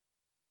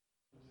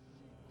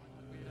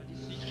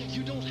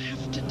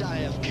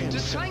Du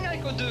trenger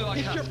ikke å dø av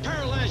If kreft. you're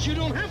paralyzed, you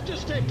don't have to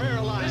stay Hvis du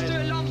paralyzed.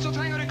 er lam, så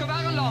trenger du ikke å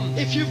være lam.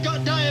 If you've got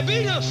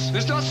diabetes,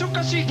 Hvis du har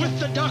sukkersyke, with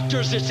the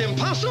doctors it's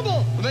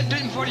impossible.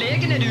 for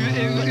legen er det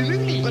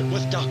umulig. But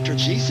with Dr.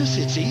 Jesus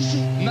it's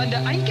easy. Men det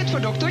er enkelt for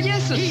doktor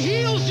Jesus. He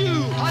heals you.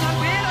 Han He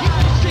helbreder deg.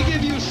 wants to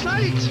give you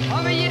sight.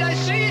 Han vil gi deg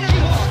synet.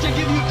 He wants to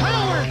give you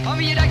power. Han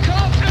vil gi deg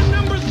kraft. And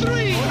number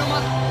 3, Og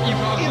nummer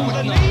in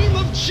the i name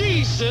of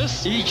Jesus,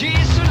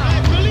 Jesu I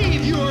navn.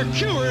 believe you are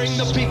curing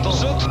the people.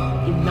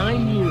 In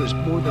 9 years,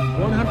 more than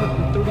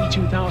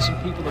 132,000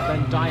 people have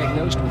been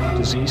diagnosed with the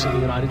disease in the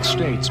United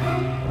States.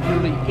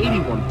 Nearly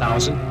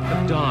 81,000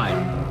 have died.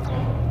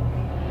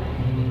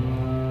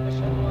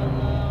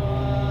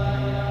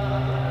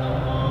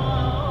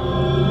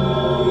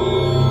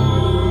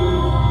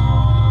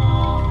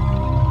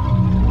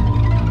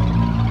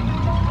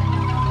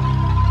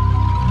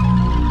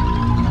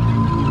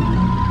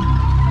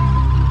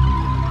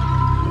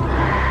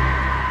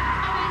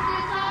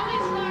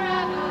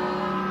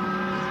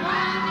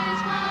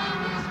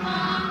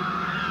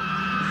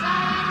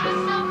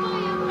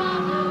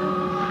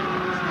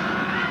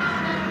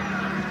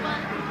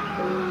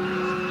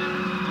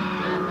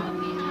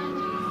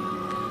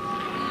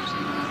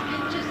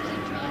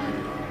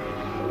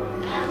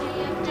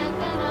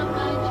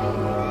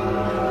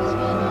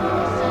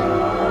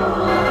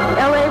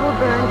 LA will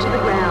burn to the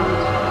ground.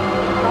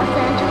 Los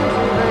Angeles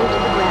will burn to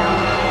the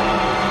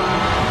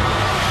ground.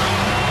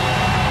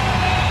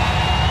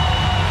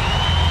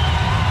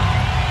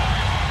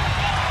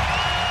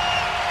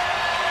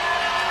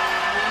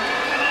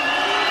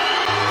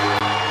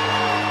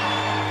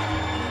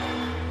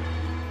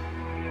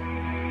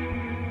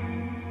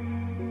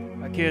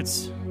 Hi,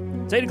 kids.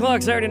 It's 8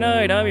 o'clock Saturday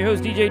night. I'm your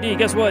host, DJ D.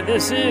 Guess what?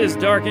 This is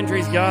Dark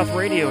Entries Goth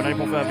Radio,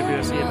 9.5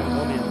 WSCF in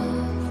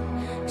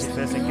Columbia. It's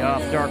fantastic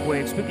goth, dark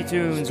wave, spooky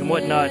tunes, and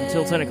whatnot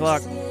until 10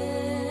 o'clock.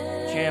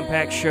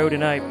 Jam-packed show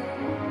tonight.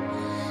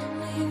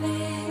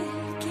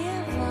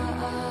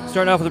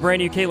 Starting off with a brand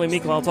new Kaylee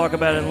Meekle. I'll talk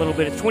about it in a little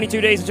bit. It's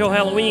 22 days until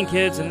Halloween,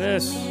 kids, and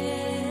this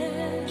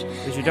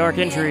is your Dark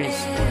Entries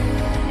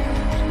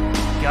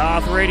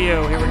Goth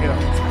Radio. Here we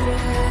go.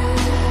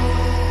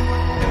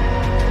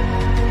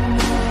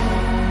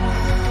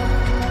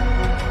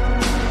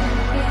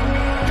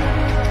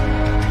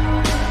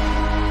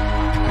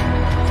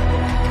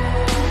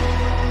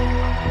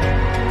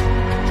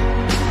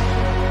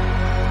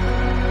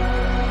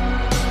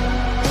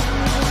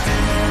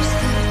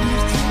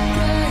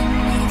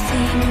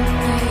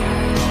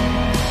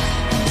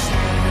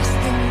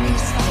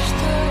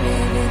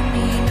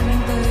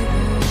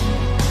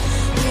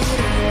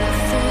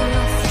 Full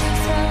of things,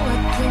 so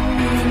what can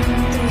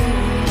we do?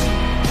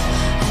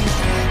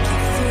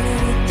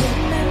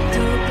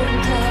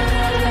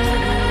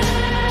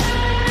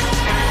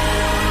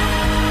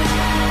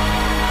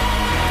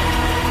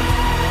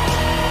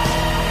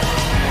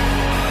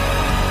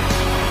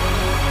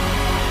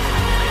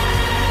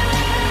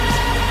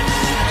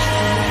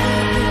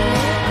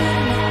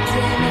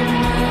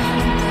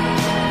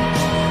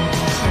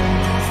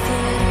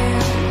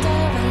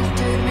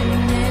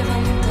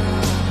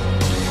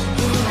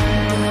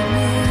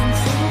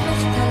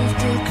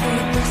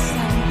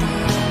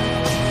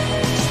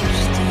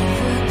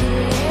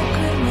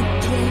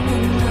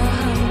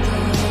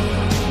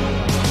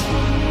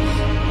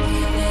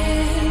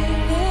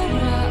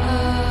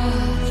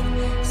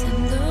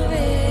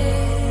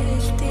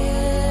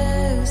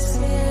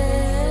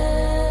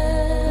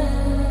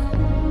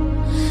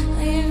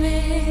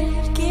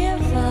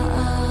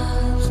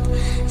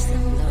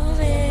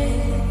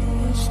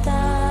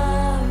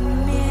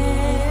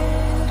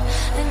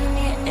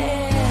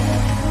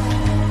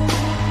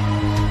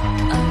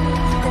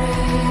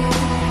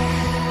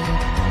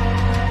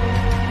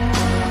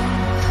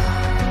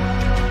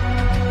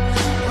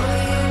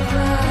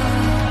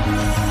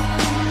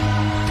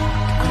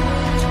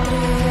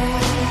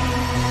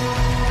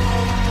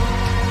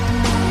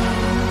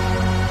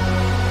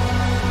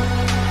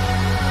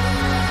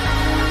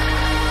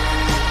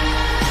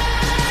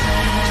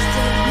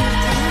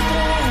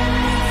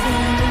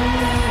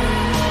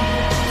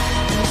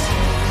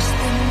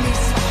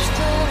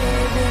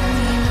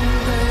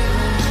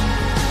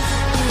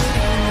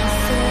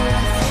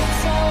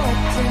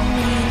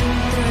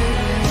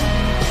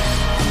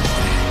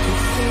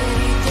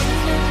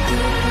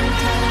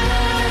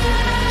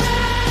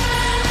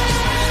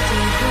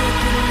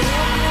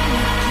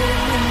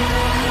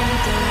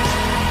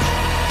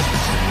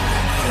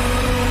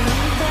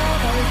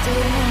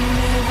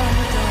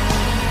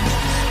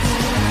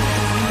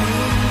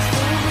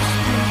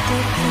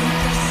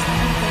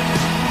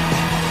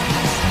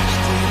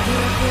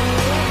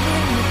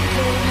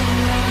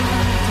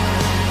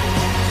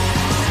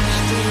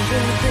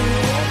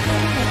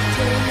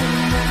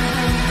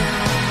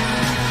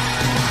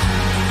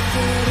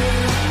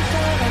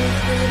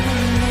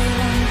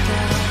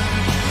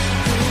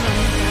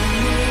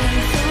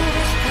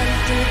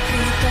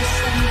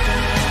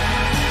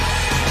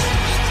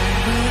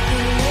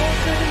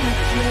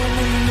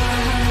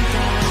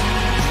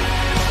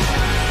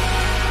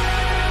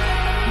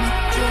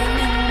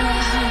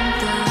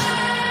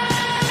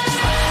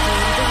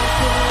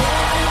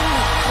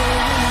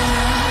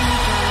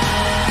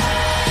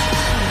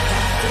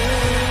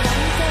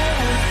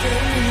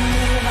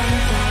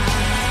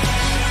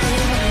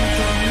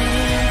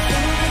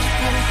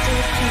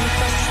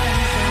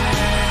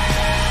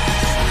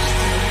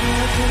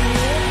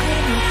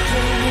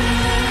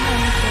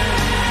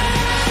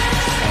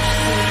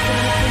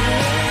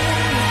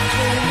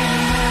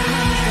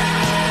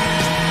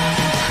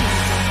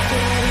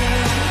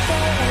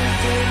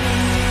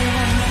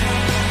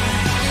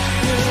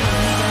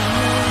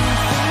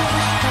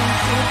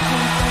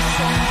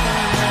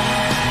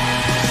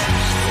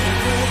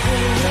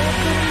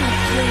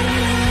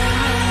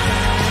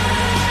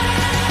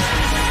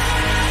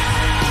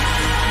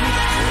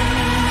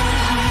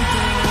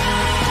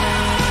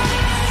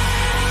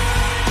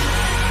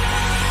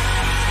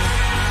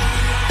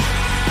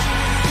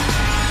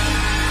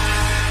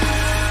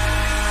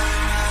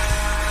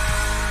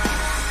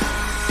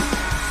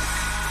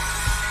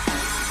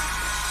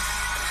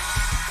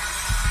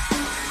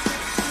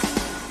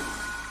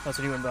 That's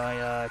a new one by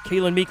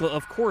Kaylin Mikla.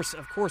 Of course,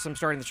 I'm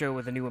starting the show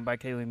with a new one by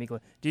Kaylin Mikla.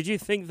 Did you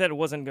think that it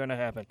wasn't going to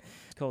happen?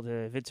 It's called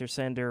Vitzer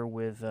Sender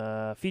with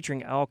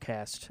featuring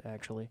Outcast,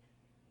 actually.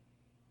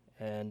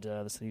 And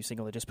that's the new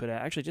single they just put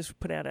out. Actually, just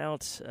put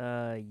out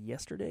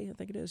yesterday, I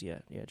think it is. Yeah,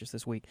 just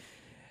this week.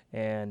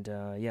 And,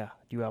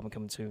 new album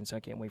coming soon, so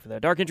I can't wait for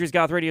that. Dark Entries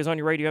Goth Radio is on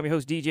your radio. I'm your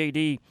host, DJ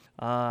D,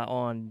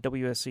 on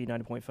WSC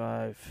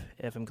 90.5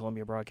 FM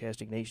Columbia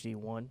Broadcasting and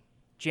HD1.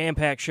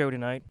 Jam-packed show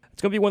tonight.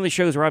 It's going to be one of the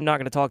shows where I'm not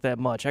going to talk that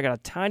much. I got a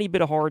tiny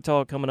bit of hard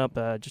talk coming up,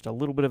 just a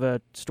little bit of a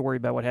story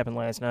about what happened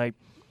last night.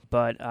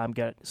 But I've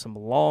got some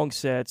long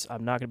sets.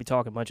 I'm not going to be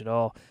talking much at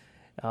all.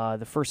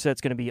 The first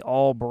set's going to be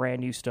all brand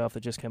new stuff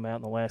that just came out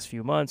in the last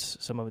few months.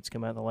 Some of it's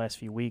come out in the last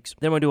few weeks.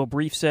 Then I'm going to do a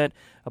brief set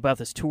about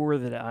this tour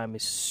that I'm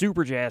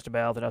super jazzed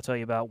about that I'll tell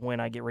you about when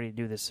I get ready to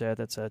do this set.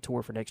 That's a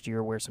tour for next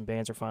year where some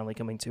bands are finally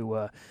coming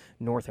to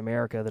North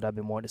America that I've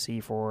been wanting to see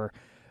for,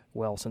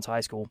 well, since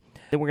high school.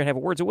 Then we're going to have a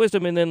Words of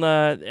Wisdom, and then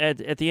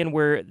at the end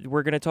we're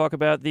going to talk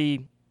about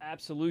the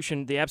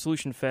Absolution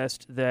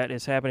Fest that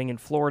is happening in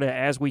Florida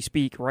as we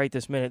speak right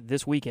this minute,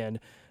 this weekend.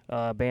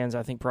 Bands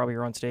I think probably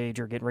are on stage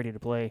or getting ready to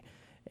play.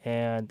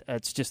 And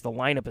it's just the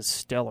lineup is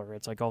stellar.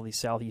 It's like all these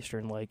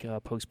southeastern, like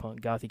post-punk,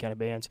 gothy kind of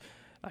bands.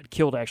 I'd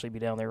kill to actually be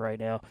down there right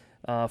now.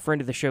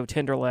 Friend of the show,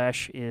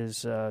 Tenderlash,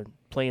 is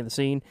playing the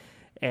scene,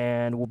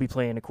 and we'll be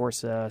playing, of course,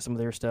 some of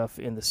their stuff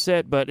in the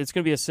set. But it's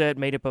going to be a set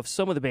made up of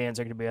some of the bands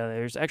that are going to be on there.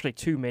 There's actually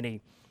too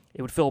many.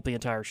 It would fill up the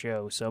entire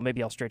show, so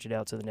maybe I'll stretch it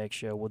out to the next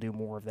show. We'll do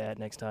more of that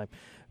next time.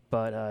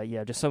 But,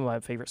 just some of my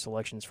favorite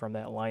selections from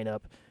that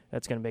lineup.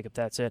 That's going to make up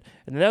that set.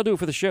 And then that'll do it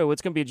for the show.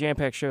 It's going to be a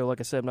jam-packed show.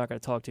 Like I said, I'm not going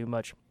to talk too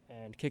much.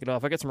 And kick it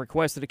off. I got some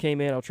requests that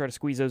came in. I'll try to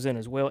squeeze those in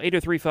as well.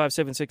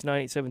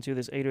 803-576-9872.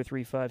 This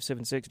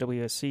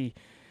 803-576-WSC.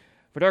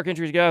 For Dark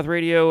Entries Goth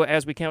Radio,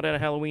 as we count down to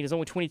Halloween, is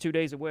only 22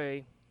 days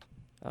away.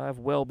 I've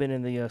well been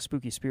in the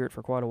spooky spirit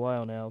for quite a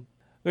while now. I'm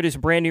going to do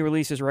some brand new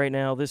releases right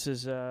now. This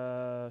is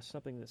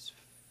something that's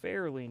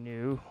fairly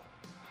new.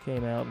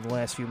 Came out in the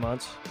last few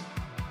months.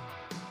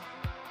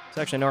 It's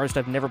actually an artist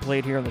I've never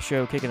played here on the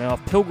show, kicking it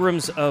off.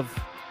 Pilgrims of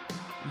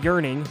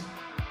Yearning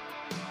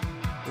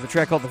with a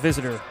track called The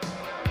Visitor.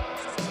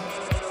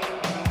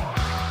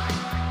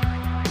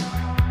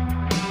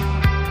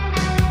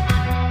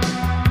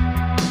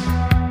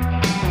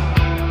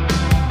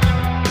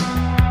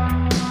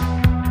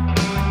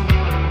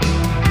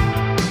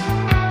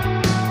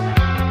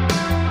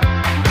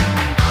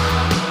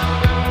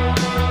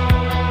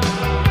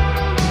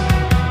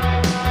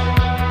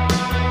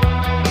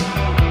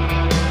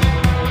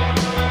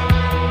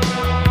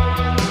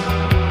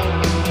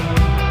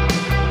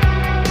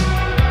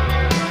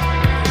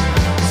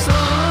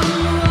 Some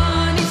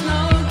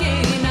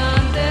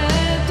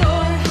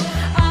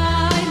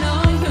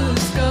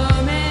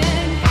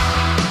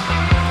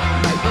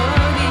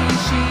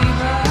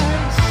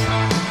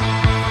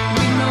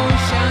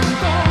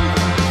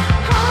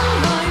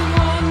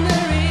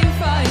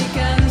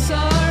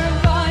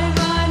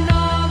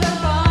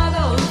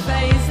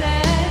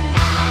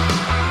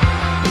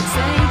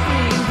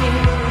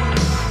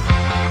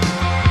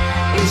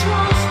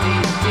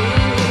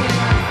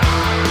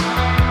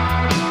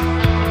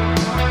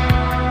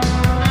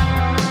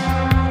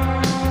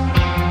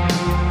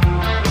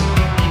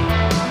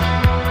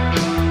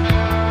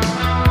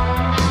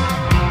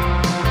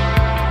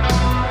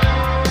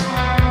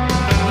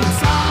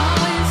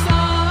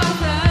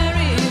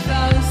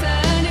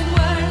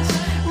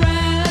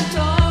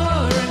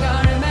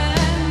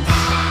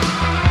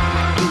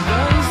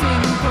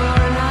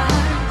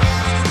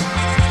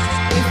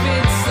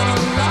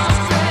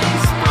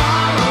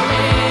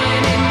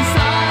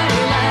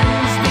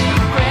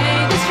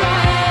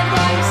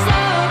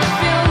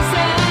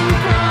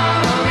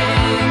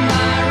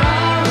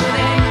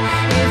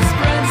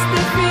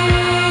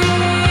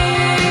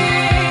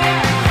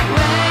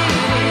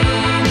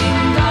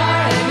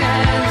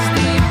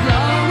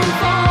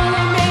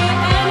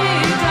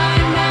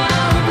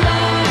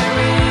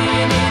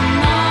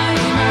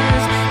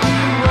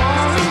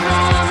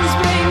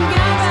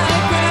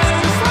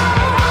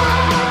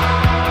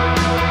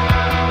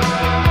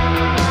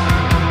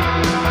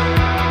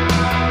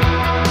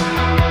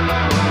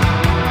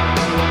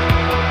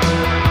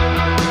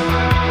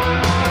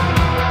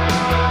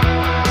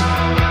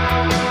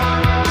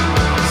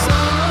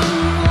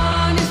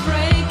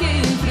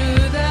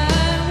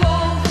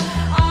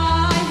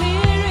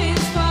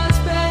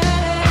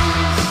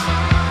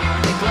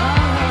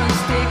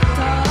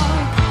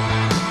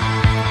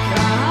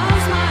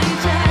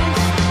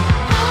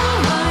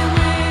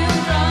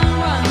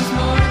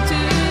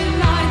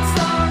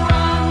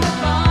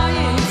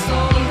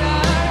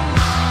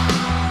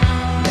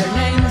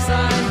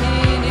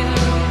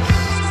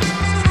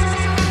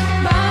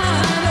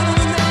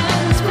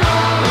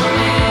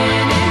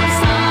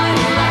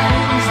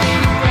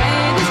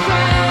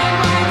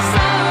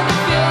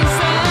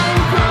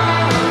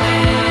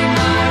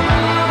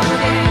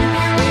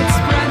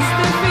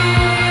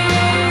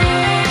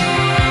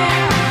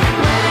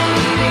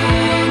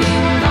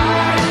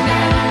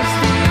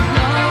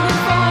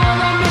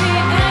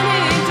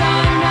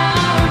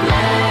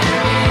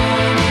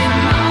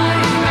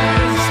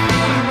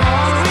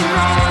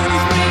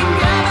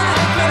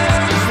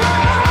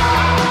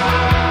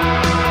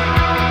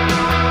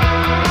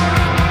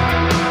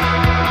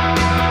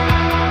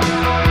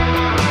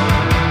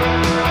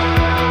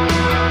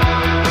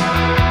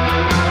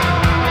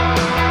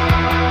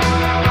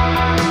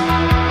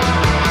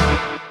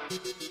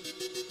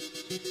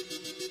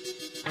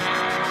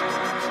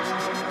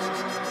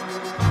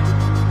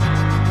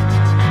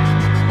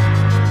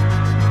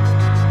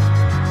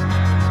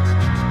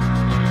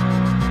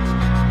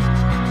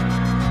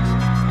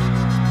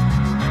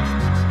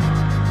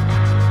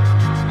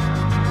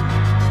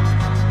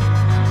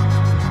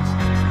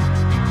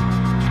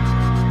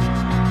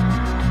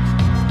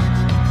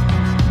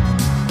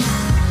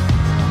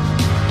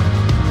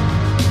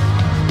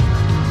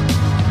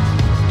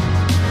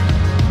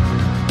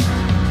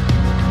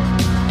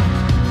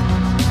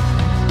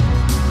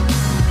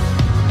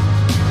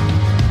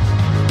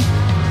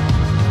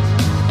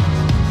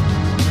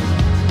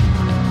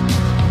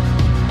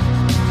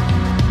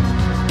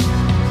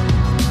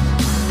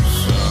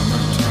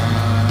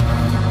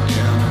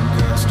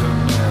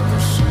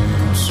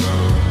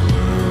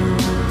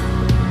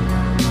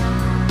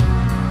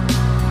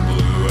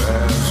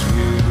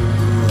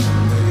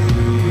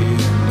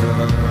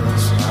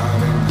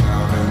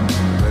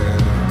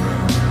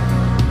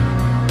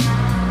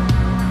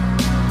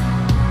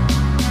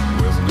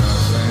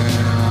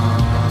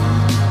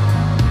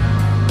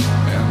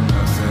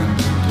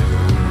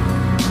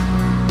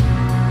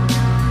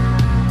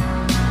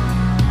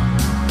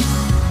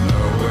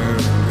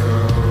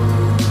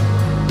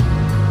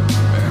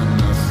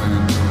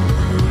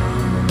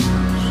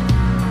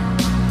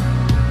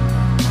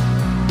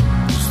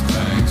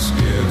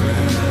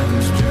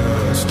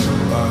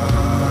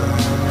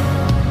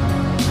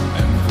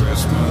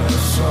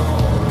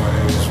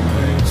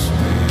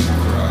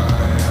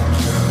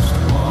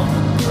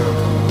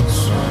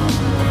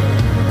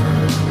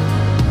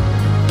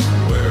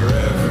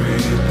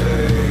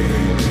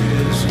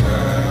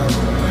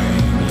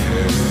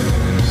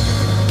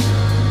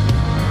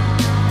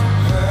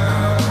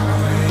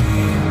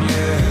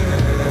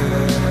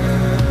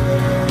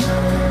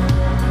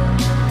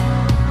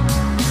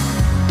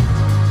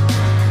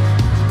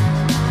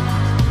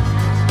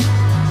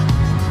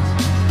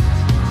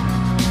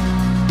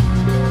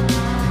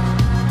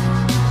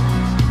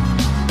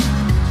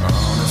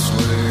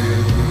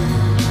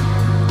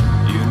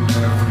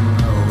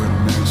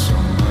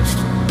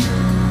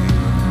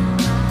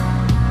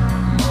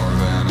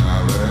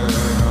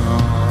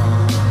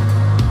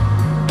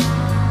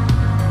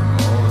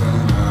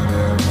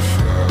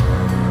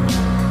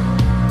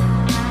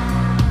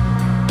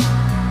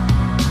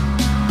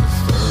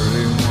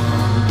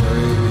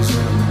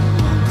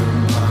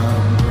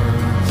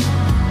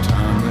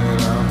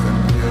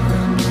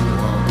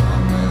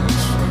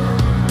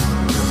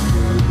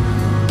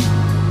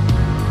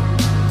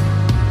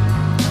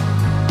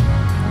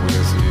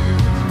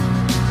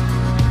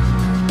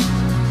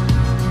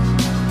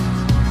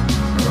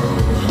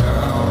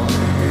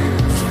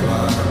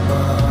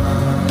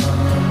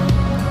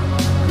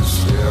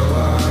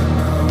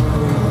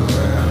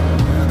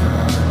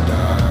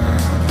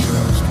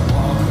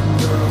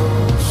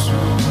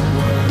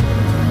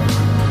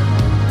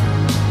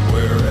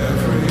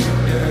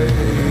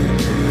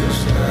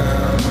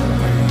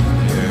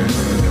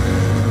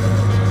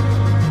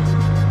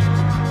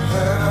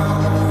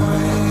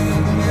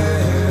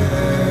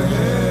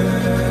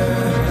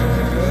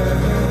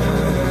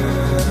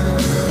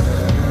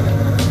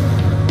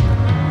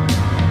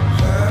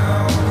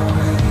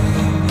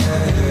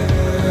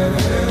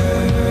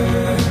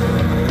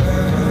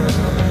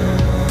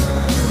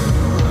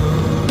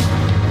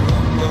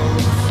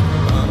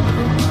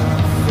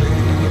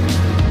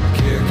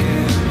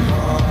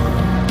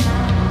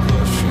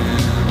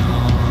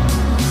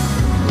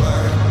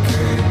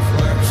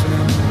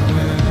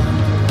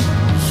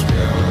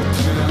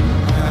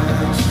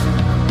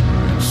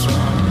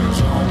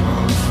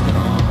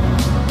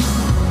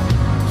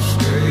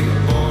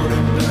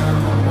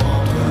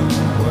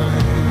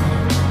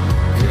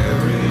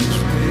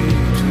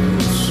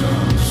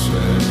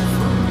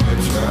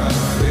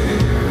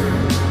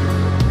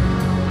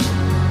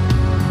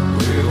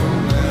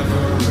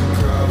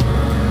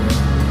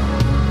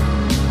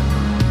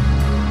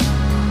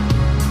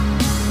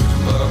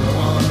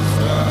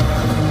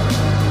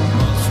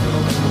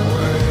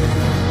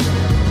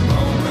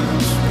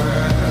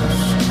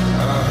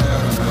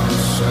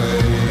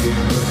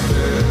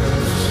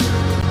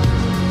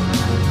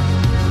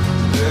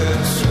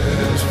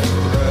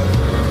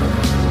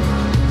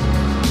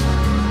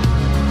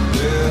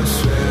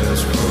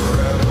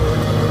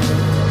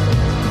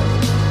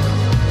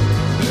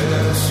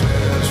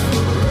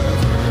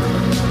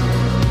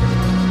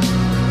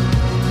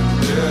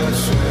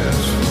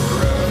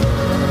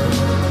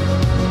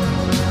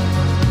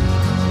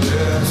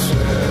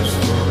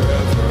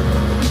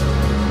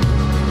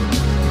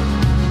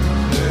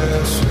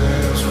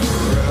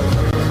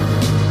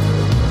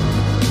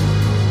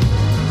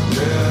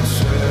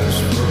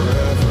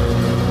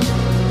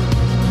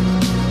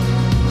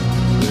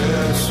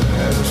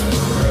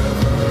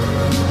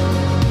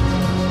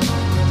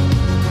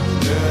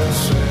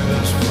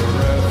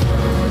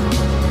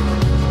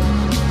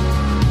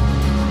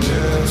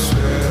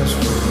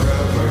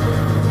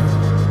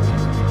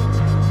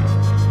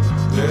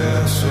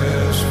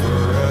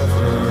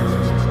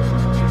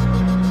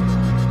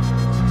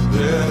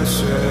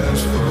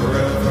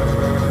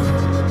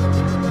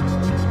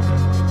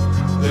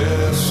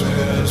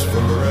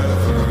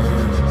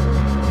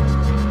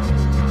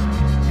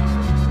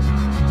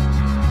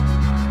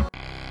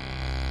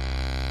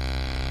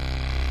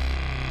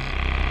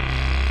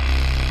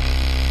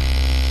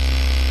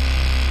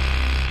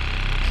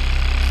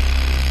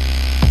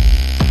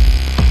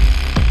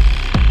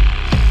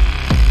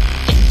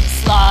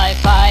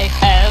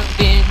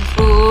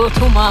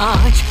Too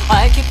much.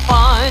 I keep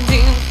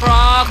finding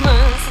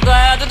fragments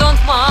that don't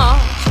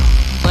match.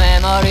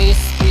 Memories,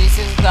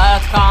 pieces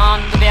that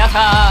can't be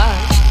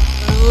attached.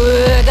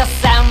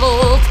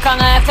 Assembled,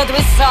 connected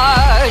with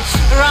such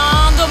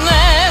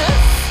randomness.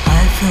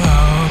 I feel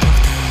out of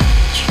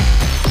touch.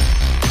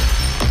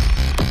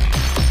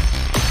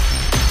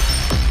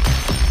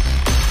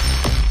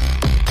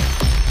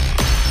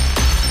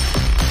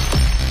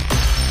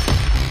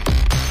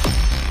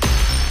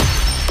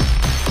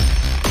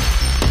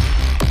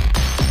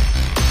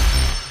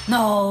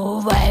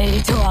 No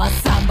way to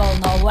assemble,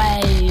 no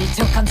way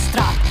to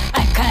construct.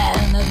 I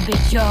cannot be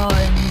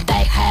joined,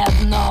 they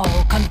have no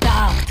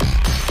contact.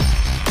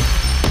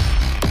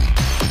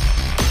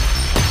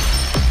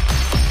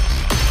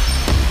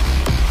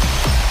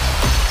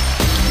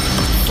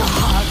 So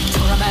hard to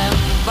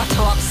remember,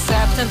 to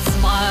accept and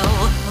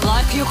smile.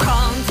 Like you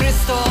can't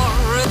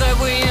restore the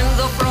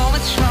window from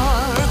its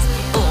shards.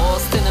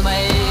 Lost in a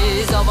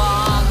maze of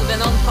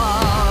unbeknown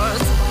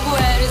parts.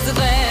 Where is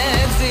the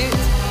exit?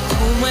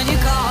 Too many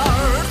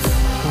cards.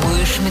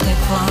 Wish me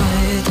take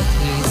flight at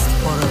least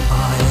for a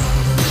while.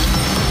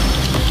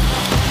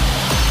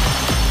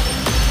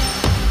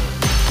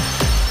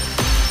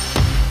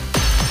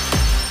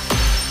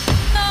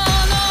 No,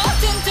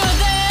 nothing to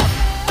death.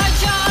 I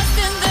just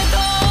in the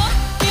dawn.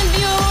 In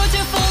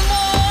beautiful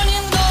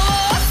morning, the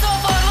lost so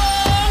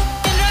forlorn.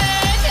 In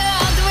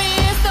radiant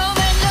wisdom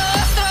and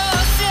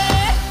lustrosity.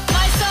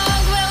 My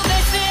song will be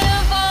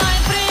simple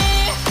and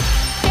free.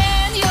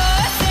 Can you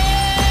see?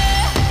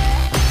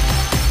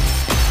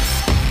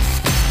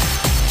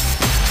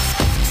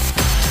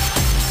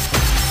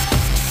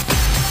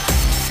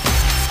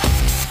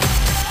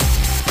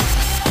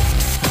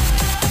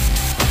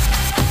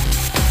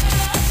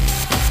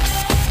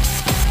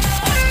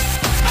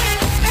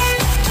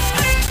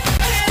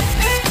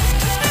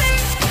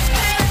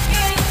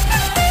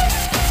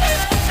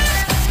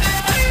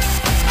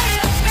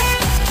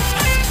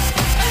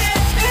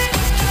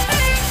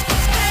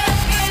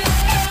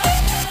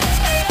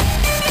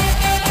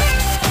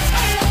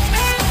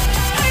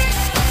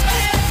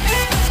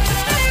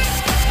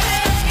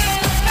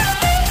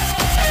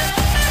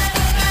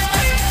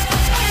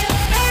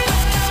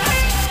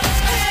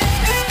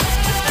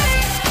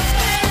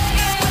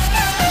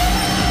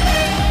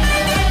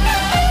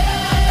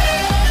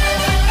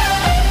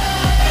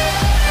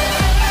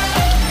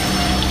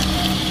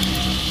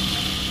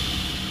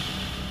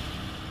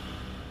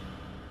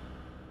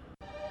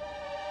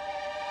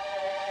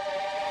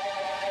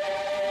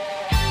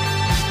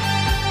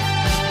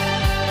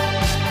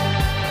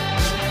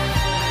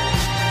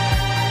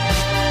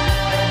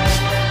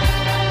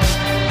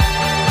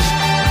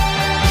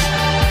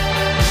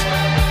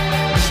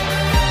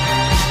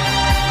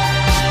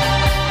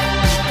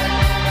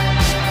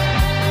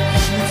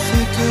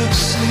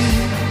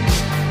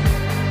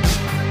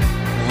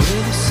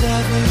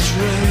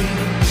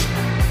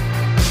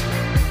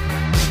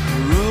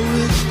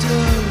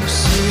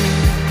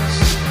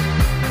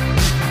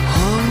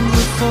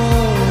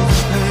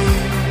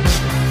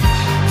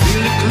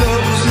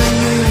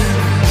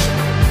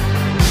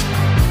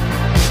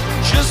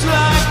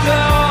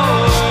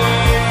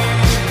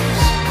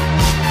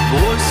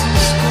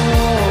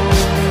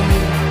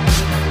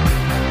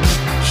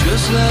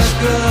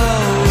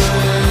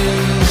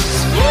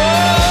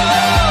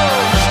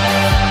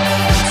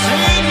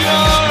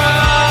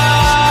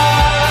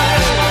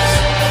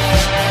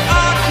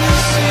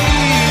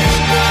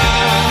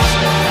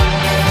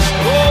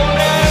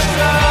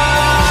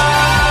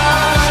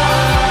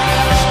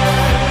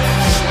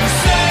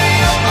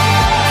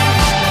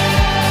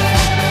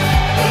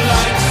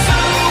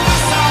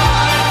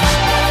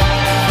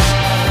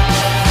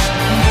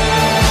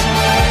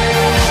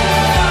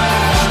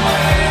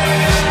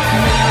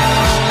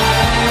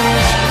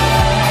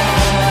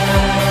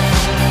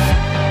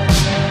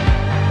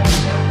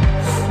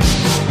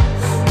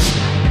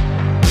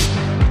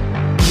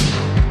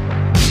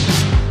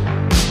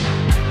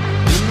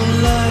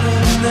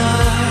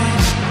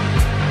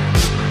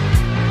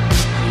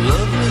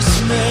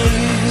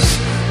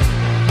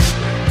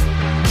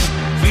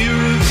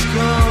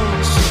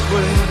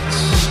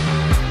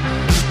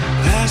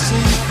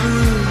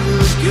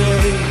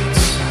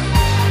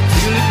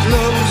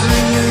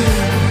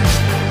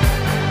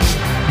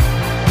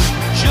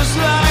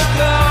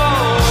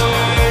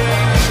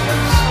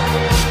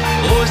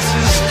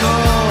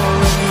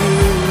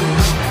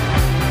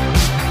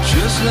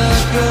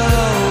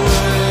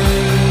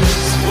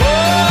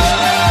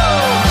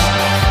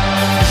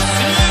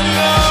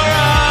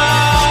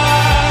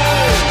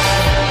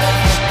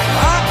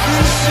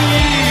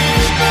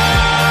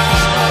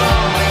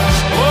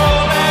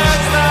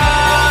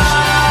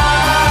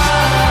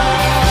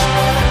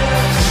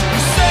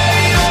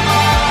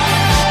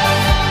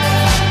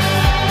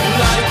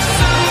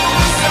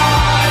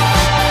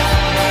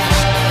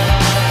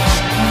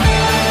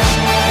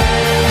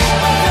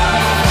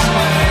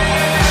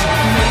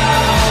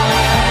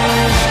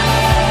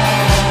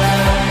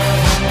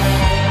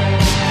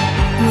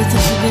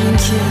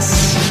 kiss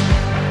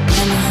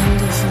and a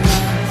hunger for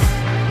love.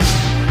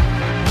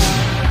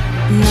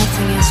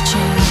 Nothing has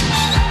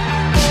changed,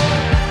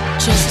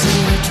 just a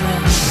new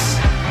dress.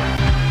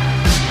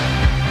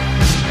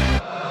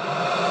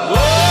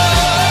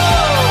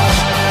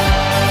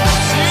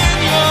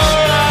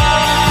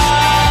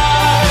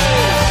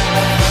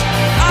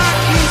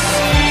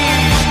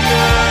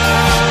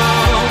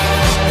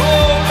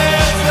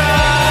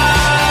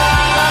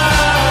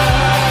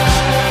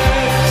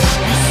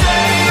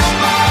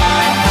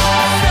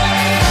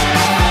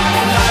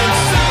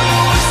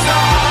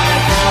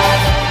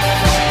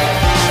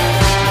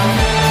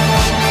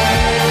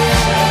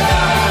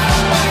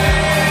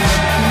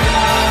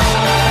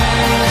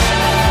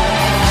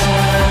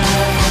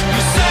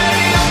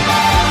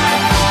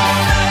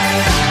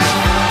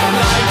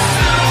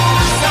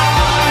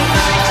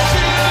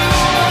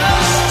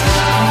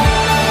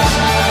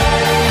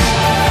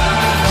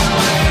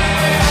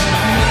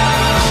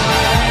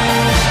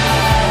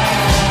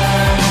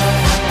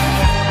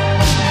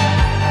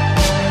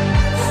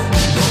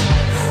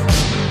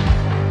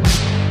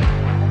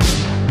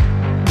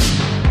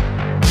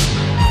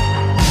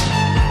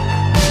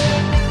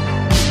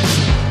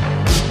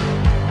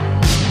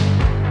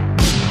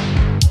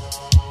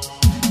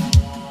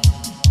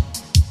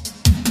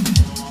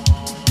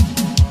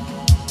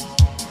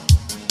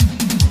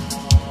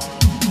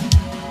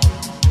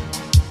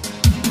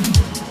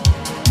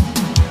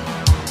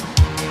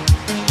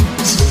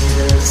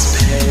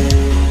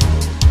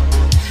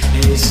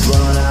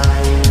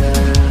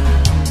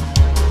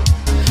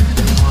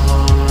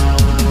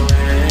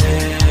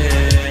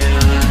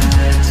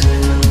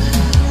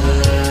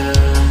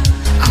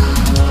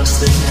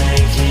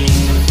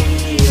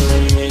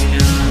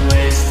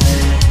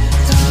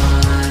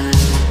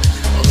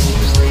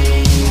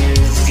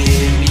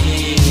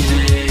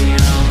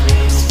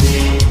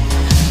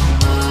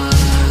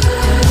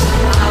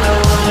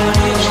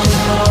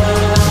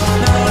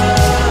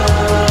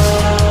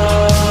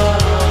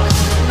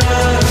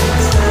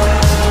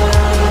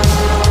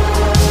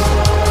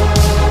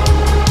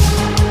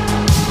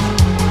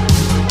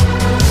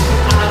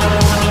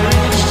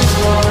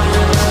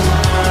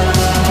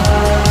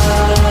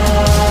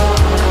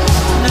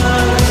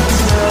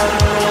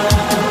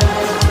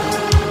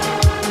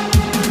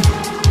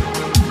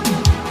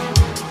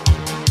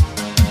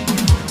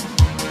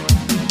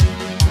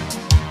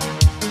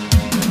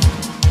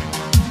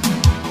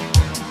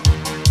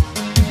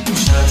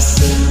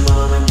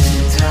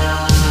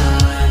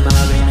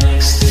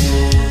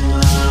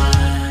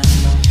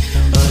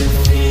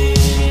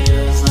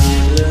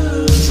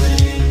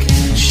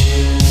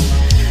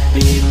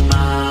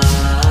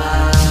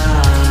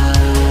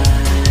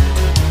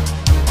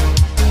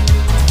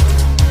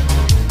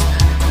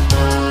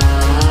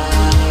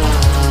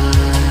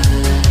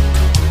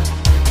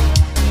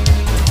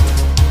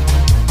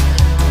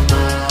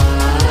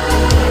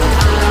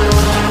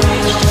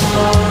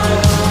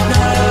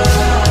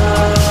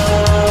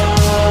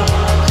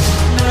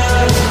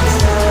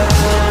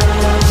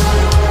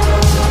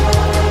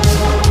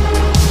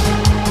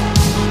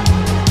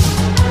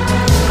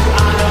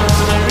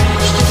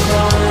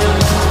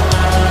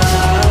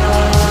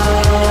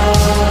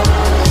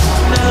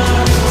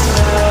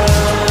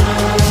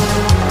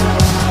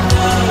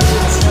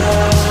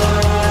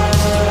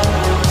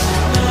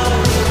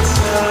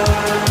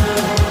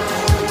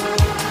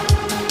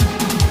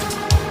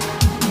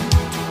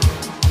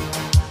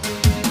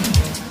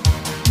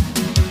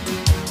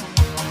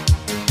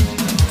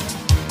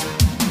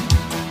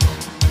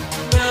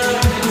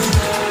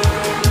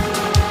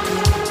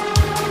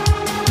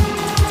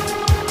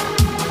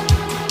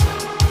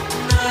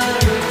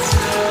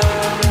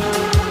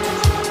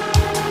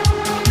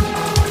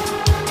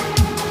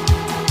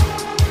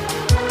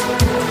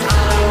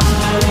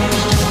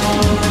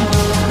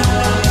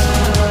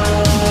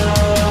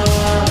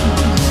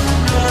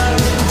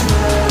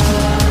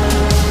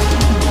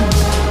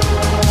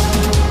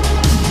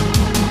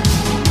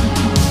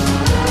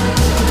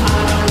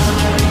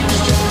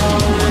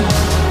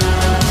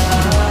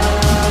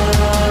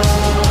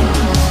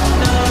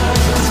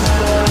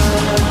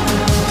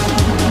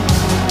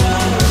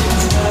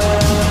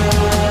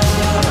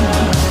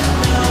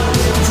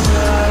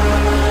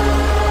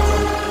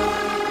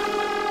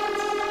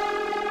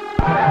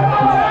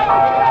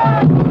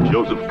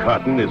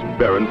 Cotton is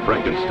Baron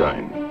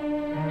Frankenstein.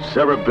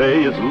 Sarah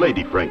Bay is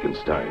Lady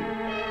Frankenstein.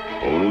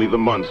 Only the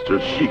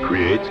monsters she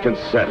creates can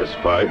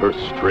satisfy her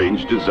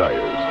strange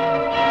desires.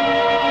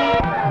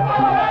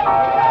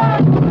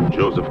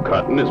 Joseph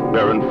Cotton is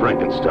Baron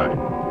Frankenstein,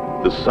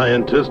 the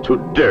scientist who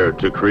dared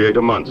to create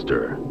a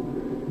monster.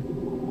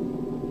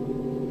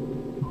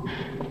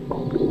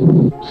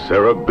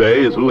 Sarah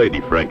Bay is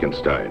Lady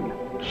Frankenstein.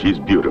 She's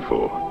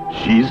beautiful,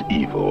 she's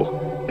evil,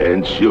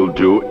 and she'll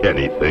do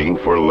anything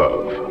for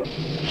love.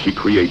 She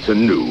creates a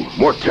new,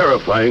 more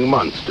terrifying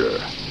monster,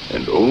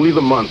 and only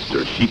the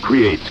monster she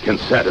creates can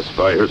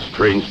satisfy her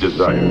strange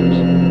desires.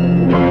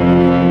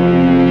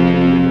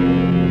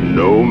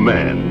 No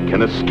man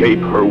can escape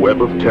her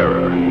web of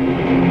terror.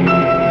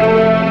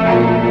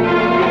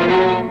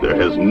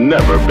 There's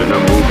never been a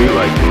movie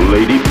like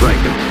Lady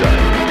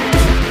Frankenstein.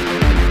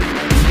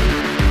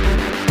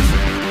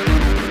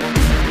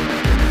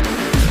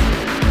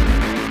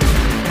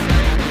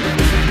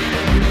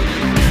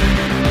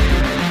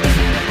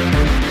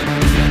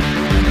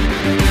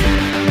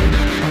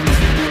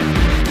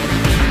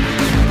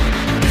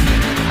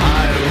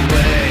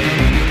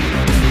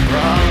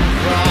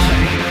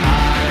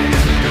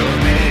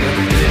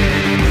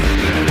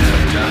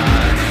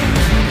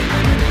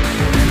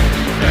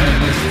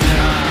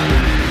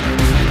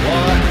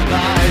 What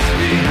lies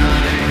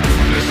behind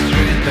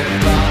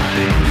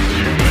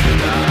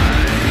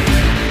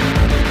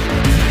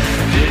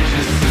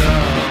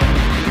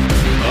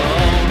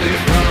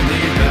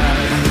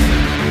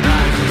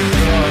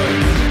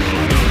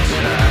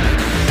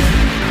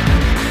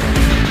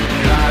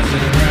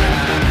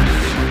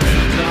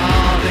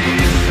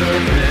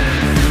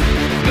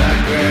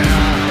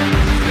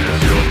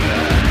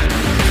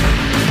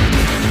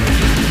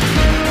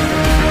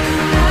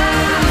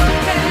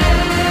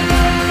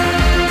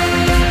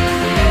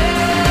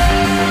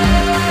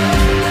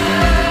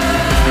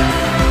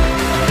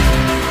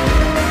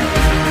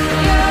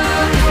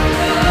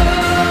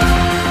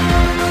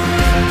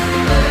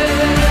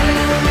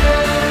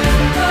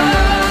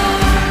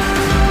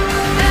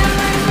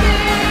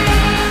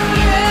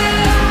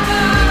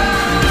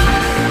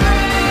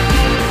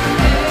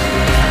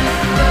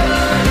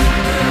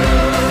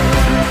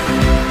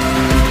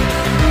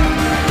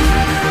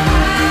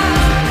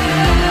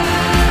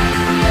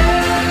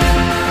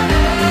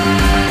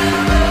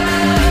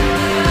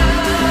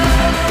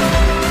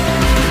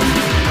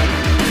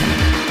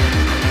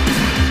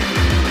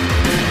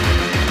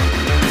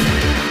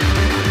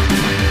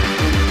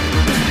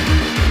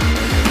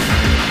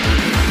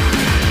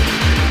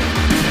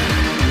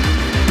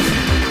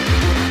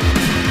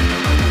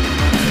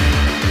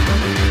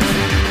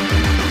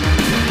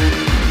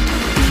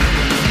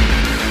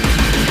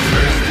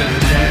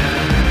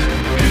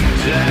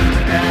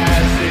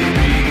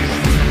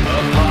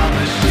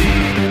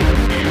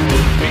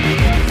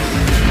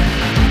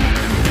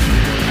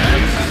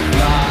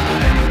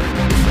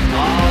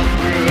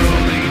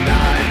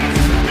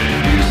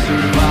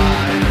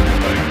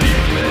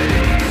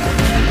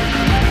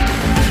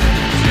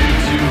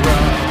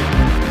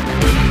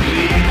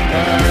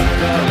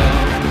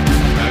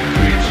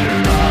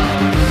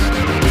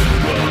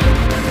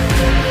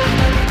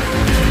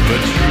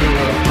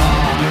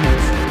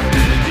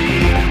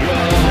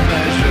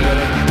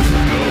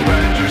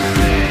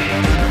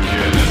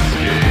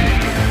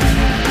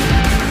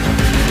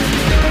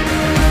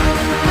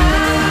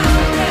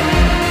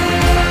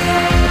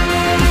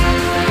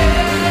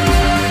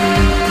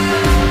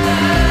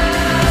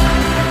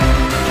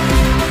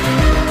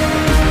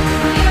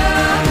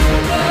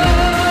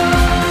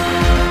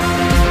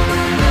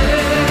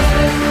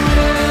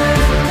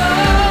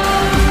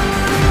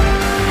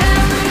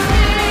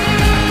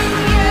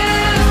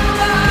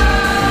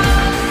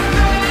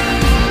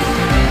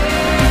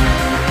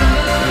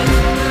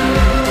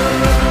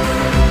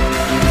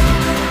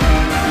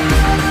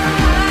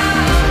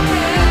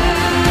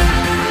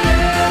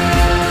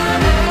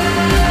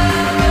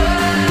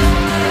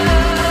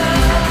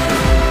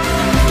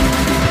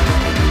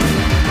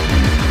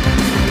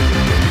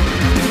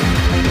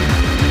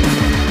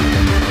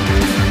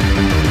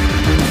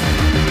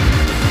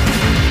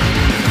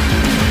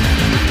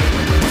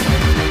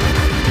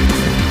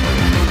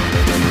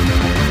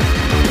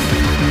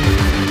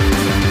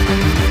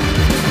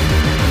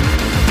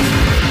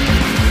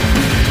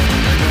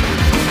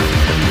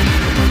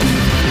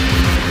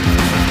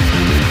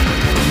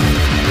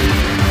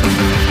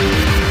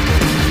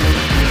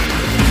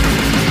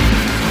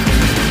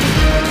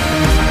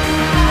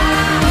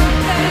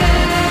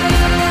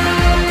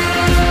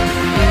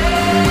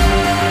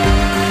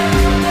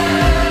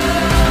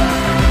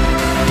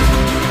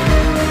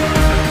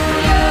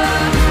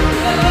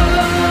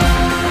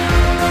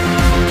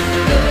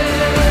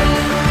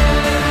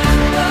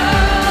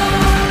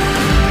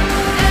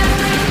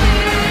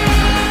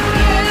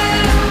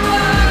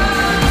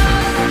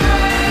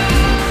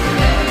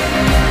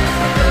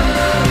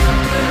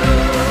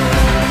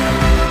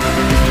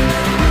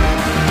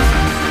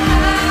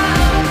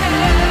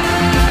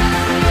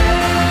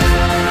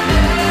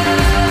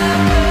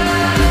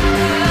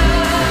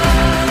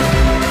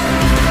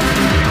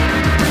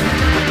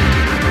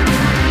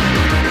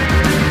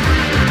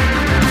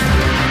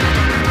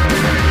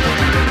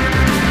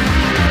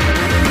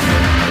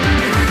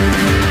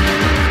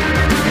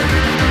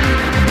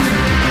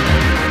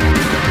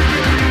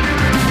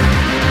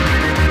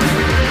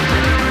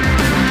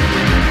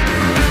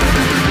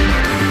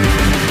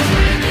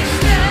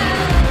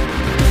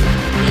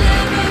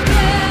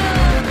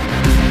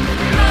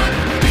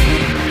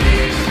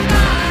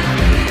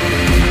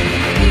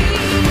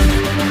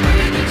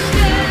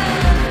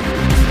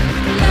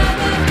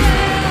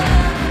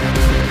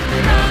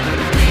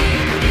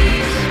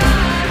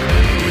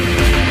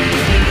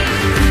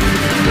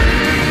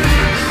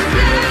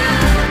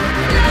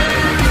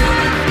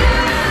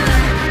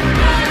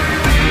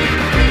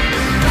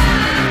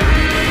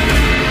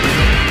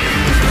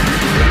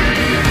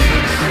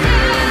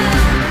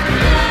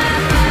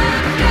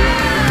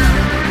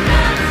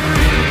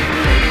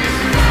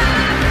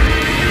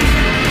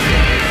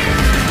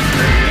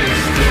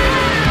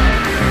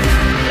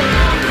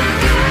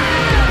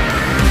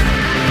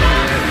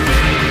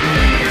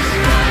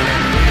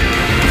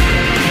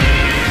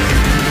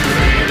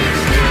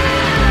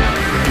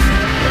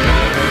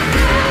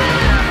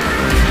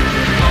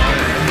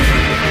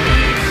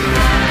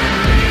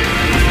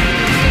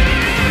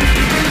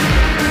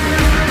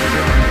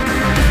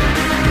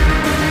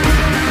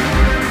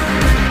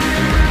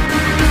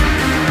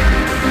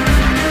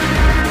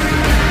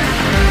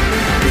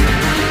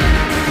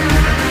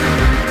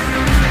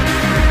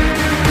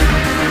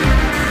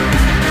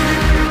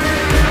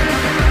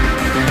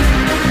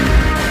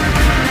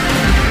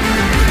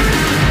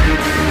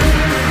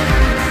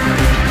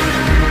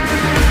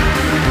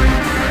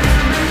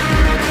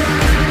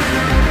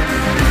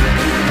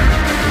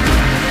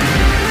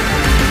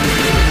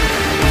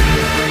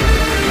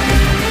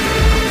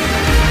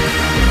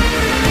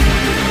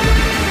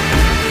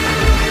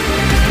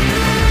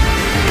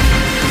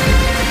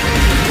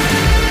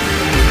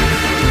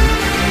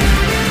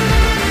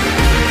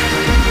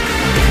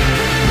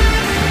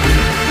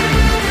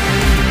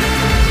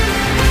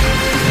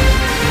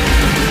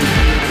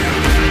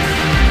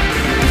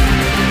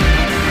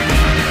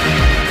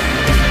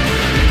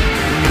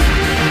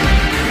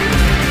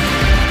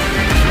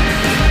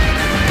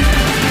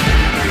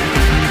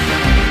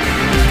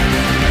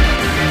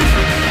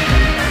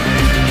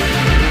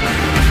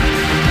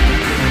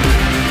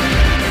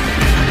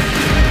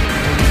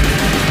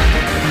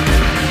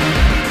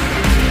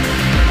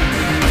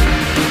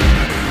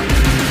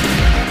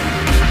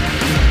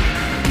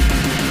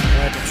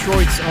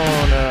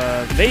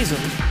Vazen.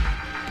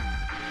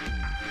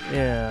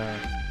 Yeah,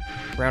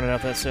 rounding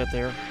out that set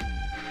there.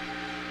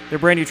 Their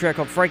brand new track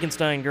called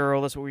Frankenstein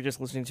Girl, that's what we were just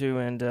listening to,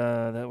 and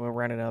that we're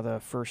rounding out the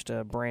first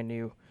brand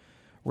new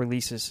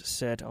releases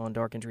set on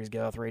Dark Entries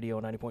Goth Radio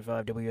 90.5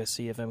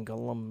 WSC FM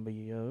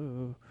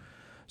Columbia.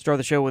 Start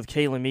the show with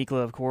Kayla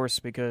Mikla, of course,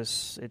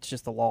 because it's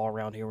just the law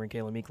around here when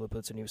Kayla Mikla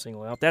puts a new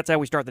single out. That's how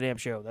we start the damn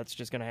show. That's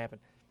just going to happen.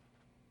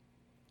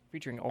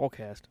 Featuring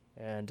Allcast.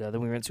 And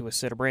then we went to a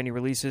set of brand new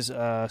releases.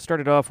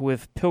 Started off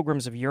with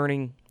Pilgrims of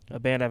Yearning, a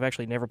band I've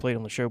actually never played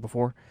on the show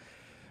before.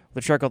 The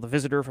track called The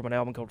Visitor from an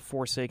album called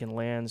Forsaken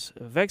Lands.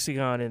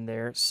 Vexagon in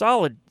there.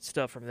 Solid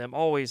stuff from them. I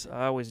always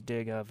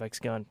dig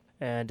Vexagon.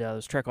 And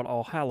this track called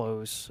All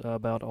Hallows,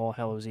 about All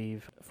Hallows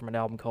Eve, from an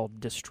album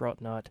called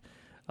Distraught Not.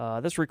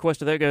 This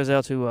request of that goes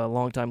out to a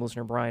longtime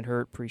listener, Brian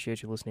Hurt.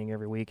 Appreciate you listening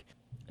every week.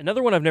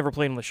 Another one I've never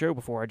played on the show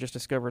before, I just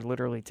discovered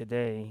literally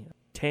today,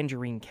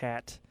 Tangerine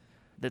Cat.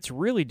 That's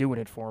really doing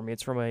it for me.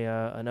 It's from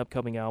an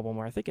upcoming album,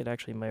 or I think it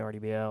actually may already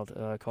be out,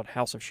 called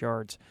House of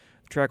Shards.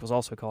 The track was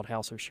also called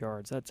House of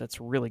Shards. That's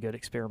really good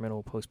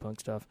experimental post-punk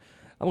stuff.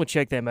 I'm going to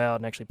check them out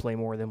and actually play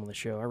more of them on the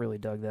show. I really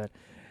dug that.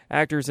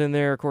 Actors in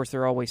there, of course,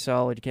 they're always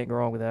solid. You can't go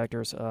wrong with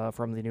Actors.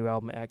 From the new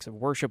album Acts of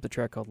Worship, the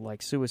track called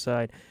Like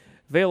Suicide.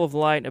 Veil of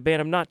Light, a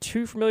band I'm not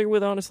too familiar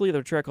with, honestly.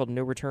 Their track called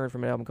No Return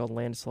from an album called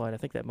Landslide. I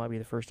think that might be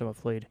the first time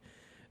I've played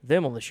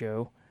them on the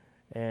show.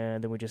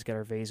 And then we just got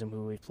our Vazen,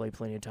 who we've played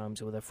plenty of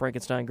times with, a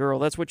Frankenstein Girl.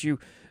 That's what you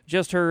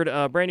just heard.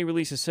 Brand new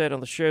releases set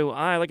on the show.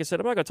 Like I said,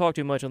 I'm not going to talk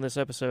too much on this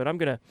episode. I'm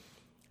going to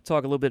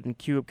talk a little bit and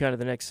cue up kind of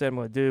the next set I'm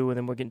going to do, and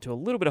then we'll get into a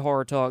little bit of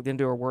horror talk, then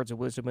do our words of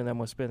wisdom, and then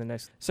we'll spend the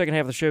next second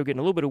half of the show getting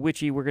a little bit of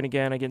witchy. We're going to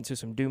get into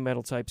some doom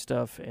metal type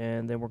stuff,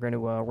 and then we're going to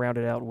round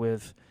it out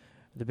with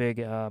the big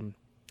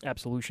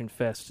Absolution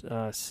Fest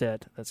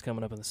set that's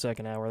coming up in the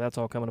second hour. That's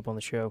all coming up on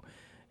the show.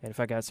 And if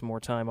I got some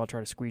more time, I'll try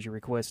to squeeze your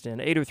request in.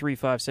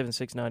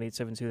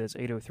 803-576-9872. That's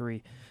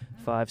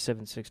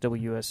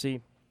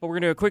 803-576-WSC. But we're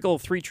going to do a quick little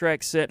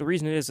 3-track set. The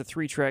reason it is a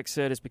 3-track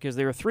set is because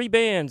there are 3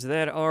 bands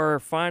that are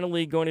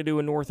finally going to do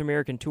a North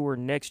American tour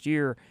next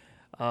year.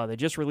 They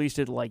just released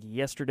it like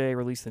yesterday,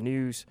 released the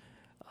news.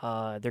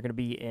 They're going to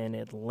be in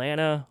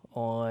Atlanta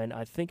on,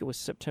 I think it was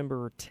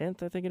September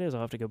 10th, I think it is.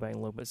 I'll have to go back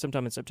and look, but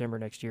sometime in September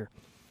next year.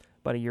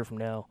 About a year from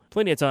now.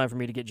 Plenty of time for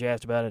me to get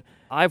jazzed about it.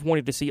 I've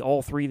wanted to see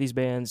all 3 of these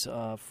bands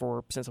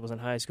since I was in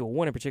high school.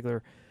 One in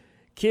particular.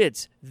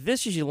 Kids,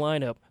 this is your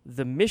lineup.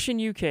 The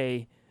Mission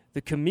UK,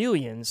 the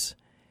Chameleons,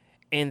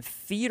 and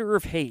Theater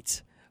of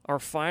Hate are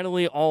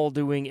finally all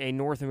doing a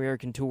North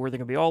American tour. They're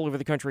going to be all over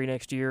the country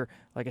next year.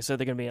 Like I said,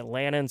 they're going to be in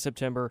Atlanta in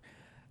September.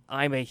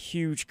 I'm a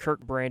huge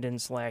Kirk Brandon /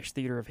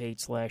 Theater of Hate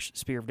 /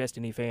 Spear of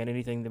Destiny fan.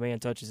 Anything the man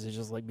touches is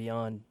just like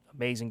beyond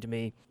amazing to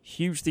me.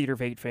 Huge Theater of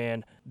Hate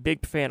fan.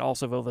 Big fan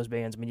also of all those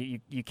bands. I mean,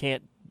 you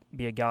can't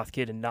be a goth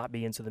kid and not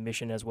be into the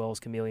Mission as well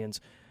as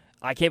Chameleons.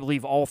 I can't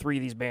believe all 3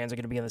 of these bands are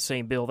going to be on the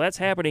same bill. That's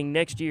happening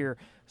next year.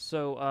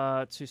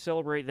 So to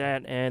celebrate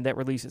that and that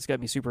release, it's got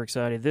me super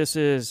excited. This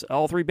is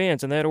all 3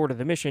 bands in that order: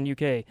 The Mission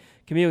UK,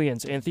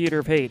 Chameleons, and Theater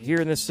of Hate.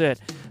 Here in this set,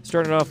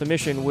 starting off The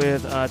Mission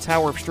with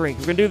Tower of Strength.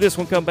 We're going to do this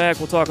one, come back,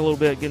 we'll talk a little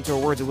bit, get into our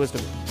words of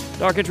wisdom.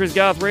 Dark Entries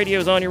Goth Radio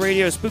is on your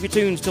radio. Spooky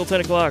Tunes till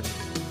 10 o'clock.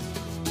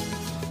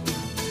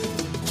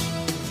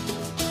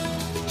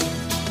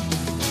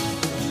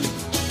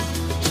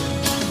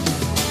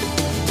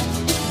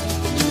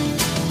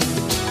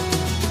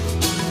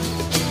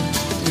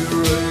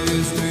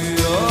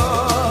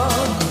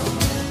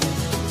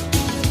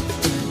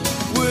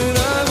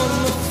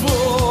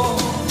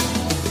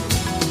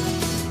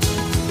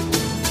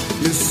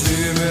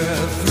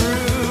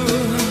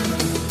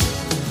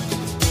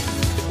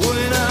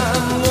 When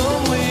I'm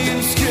lonely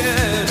and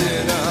scared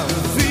and I'm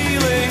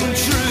feeling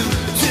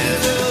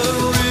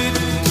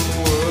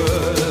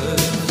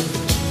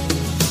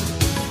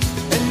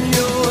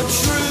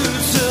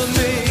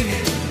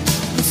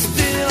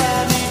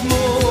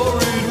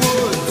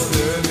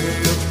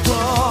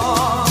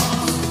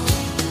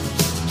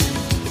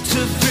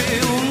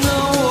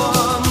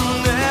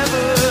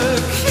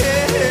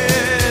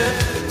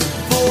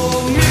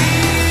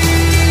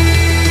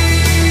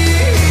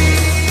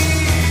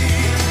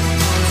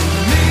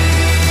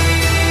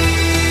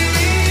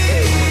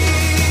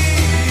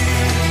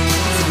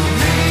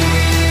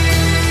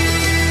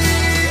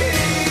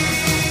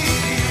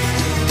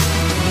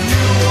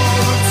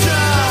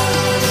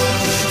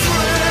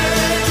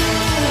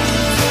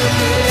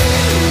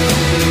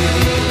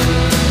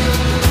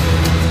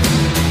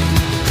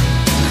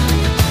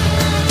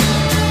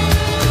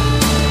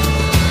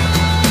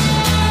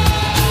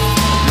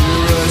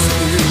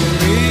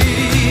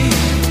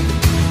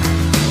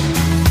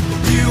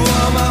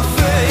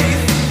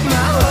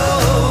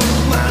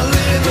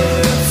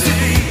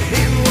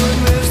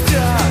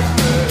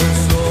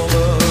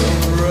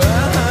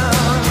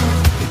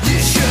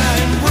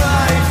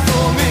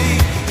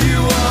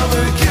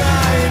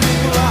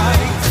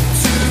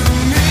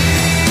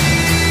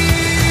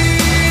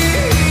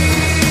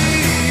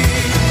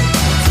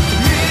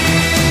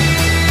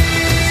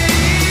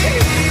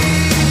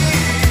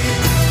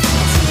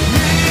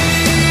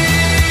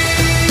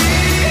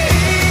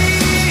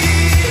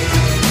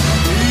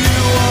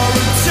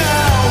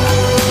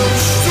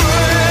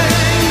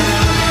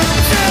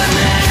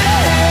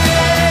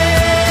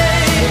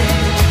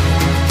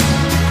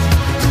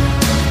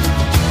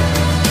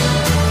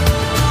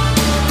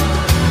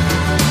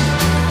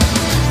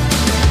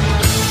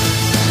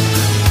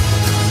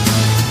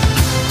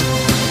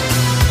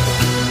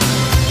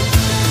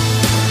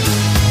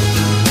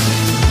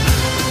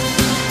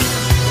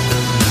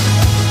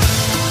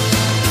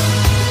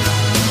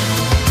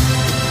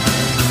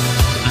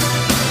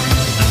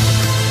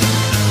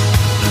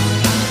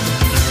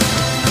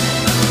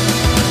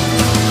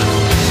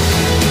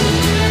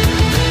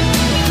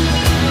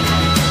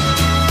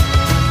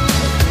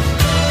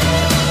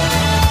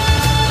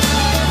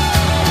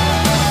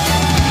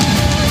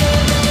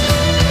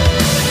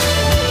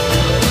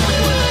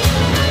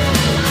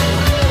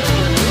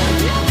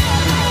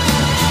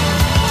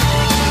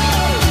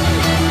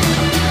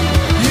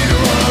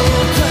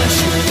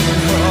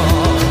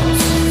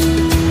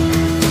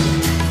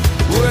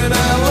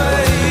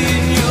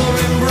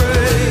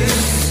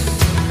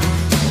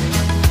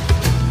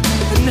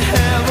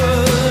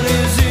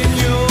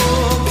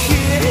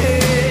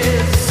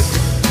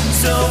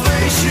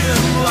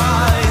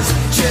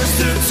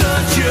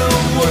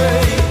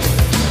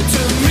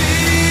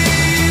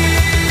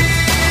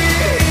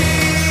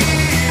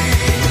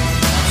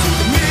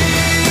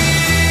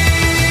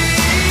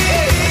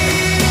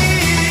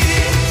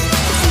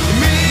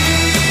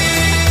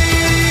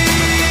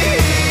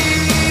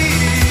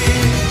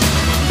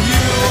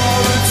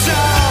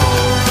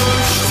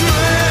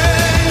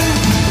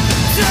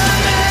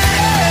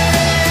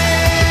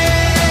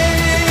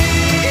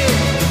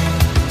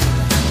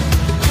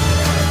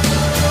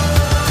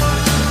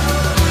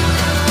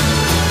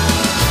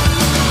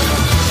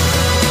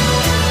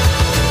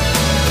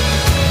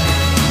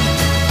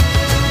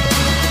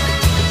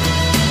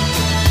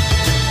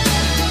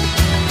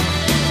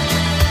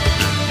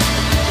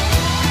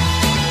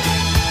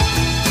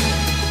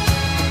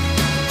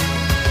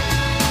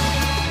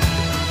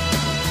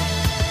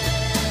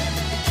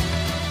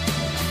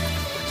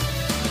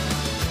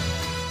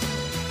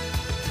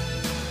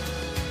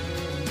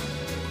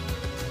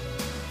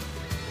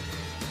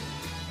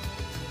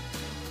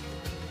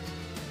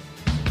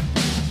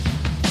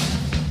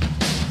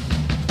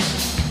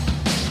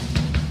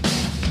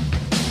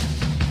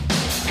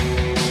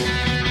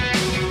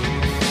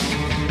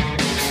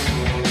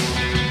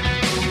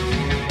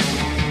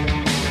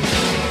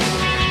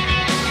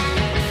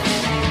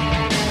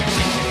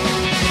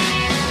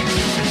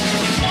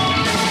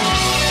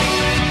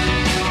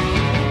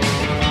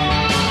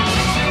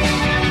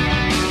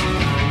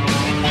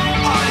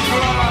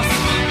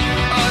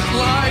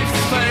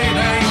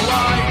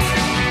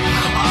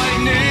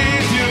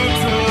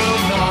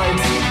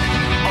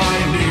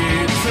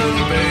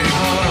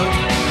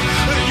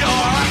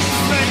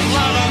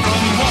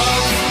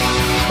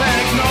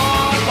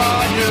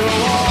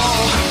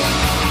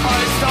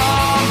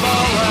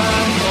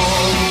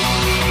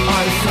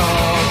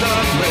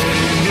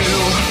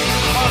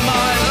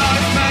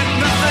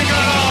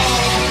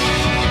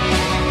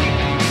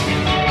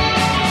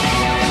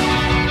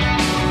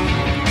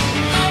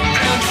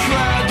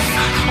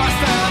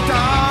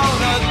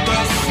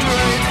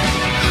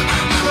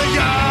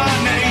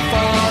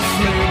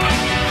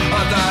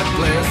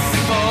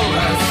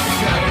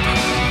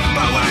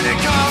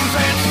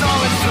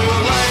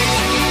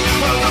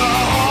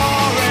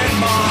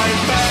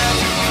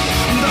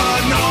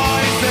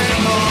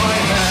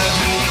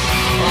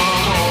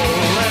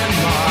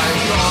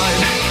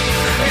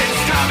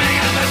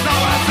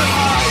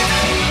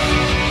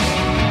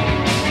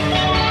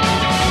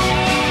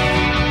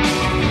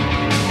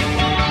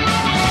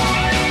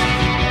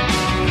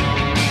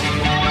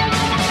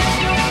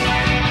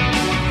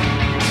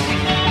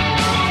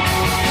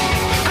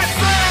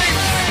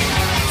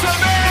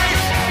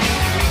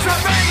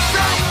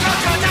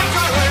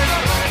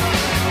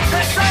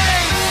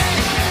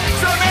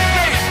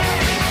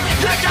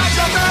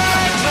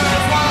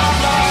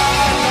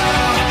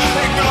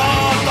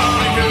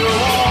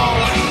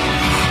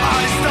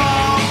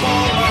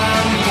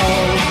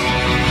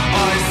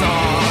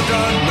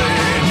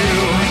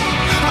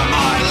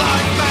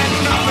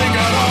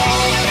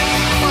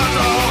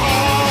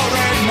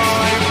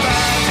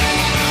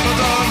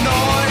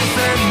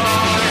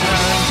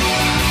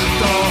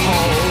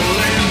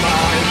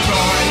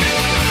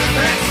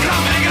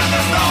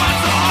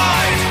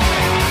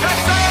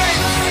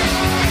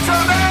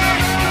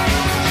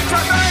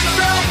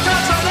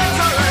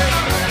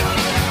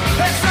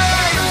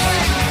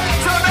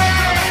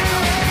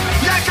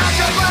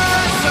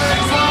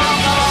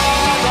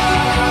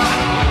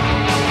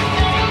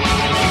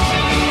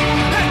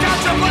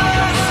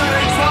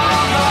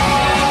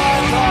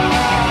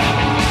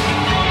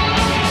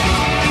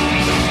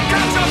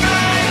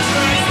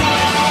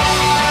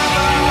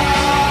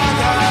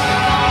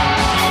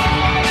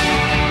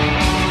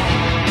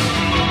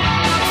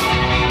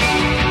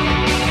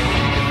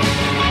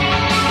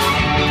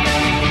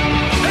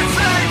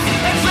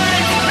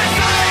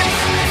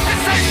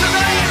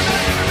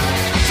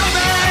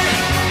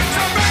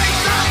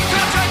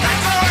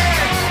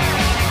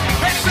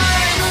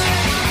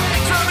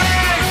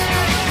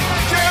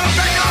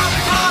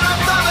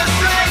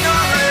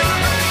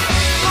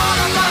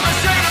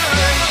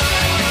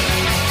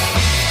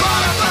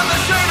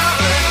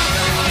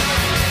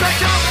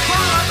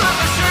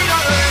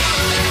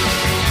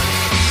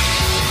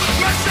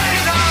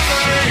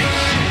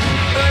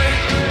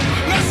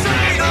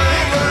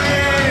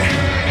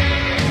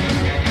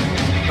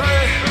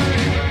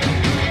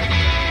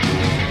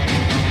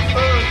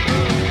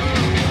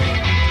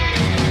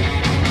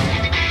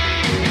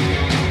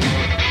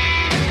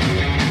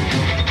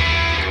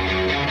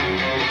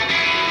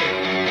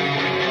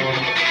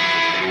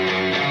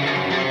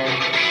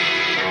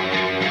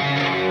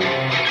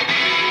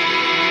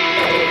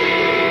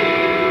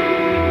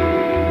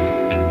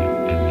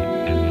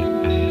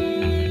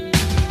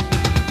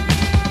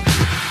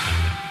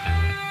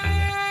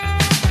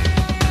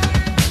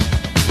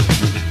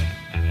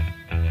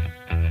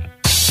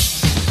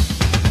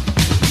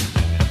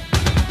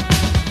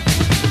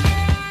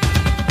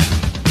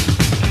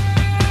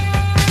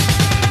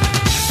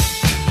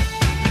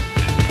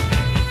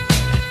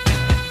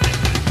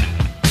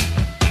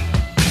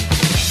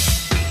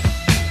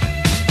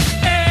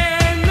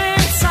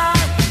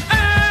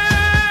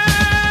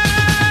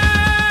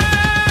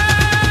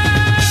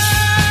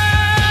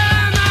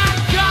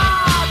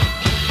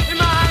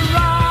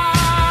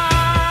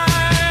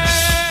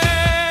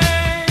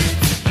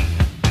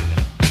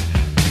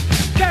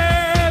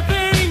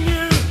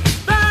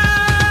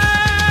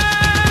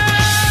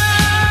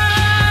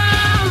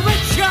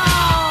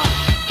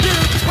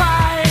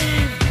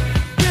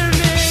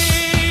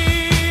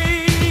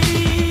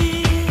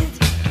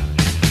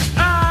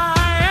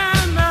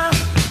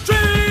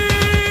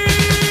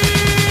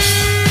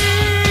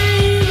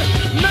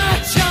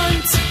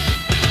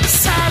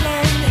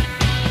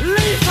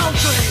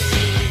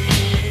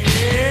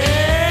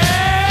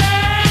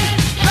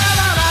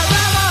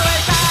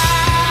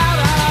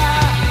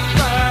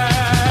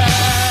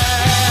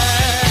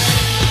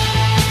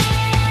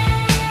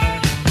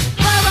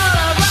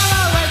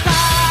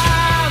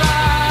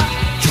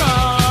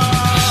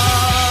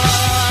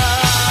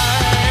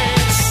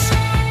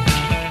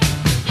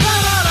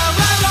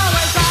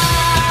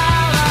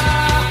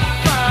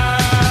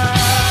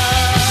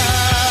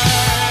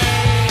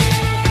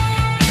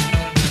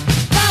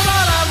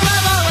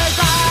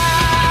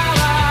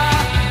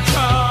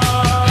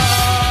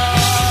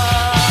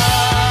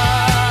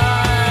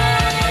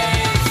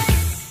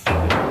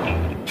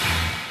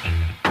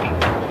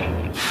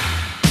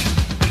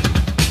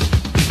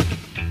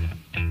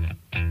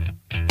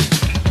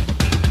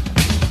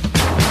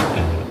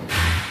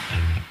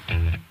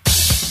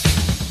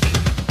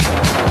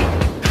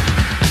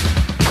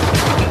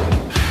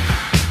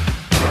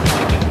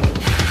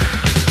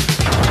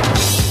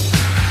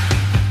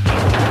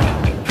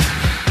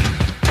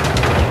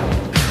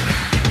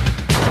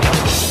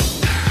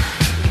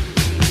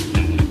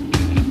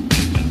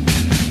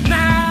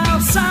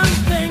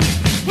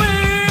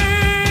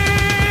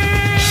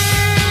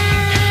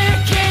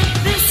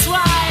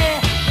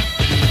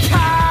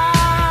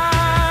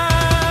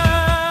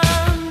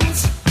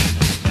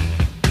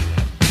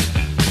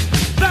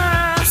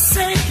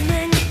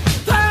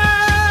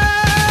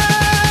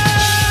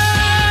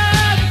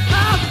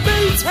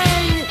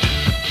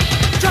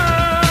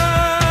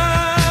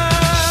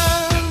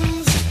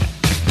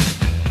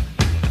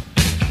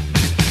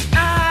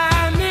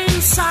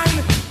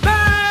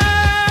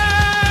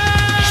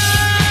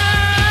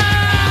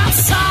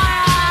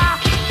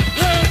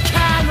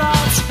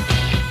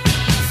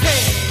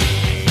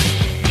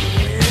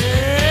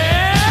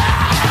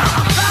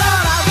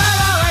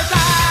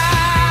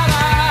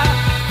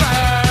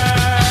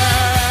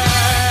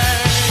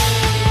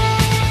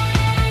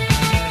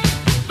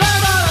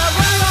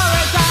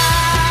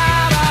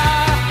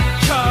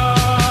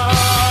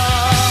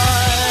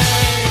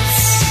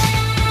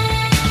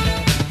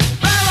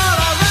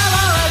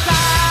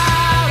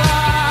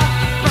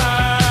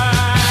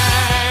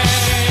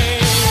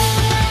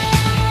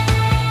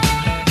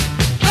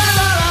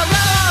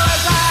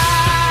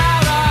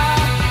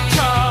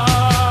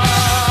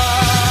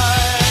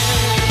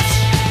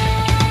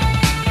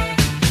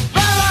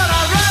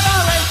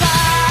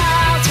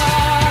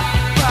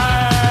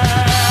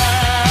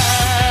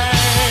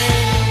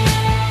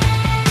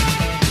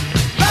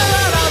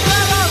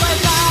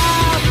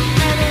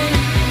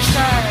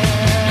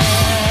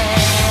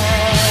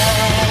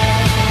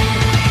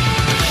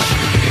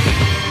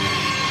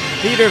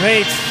Theater of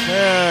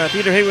Hate.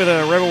 Theater of Hate with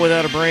a Rebel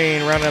Without a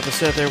Brain. Rounding out the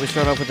set there, we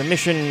start off with The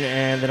Mission,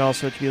 and then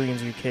also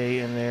Chameleons UK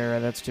in there.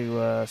 And that's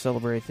to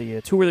celebrate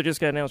the tour that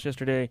just got announced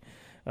yesterday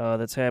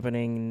that's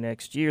happening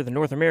next year. The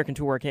North American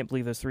tour. I can't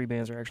believe those three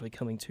bands are actually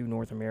coming to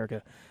North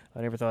America. I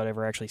never thought I'd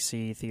ever actually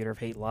see Theater of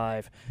Hate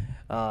live.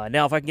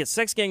 Now, if I can get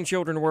Sex Gang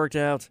Children worked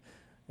out,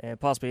 and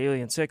possibly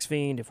Alien Sex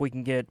Fiend, if we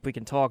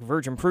can talk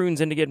Virgin Prunes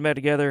into getting back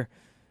together,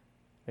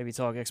 maybe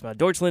talk Ex-Mod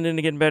Deutschland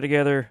into getting back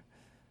together,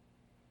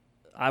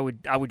 I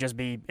would just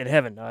be in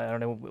heaven. I don't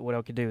know what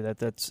I could do.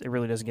 It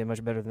really doesn't get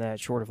much better than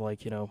that, short of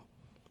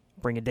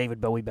bringing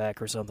David Bowie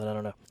back or something. I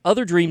don't know.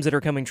 Other dreams that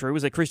are coming true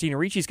is that Christina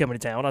Ricci's coming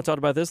to town. I talked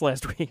about this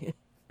last week.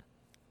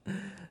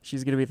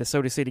 She's going to be at the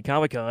Soda City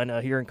Comic Con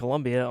here in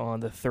Columbia on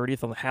the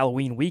 30th on the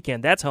Halloween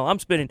weekend. That's how I'm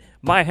spending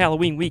my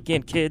Halloween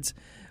weekend, kids.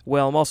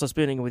 Well, I'm also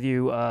spending it with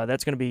you.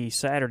 That's going to be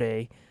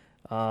Saturday.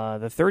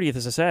 The 30th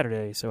is a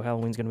Saturday, so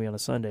Halloween's going to be on a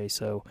Sunday.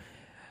 So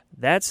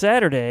that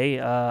Saturday,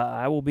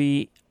 I will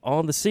be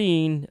on the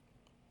scene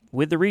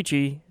with the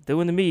Ricci,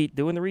 doing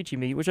the Ricci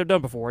meet, which I've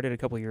done before. I did a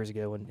couple of years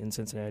ago in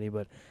Cincinnati,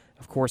 but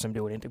of course I'm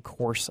doing it. Of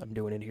course I'm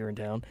doing it here in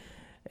town.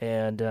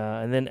 And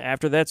then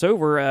after that's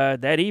over,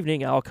 that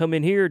evening, I'll come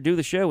in here, do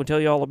the show, and tell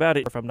you all about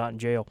it if I'm not in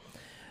jail.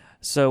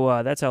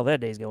 So that's how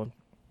that day's going.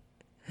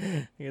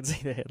 You can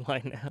see the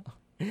headline now.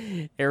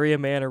 Area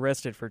man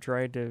arrested for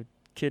trying to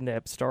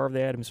kidnap star of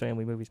the Addams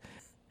Family movies.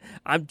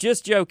 I'm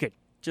just joking.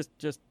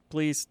 Just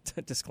please,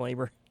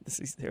 disclaimer.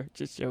 These are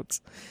just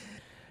jokes.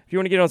 If you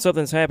want to get on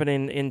something that's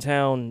happening in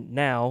town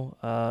now,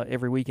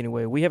 every week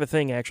anyway, we have a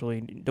thing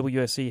actually.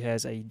 WSC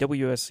has a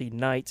WSC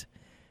night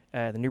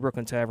at the New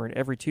Brooklyn Tavern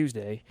every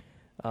Tuesday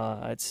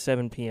at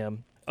 7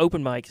 p.m.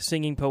 Open mic,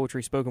 singing,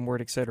 poetry, spoken word,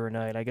 etc.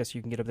 night. I guess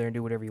you can get up there and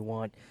do whatever you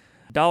want.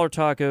 $1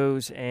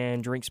 tacos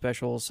and drink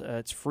specials.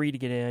 It's free to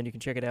get in. You can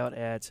check it out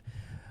at,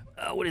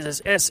 what is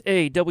this?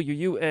 SAWUSCSM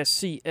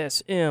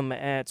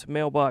at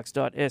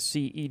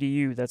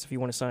mailbox.sc.edu. That's if you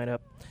want to sign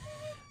up.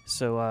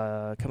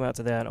 So come out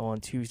to that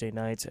on Tuesday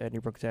nights at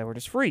New Brooklyn Tavern.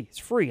 It's free. It's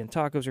free, and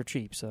tacos are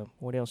cheap. So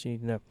what else you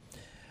need to know?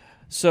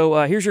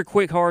 So here's your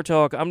quick hard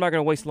talk. I'm not going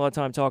to waste a lot of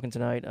time talking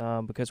tonight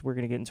because we're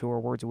going to get into our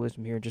words of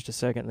wisdom here in just a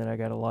second. And then I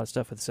got a lot of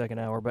stuff for the second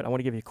hour. But I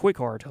want to give you a quick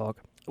hard talk,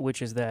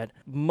 which is that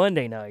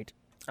Monday night,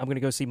 I'm going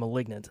to go see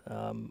 *Malignant*.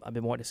 I've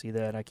been wanting to see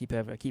that. I keep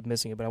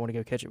missing it, but I want to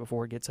go catch it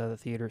before it gets out of the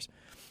theaters.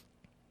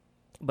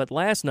 But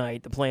last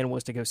night, the plan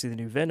was to go see the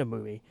new Venom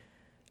movie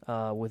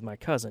with my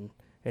cousin,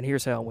 and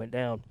here's how it went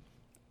down.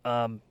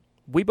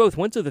 We both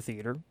went to the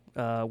theater.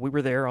 We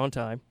were there on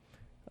time,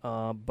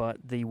 but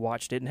the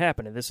watch didn't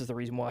happen, and this is the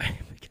reason why,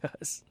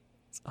 because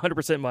it's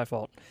 100% my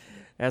fault,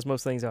 as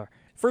most things are.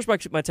 First,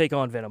 my take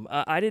on Venom.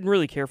 I didn't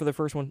really care for the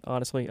first one,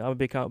 honestly. I'm a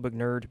big comic book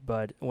nerd,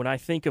 but when I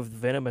think of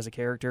Venom as a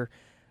character,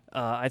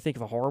 I think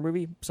of a horror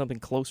movie, something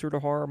closer to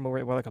horror,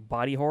 more like a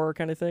body horror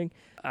kind of thing.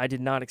 I did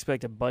not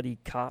expect a buddy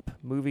cop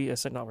movie,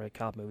 not really a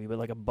cop movie, but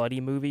like a buddy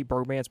movie,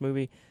 bromance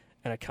movie,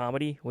 and a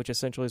comedy, which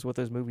essentially is what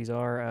those movies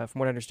are. From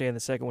what I understand, the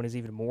second one is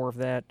even more of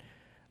that.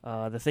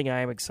 The thing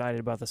I am excited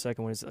about the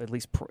second one is at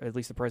least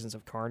the presence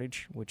of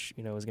Carnage, which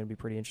is going to be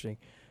pretty interesting.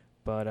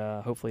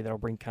 But hopefully that'll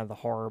bring kind of the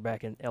horror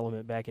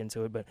element back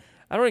into it. But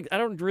I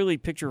don't really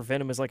picture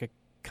Venom as like a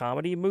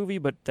comedy movie,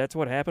 but that's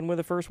what happened with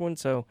the first one,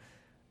 so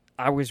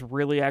I was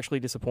really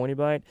actually disappointed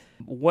by it.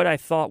 What I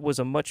thought was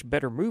a much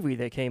better movie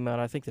that came out,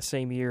 I think the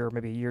same year, or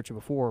maybe a year or two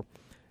before,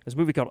 is a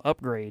movie called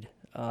Upgrade,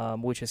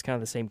 which is kind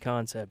of the same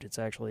concept. It's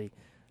actually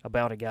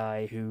about a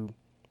guy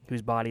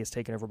whose body is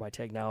taken over by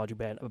technology,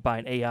 by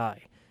an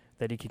AI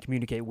that he can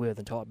communicate with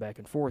and talk back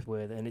and forth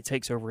with, and it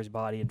takes over his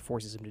body and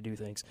forces him to do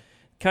things.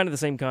 Kind of the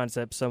same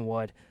concept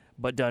somewhat,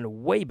 but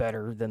done way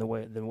better than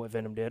what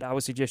Venom did. I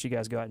would suggest you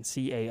guys go out and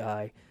see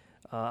AI.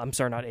 I'm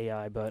sorry, not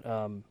AI, but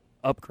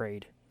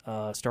Upgrade.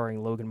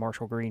 Starring Logan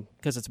Marshall Green,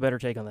 because it's a better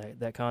take on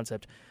that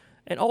concept.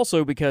 And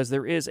also because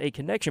there is a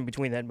connection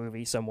between that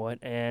movie somewhat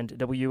and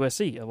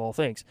WSC, of all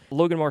things.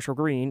 Logan Marshall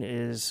Green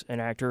is an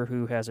actor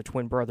who has a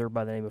twin brother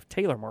by the name of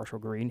Taylor Marshall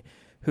Green,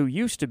 who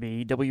used to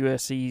be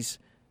WSC's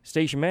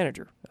station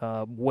manager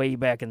way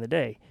back in the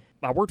day.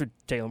 I worked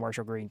with Taylor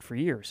Marshall Green for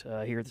years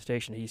here at the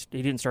station. He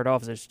didn't start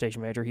off as a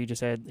station manager. He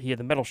had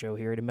the metal show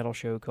here. He had a metal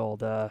show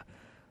called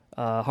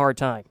Hard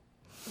Time.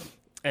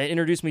 It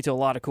introduced me to a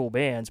lot of cool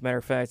bands. Matter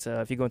of fact,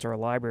 if you go into our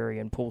library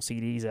and pull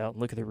CDs out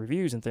and look at the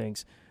reviews and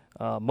things,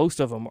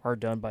 most of them are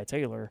done by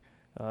Taylor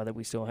that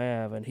we still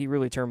have, and he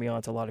really turned me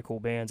on to a lot of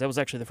cool bands. That was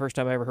actually the first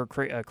time I ever heard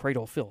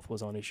Cradle of Filth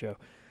was on his show.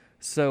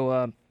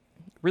 So,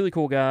 really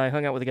cool guy.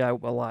 Hung out with the guy a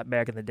lot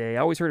back in the day. I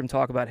always heard him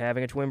talk about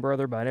having a twin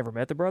brother, but I never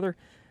met the brother.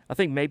 I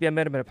think maybe I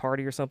met him at a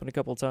party or something a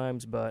couple of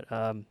times, but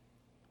then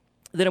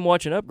I'm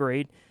watching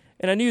Upgrade,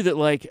 and I knew that,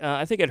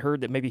 I think I'd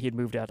heard that maybe he had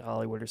moved out to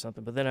Hollywood or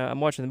something. But then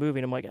I'm watching the movie,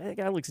 and I'm like, that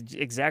guy looks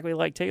exactly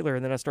like Taylor.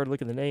 And then I started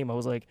looking at the name. I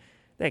was like,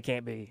 that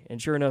can't be.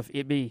 And sure enough,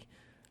 it be.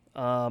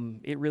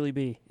 It really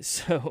be.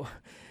 So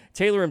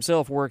Taylor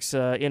himself works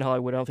in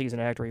Hollywood. I don't think he's an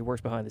actor. He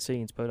works behind the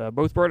scenes. But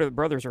both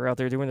brothers are out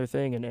there doing their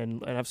thing.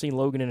 And I've seen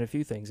Logan in a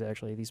few things,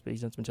 actually. He's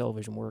done some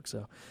television work.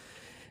 So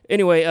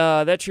anyway,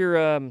 that's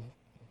your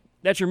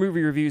that's your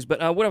movie reviews. But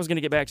what I was going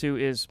to get back to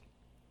is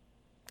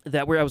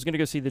that I was going to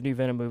go see the new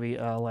Venom movie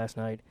last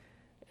night,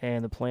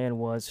 and the plan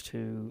was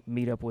to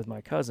meet up with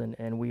my cousin,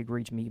 and we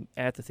agreed to meet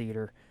at the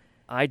theater.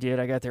 I did.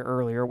 I got there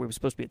earlier. We were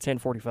supposed to be at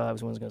 10:45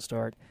 is when it was going to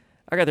start.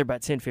 I got there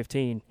about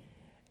 10:15,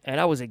 and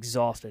I was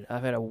exhausted.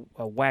 I've had a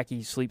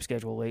wacky sleep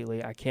schedule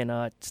lately. I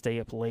cannot stay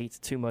up late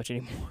too much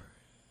anymore.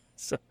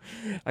 So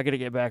I got to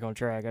get back on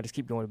track. I just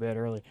keep going to bed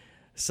early.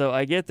 So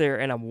I get there,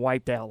 and I'm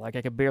wiped out. Like,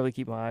 I can barely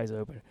keep my eyes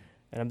open.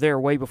 And I'm there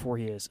way before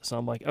he is. So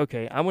I'm like,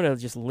 okay, I'm going to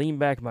just lean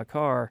back in my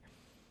car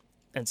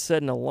and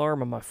set an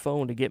alarm on my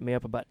phone to get me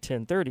up about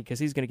 10:30, because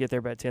he's going to get there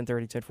about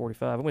 10:30,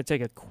 10:45. I'm going to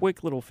take a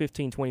quick little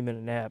 15,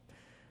 20-minute nap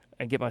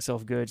and get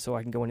myself good so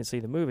I can go in and see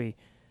the movie.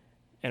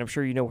 And I'm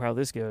sure you know how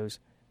this goes.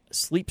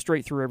 Sleep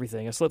straight through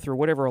everything. I slept through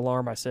whatever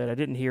alarm I set. I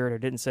didn't hear it or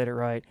didn't set it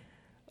right.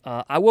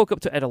 I woke up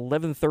at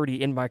 11:30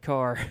 in my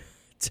car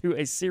to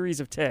a series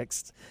of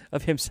texts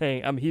of him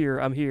saying, I'm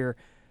here.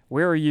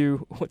 Where are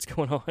you? What's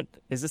going on?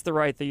 Is this the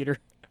right theater?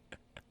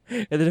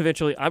 And then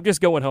eventually, I'm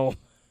just going home.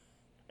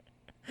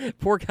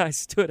 Poor guy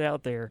stood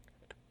out there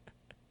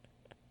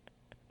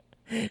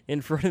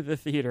in front of the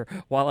theater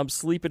while I'm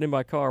sleeping in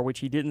my car, which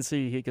he didn't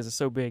see because it's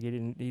so big. He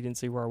didn't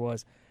see where I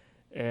was.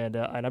 And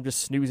I'm just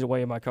snoozing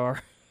away in my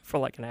car for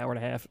like an hour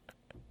and a half.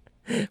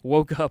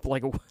 Woke up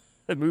like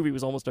the movie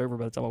was almost over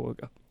by the time I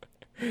woke up.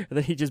 And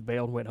then he just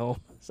bailed and went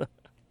home. So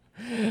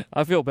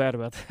I feel bad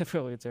about that. I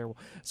feel like it's terrible.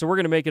 So we're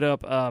going to make it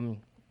up.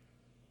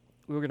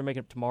 We were going to make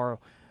it up tomorrow.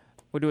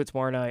 We'll do it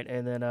tomorrow night,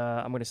 and then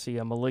I'm going to see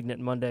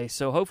Malignant Monday.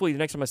 So hopefully the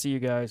next time I see you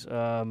guys,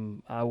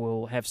 I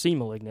will have seen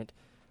Malignant,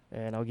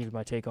 and I'll give you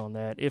my take on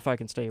that, if I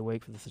can stay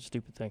awake for this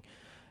stupid thing.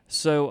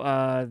 So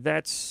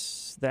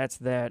that's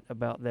that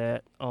about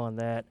that on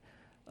that.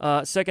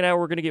 Second hour,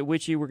 we're going to get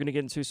witchy. We're going to get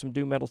into some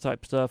doom metal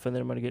type stuff, and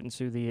then I'm going to get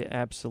into the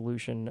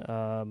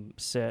Absolution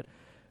set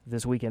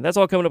this weekend. That's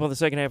all coming up on the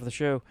second half of the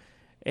show.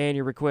 And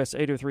your requests,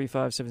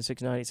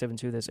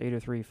 803-576-9872. That's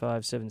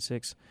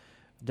 803-576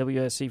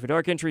 WSC for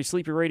Dark Entry,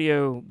 Sleepy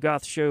Radio,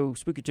 Goth Show,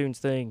 Spooky Tunes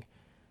thing.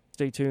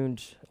 Stay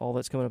tuned. All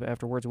that's coming up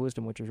after Words of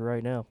Wisdom, which is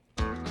right now.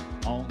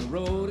 On the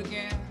road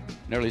again.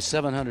 Nearly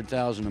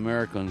 700,000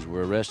 Americans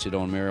were arrested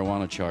on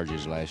marijuana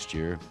charges last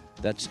year.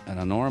 That's an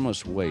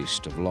enormous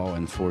waste of law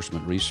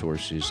enforcement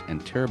resources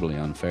and terribly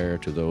unfair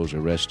to those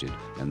arrested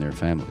and their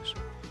families.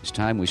 It's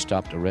time we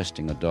stopped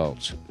arresting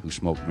adults who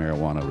smoke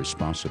marijuana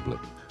responsibly.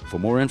 For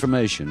more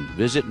information,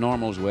 visit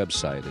NORML's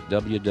website at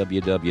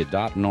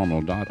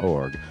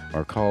www.normal.org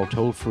or call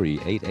toll-free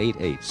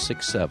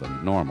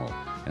 888-67-NORMAL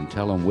and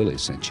tell them Willie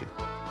sent you.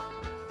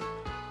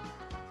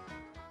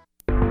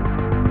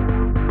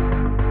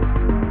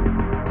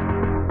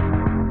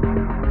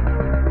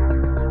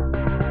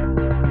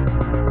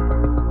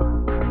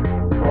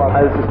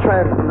 Hi, this is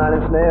Trent from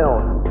Nine Inch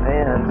Nails,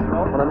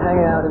 and when I'm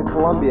hanging out in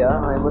Columbia,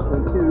 I'm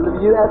listening to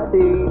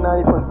WSC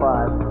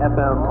 90.5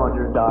 FM on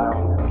your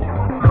dial.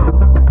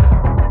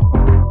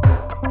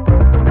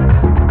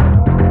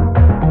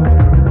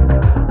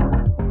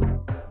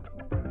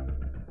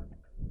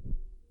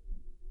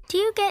 Do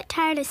you get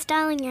tired of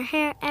styling your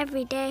hair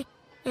every day?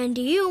 And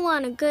do you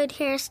want a good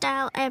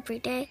hairstyle every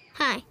day?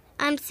 Hi,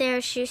 I'm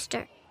Sarah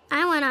Schuster.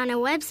 I went on a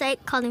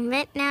website called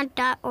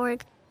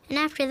inventnow.org, and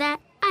after that,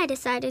 I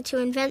decided to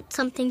invent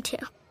something too.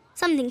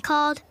 Something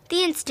called the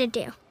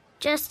Insta-Do.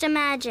 Just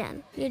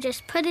imagine, you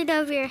just put it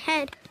over your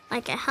head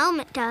like a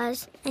helmet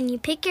does, and you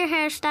pick your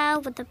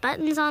hairstyle with the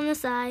buttons on the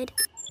side.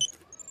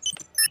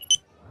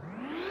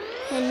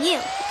 And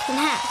you can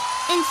have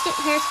instant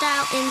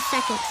hairstyle in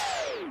seconds.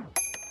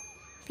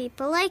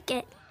 People like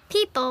it.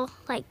 People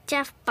like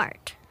Jeff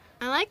Bart.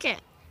 I like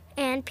it.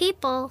 And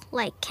people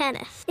like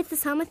Kenneth. It's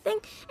this helmet thing,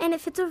 and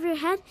it fits over your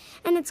head,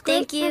 and it's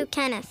great. Thank you,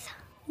 Kenneth.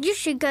 You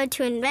should go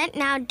to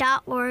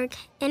inventnow.org,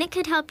 and it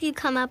could help you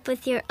come up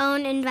with your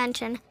own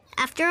invention.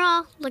 After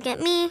all, look at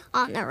me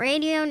on the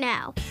radio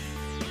now.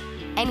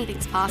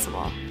 Anything's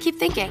possible. Keep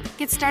thinking.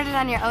 Get started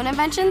on your own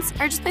inventions,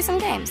 or just play some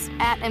games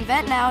at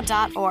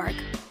inventnow.org.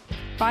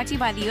 Brought to you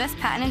by the U.S.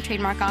 Patent and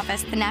Trademark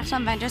Office, the National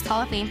Inventors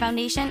Hall of Fame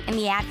Foundation, and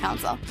the Ad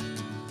Council.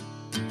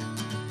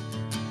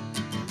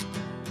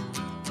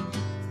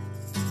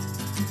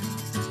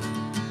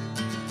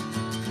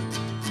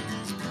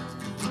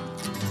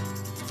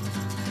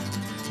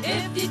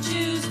 If you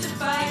choose to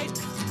fight,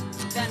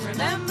 then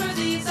remember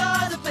these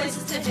are the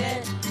places to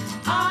hit.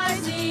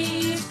 Eyes,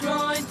 knees,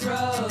 groin,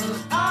 throat.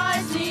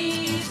 Eyes,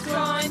 knees,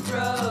 groin,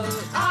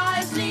 throat.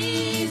 Eyes,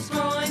 knees,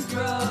 groin,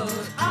 throat.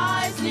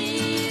 Eyes,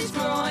 knees,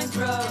 groin,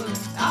 throat.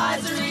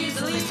 Eyes are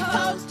easily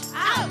poked,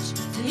 ouch!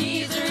 The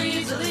knees are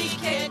easily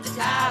kicked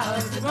out.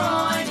 The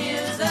groin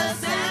is a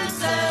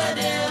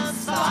sensitive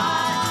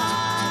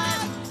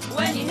spot.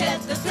 When you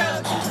hit the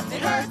throat,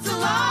 it hurts a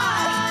lot.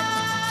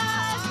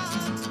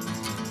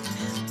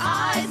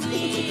 Eyes,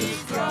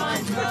 knees, groin,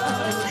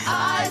 throat.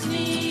 Eyes,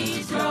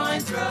 knees, groin,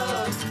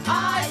 throat.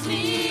 Eyes,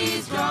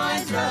 knees,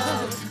 groin,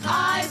 throat.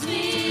 Eyes,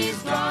 knees,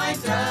 groin,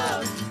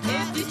 throat.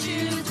 If you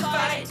choose to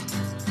fight,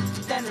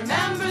 then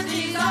remember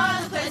these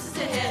are the places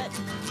to hit.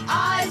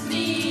 Eyes,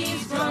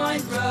 knees, groin,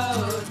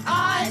 throat.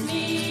 Eyes,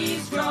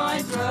 knees,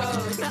 groin, throat.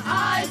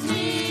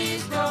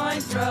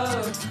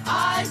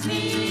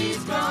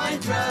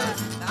 road.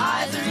 The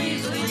eyes are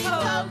easily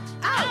poked.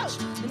 Ouch!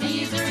 The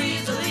knees are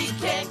easily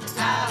kicked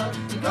out.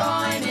 The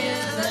groin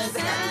is a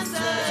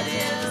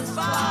sensitive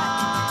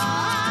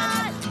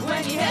spot.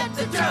 When you hit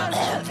the throat,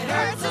 it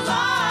hurts a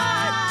lot.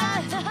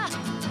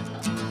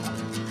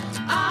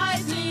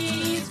 Eyes,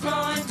 knees,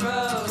 groin,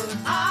 throat.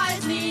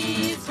 Eyes,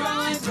 knees,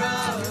 groin,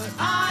 throat.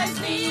 Eyes,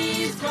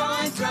 knees,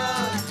 groin,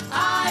 throat.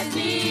 Eyes,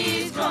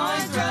 knees, groin,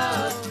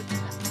 throat.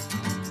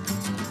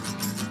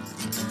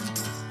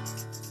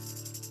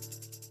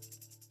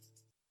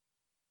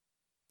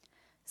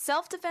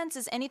 Self-defense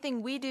is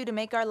anything we do to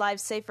make our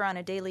lives safer on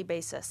a daily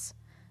basis.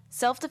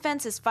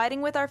 Self-defense is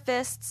fighting with our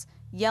fists,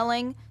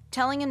 yelling,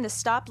 telling him to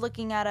stop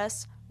looking at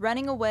us,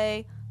 running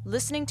away,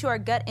 listening to our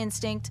gut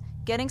instinct,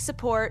 getting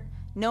support,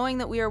 knowing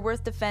that we are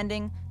worth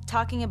defending,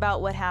 talking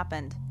about what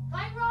happened.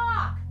 Playing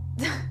rock!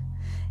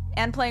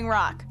 And playing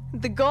rock.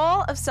 The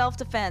goal of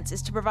self-defense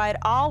is to provide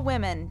all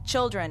women,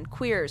 children,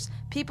 queers,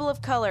 people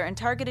of color, and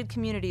targeted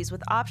communities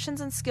with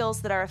options and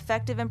skills that are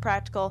effective and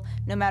practical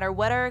no matter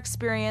what our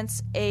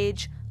experience,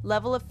 age,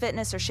 level of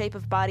fitness, or shape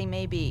of body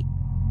may be.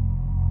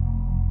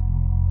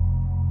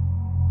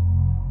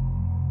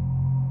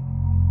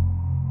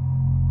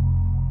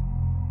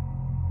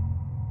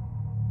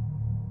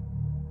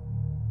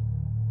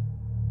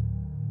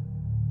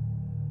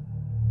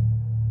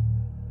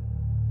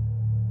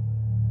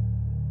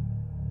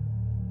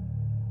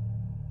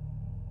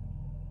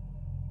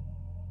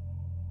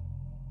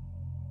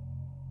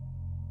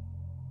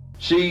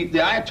 See, the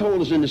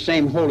Ayatollah's in the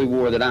same holy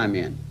war that I'm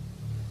in.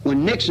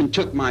 When Nixon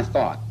took my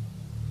thought,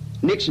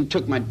 Nixon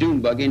took my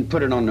dune buggy and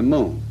put it on the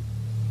moon.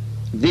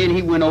 Then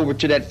he went over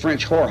to that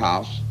French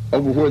whorehouse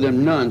over where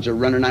them nuns are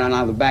running out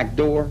of the back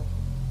door,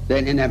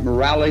 then in that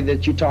morality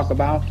that you talk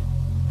about.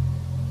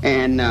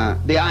 And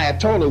the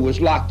Ayatollah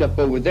was locked up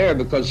over there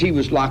because he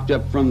was locked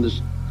up from the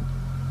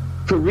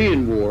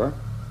Korean War,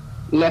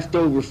 left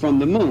over from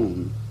the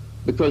moon,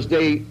 because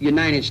the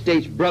United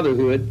States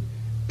Brotherhood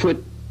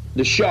put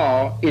the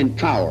Shah in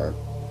power.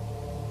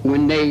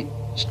 When they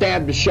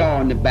stabbed the Shah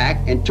in the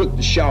back and took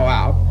the Shah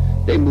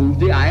out, they moved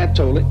the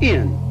Ayatollah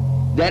in.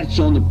 That's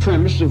on the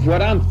premise of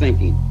what I'm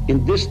thinking,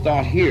 in this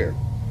thought here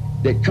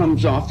that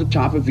comes off the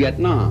top of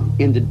Vietnam,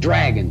 in the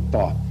dragon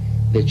thought,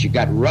 that you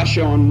got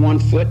Russia on one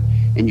foot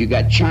and you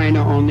got China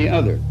on the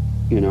other,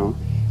 you know.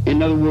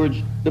 In other words,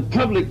 the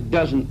public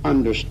doesn't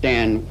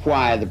understand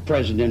why the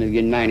President of the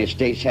United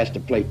States has to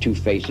play two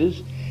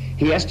faces.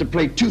 He has to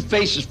play two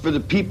faces for the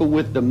people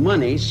with the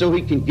money so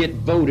he can get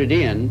voted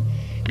in.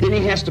 Then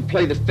he has to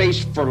play the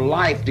face for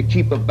life to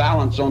keep a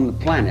balance on the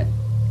planet.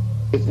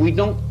 If we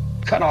don't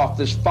cut off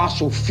this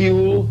fossil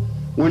fuel,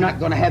 we're not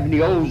going to have any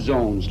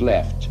ozones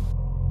left.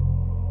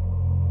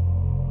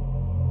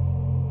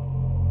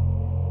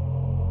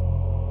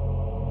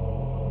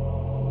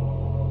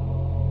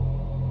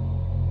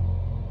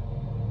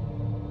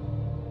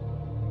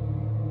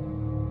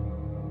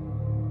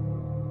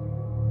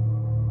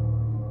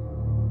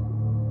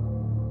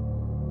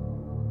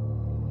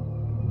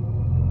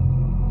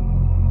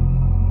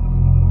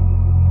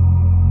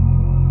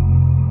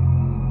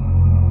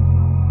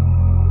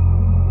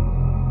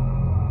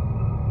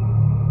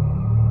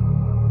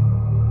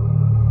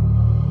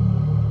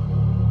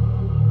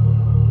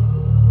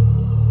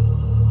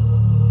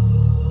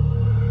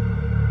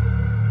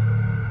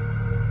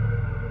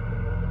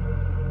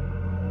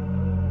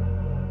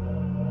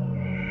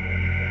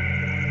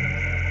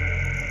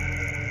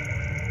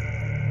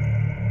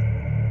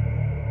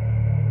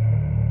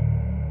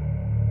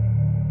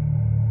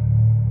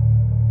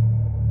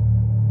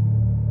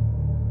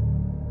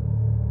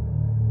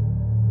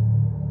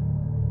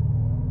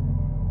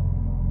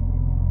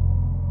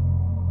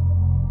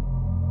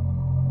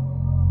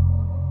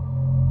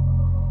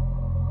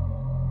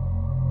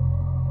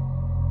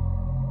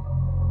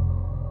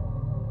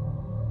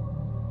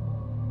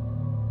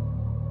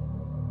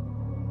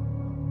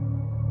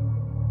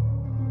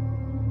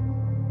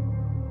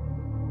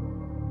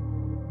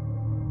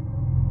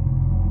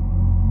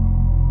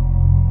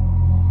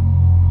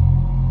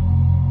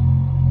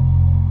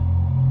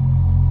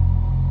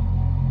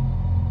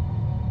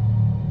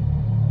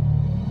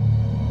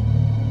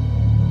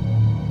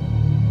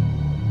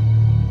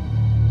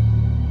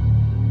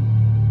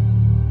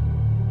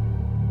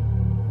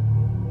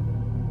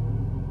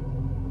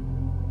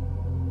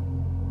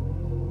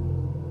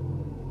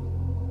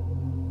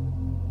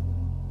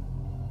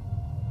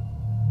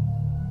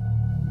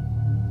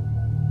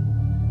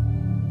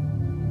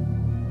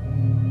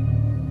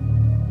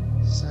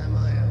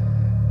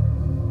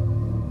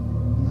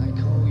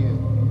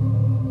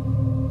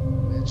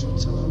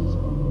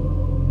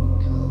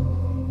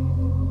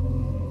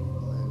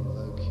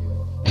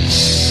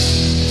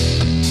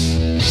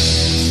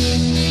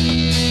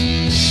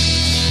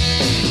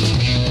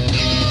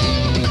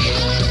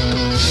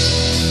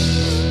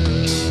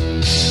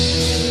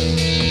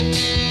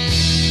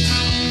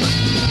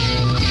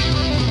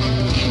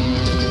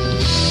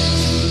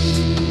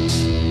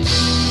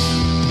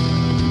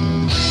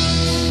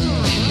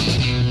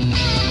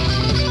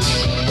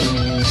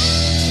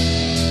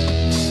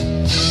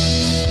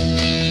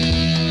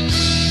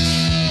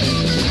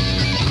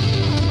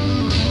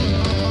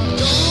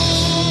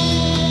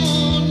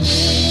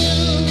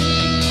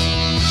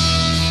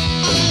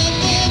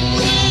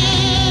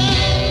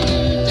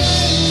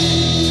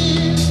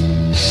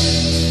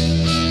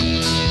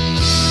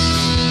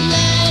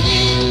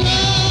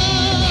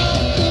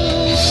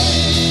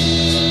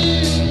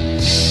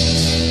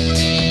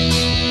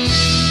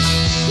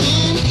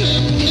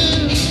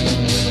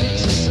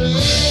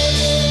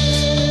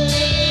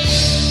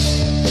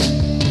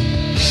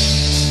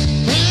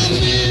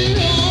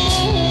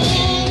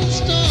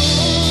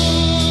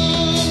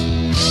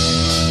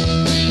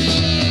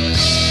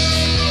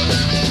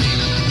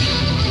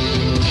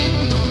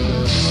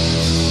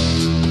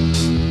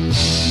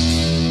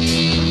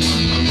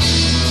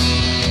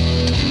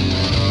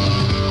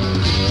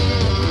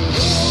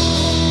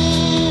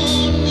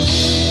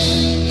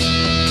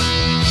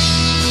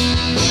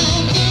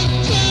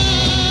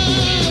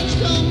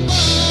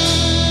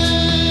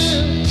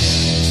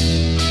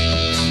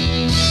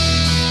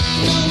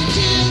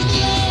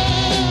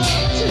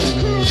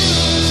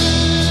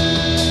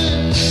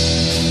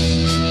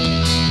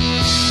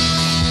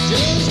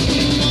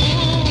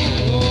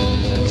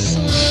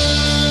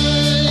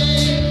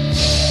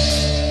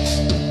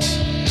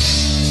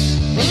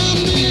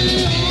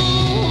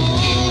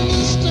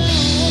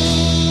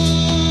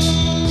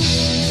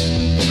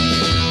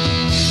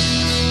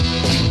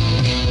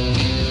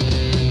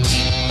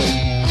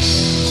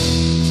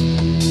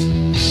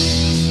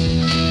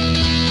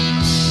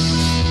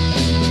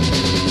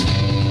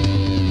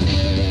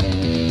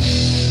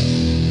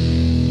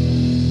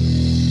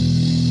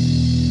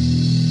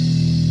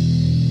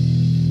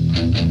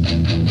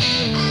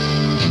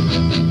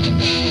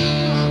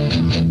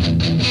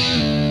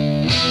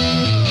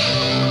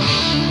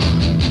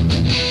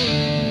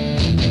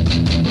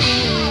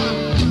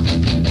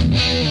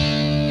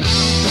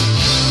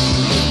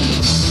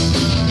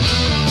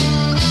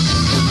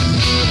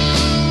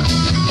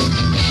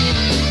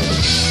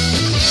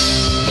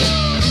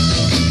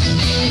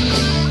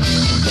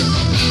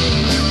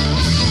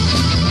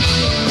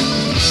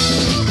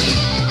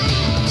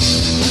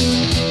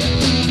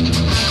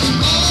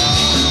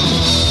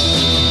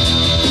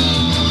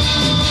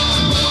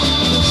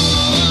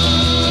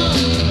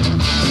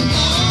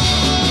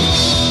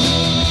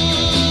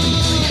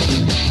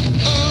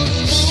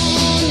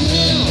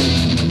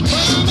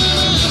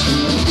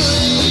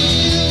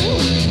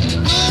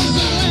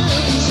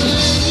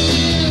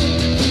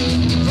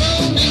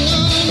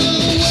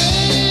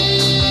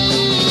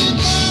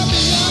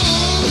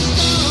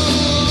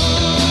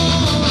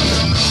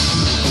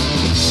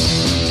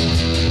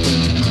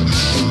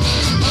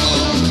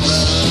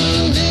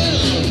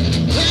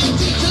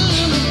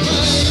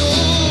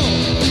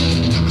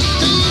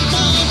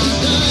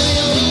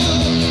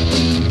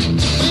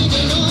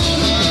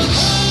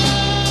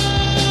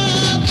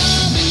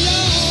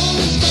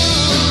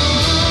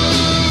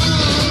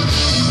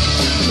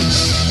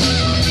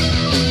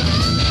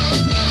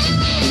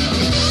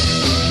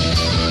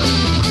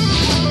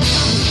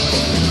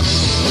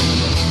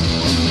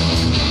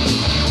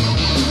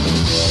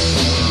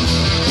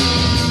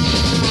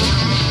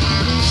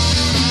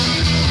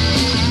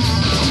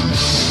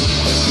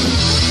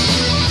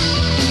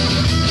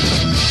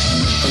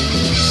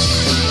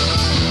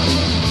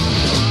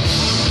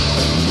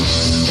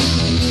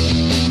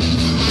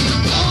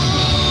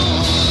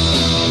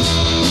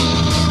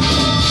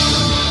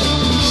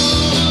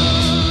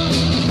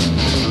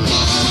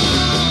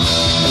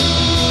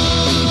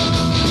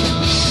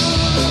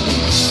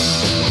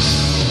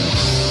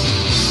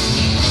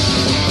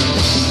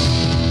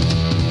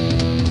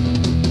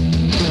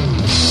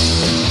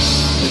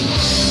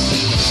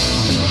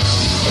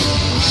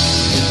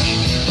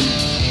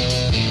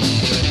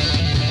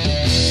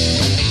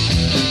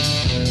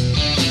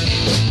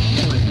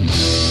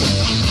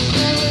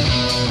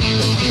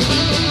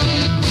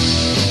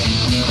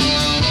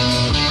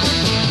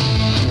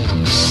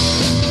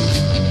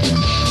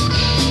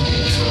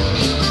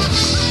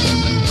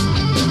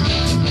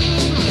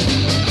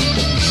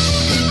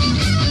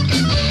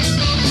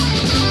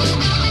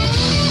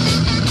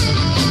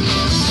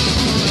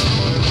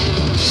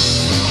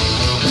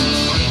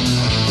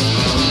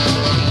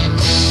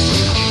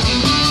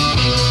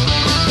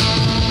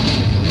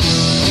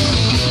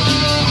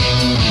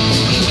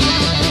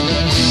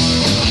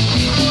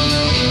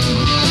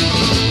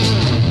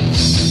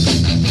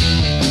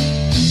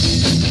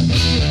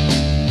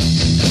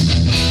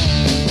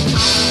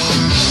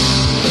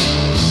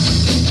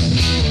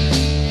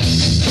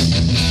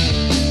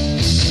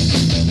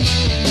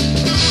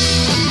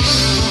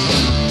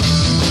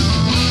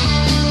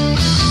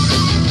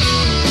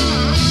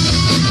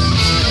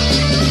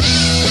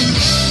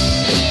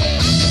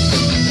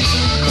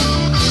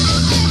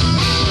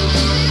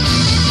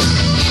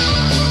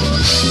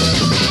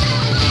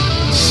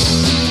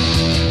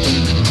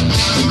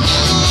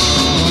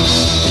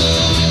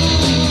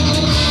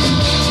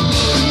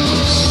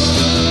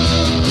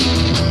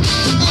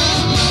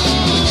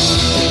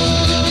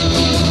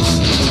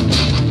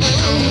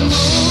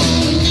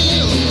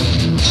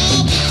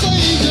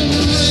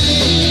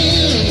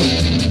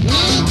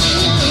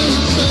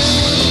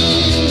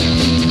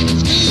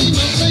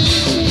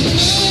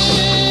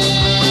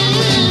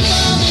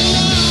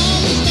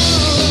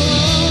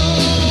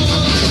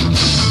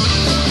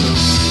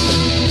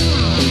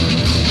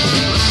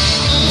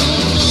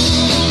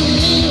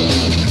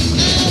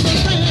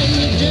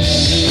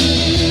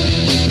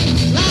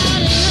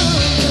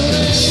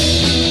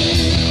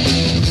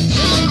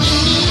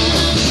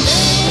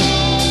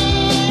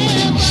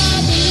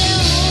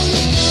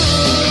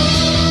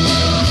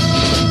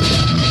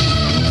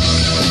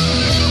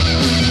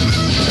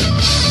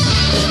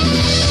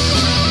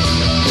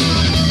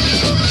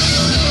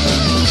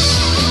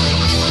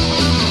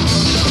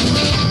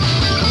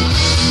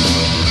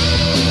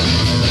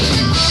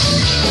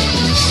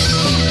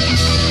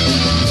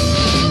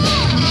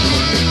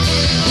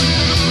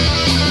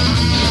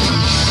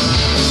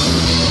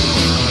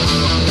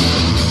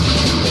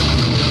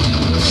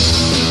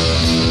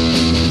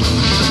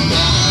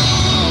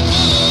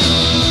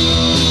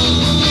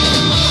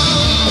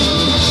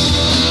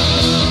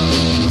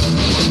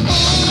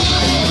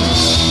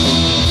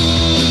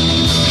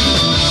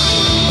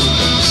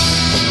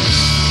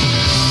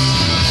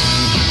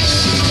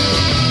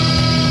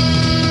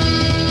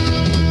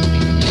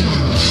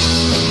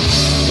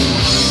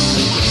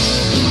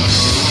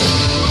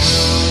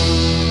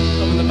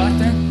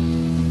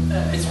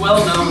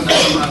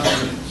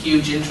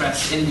 huge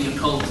interest in the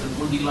occult and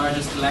one of the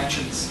largest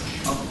collections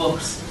of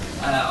books.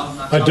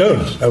 I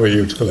don't have a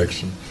huge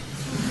collection.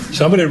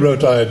 Somebody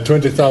wrote I had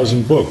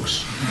 20,000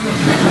 books.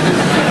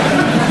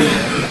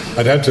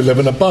 I'd have to live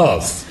in a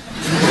bath.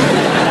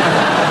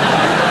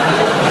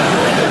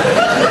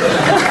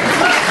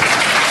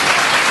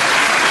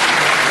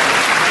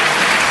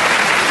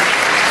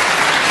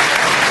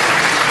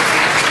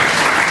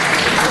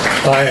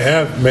 I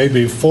have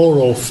maybe 4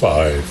 or 5.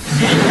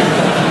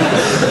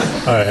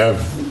 I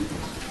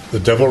have The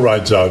Devil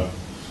Rides Out,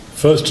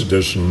 first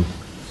edition,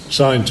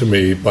 signed to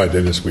me by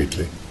Dennis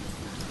Wheatley.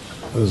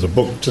 There's a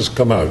book just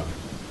come out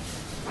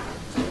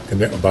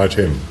about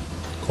him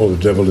called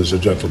The Devil is a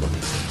Gentleman.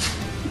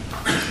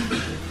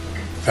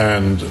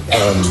 And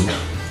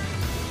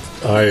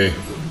I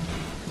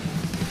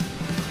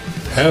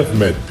have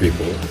met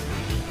people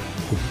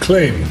who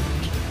claimed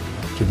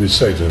to be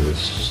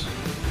Satanists,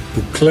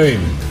 who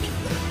claimed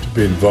to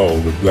be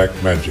involved with black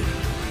magic,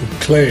 who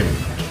claimed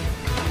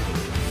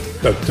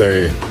that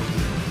they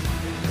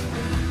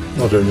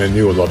not only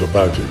knew a lot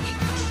about it,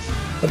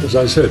 but as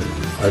I said,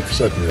 I've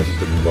certainly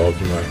never been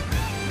involved, and I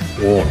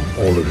warn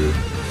all of you,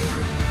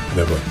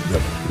 never,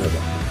 never,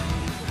 never.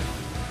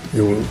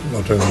 You will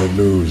not only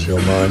lose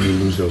your mind, you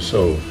lose your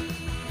soul.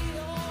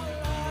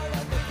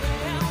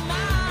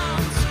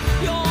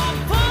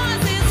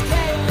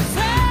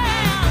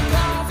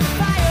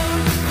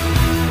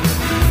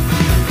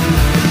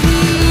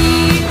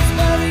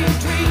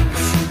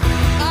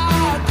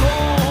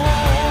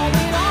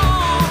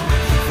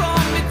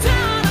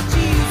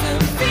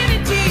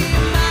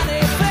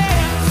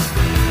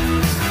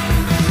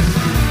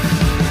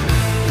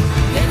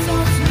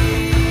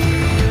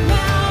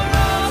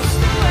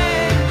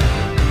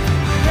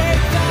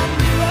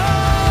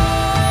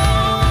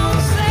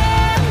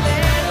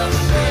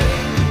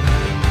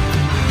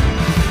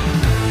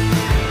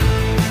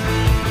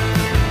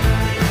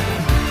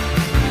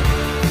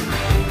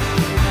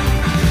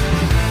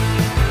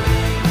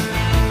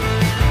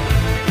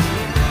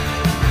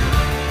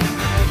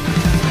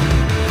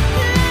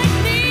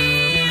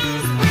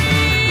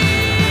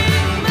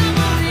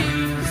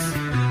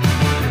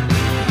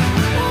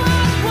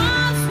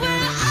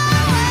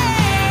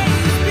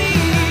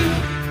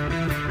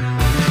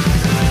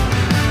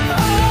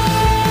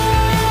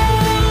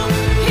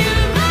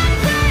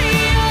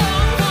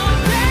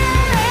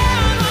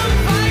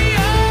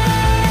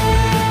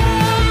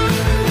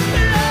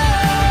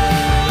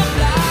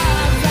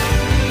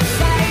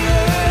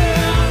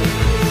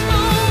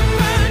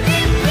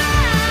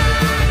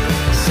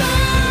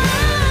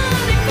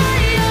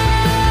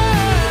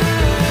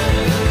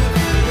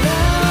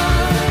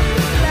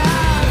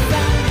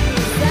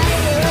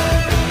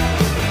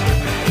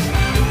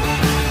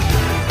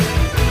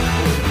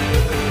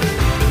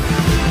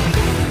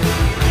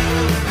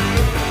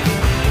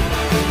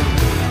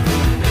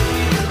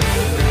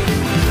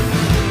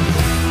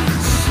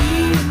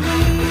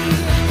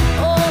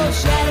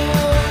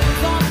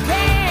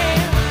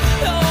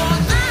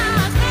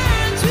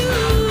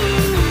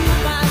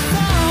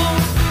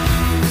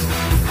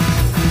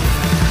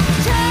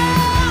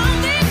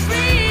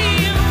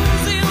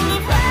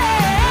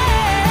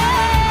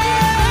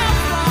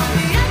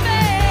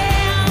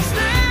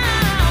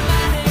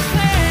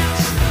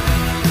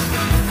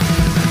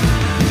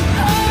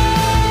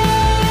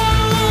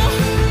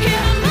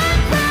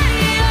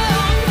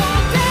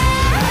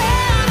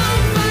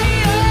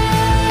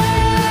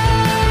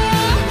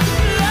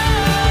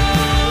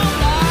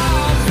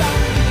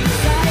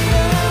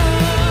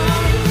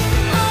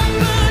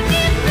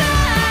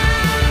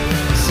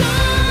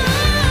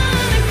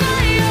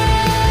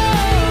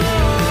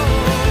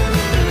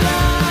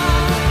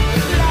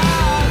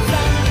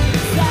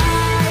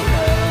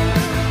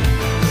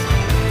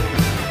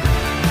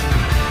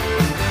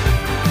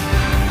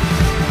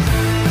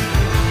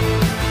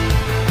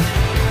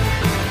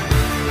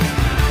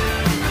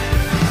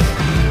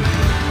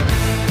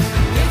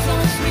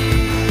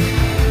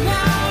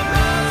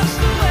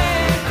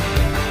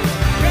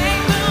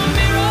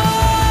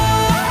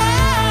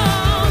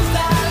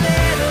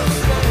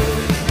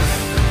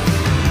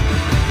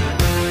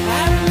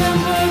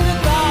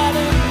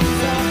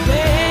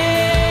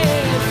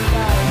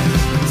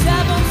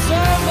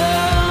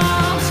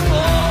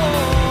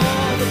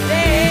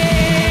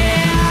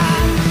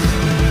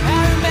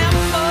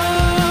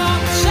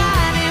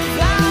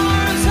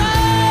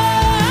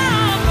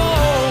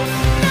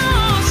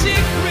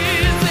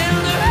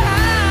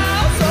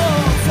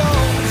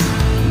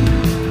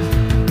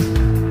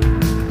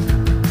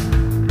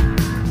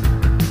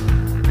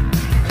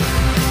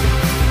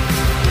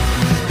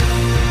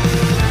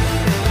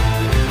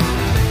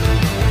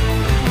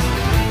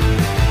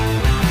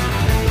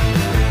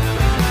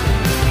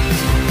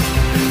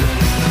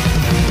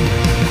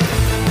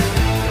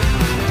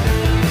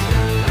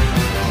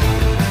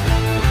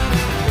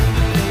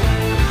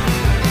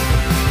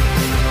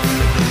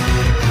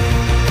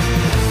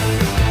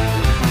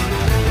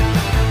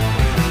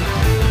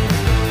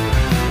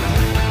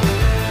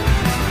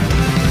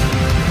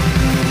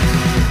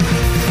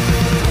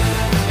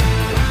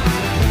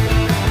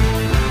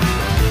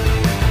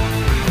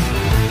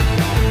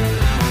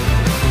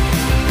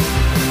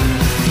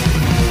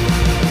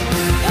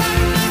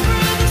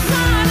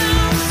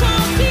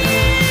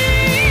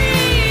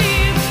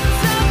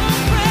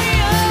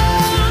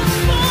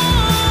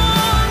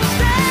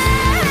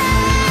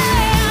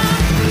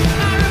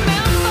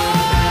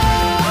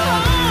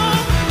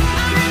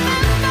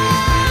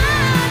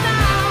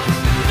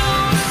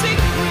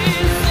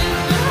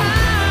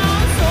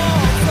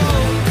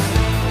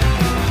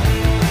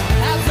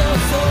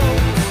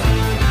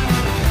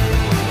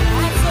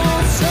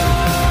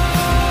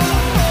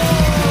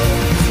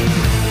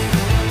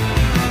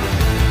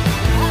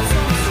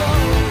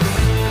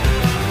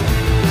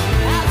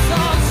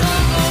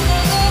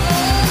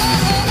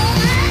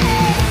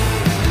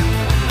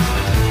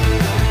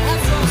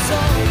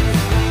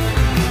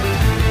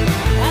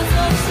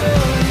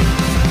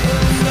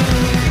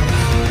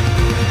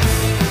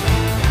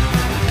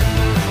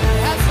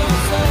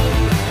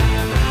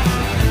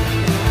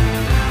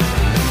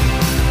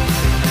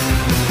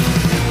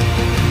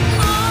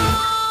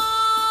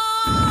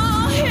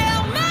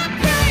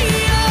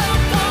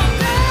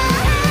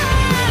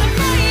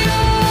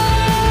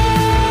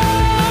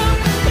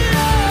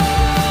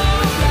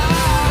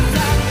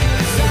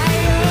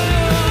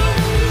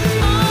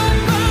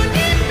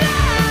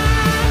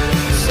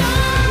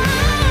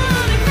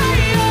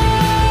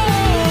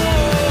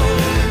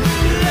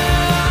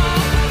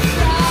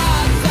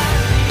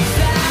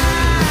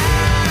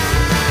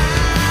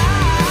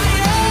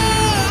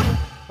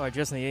 All right,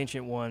 just in the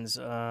Ancient Ones,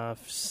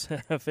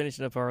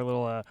 finishing up our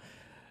little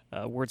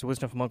words of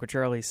wisdom from Uncle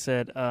Charlie,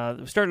 said,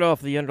 we started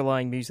off, the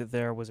underlying music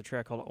there was a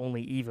track called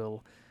Only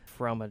Evil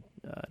from an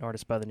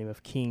artist by the name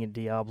of King and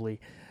Diabli.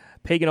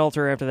 Pagan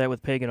Altar after that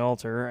with Pagan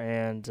Altar,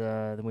 and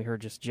then we heard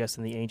just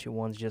in the Ancient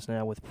Ones just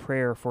now with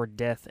Prayer for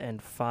Death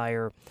and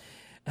Fire.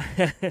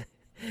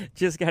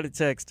 Just got a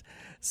text.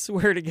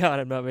 Swear to God,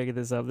 I'm not making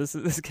this up.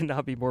 This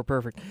cannot be more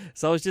perfect.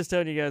 So I was just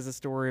telling you guys a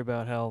story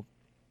about how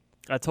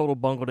I total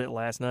bungled it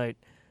last night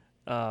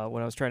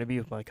when I was trying to be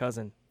with my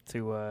cousin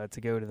to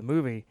go to the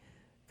movie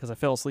because I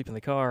fell asleep in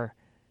the car,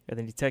 and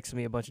then he texted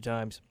me a bunch of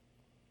times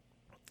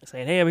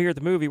saying, "Hey, I'm here at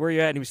the movie. Where are you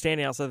at?" And he was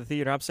standing outside the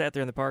theater. I'm sat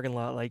there in the parking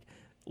lot, like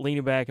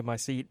leaning back in my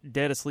seat,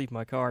 dead asleep in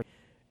my car.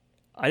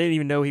 I didn't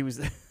even know he was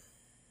there.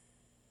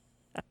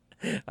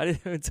 I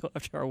didn't know until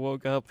after I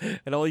woke up,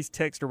 and all these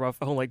texts are my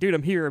phone, like, "Dude,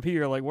 I'm here.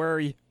 Like, where are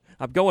you?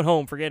 I'm going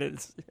home. Forget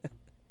it."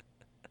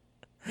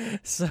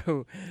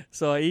 So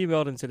I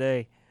emailed him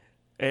today,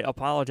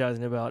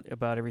 apologizing about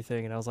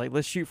everything, and I was like,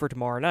 "Let's shoot for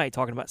tomorrow night."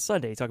 Talking about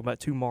Sunday, talking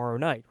about tomorrow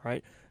night,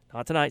 right?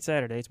 Not tonight,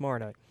 Saturday, tomorrow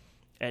night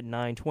at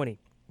 9:20.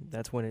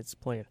 That's when it's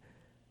playing.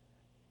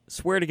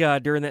 Swear to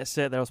God, during that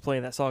set that I was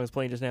playing, that song I was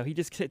playing just now, he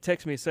just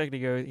texted me a second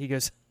ago. He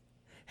goes,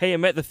 "Hey,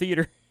 I'm at the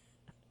theater."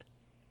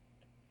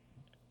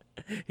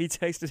 He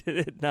texted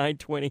it at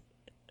 9:20.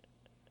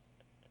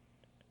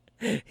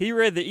 He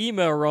read the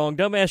email wrong.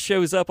 Dumbass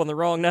shows up on the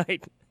wrong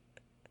night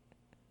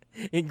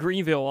in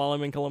Greenville while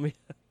I'm in Columbia.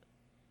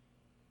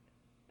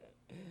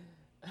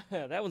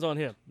 That one's on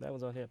him.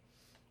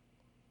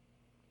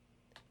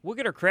 We'll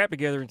get our crap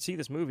together and see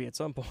this movie at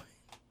some point.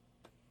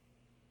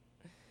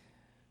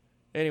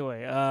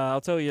 Anyway, I'll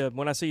tell you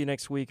when I see you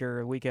next week or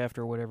a week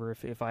after or whatever,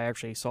 if I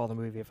actually saw the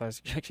movie, if I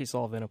actually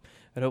saw Venom,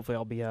 and hopefully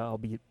I'll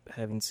be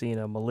having seen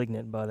a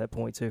Malignant by that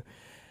point too,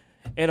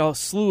 and a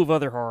slew of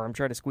other horror. I'm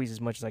trying to squeeze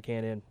as much as I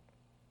can in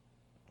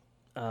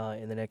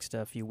the next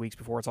few weeks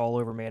before it's all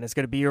over. Man, it's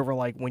gonna be over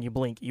like when you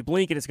blink. You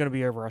blink and it's gonna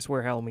be over. I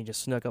swear, Halloween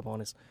just snuck up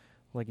on us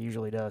like it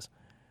usually does.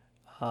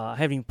 I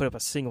haven't even put up a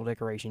single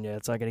decoration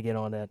yet, so I got to get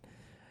on that.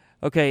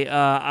 Okay,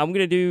 I'm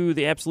going to do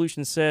the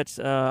Absolution set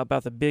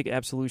about the big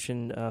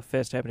Absolution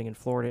Fest happening in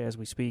Florida as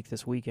we speak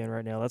this weekend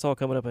right now. That's all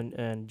coming up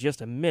in just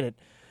a minute.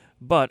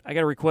 But I got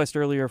a request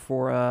earlier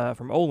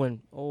from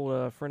Olin,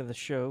 old friend of the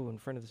show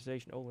and friend of the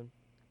station, Olin,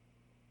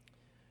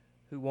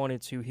 who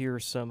wanted to hear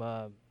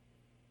some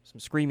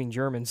screaming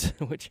Germans,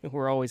 which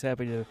we're always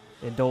happy to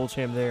indulge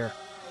him there.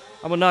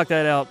 I'm going to knock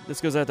that out.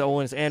 This goes out to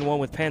Olin. It's and one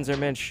with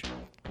Panzermensch.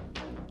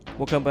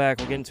 We'll come back.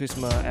 We'll get into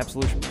some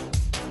Absolution.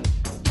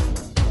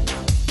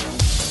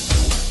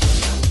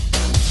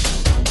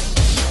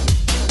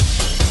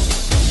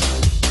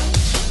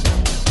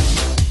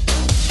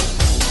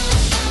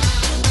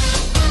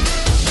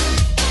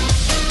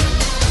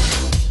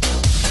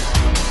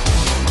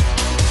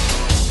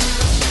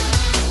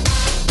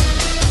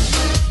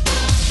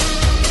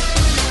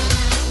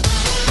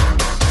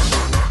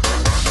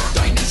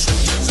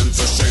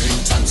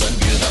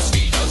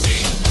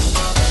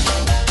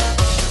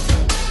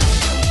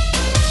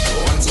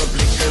 Unsere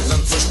Blicke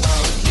sind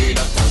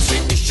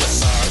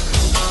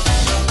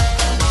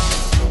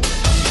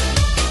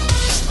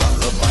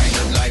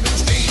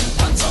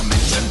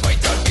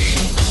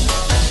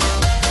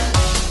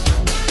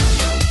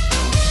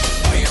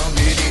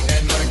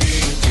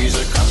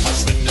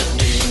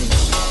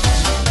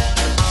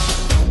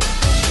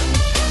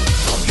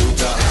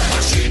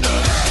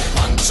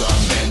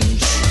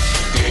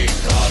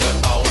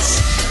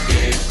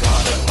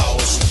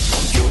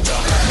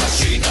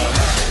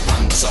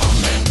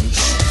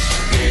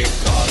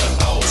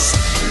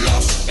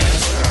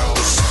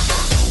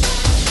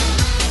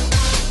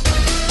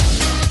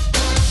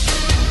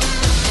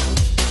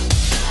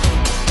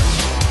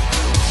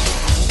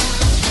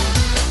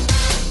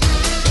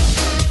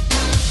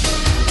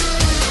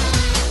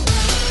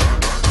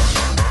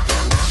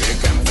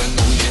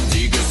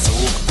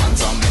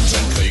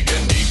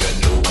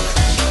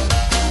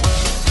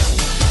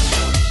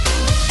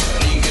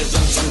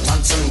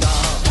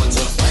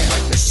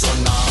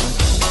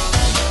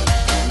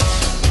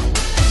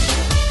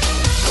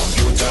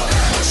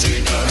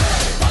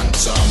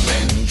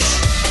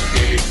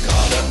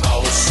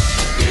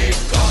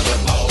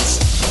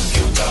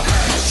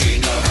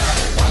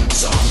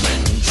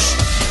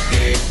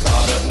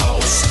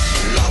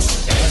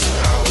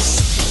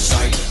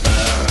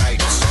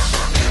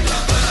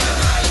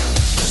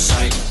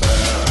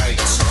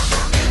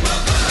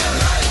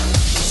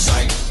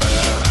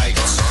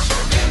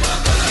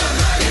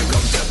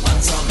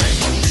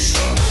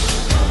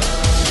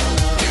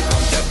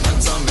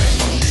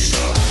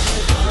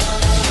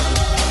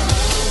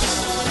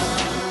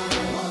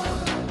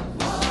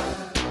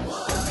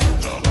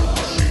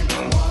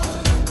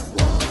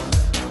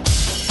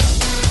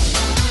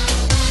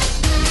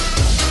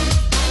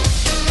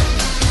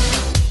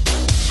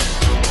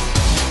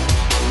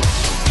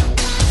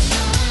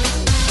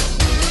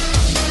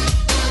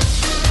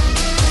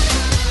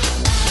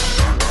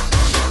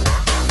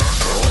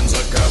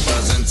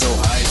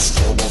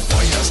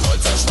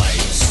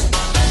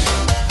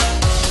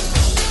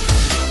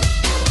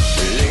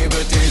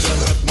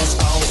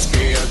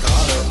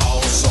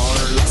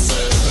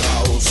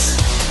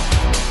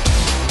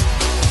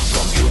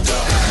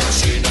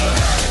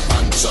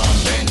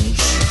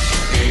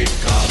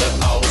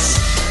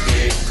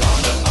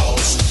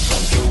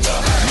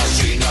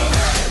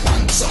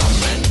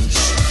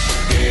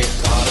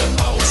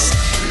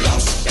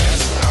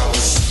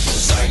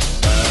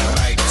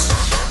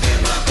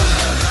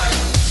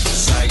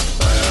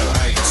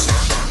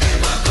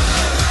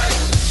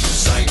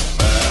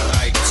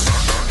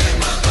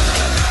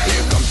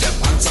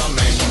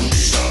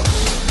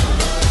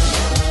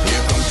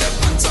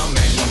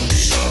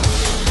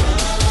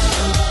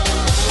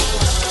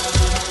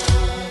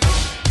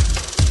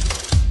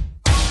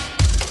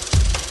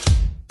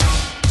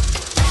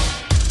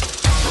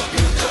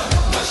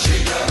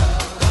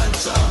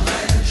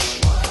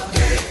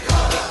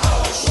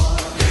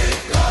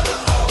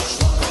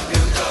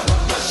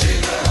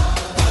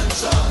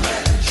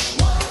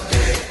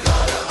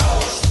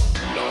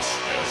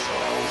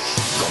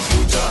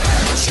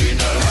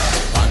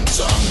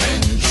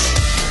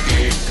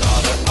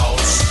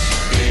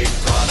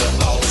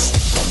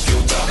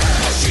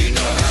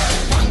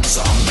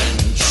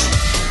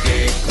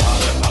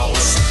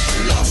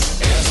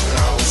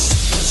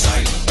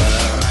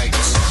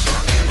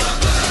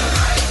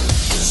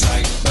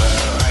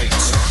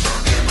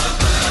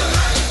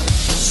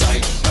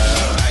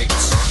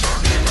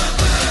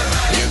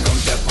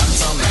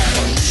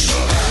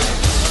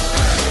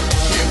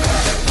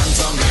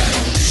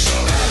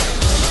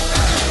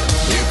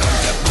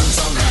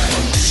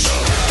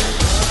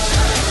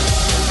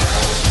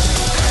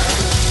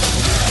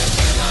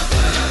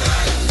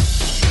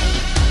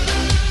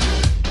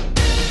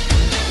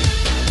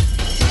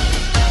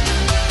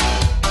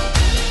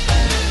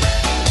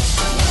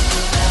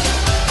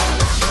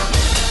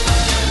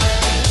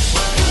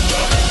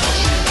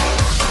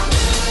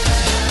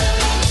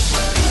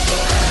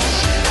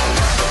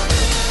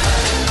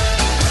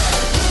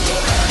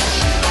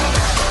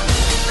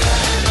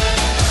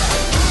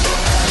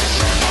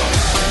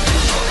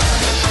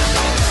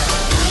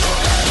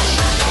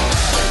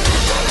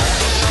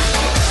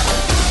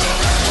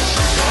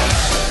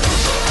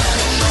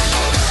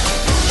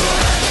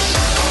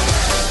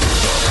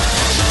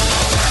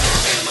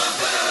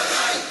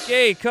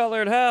Hey,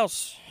 Colored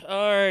House.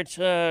 All right,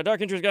 Dark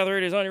Entries Goth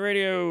Radio is on your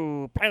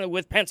radio,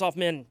 with Pants Off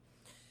Men.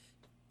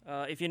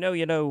 If you know,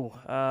 you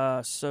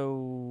know.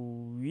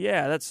 So,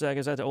 yeah, that's, I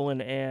guess that's Olin,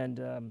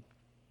 and,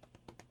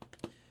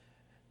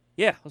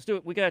 yeah, let's do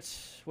it. We got,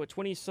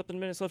 20-something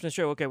minutes left in the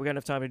show? Okay, we got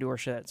enough time to do our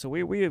set. So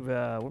we're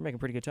making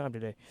pretty good time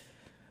today.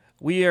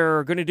 We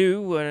are going to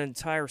do an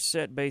entire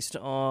set based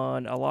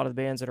on a lot of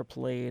the bands that are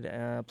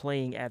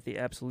playing at the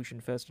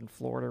Absolution Fest in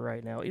Florida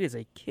right now. It is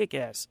a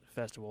kick-ass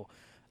festival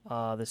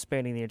that's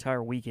spanning the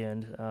entire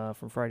weekend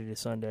from Friday to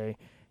Sunday,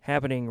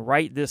 happening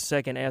right this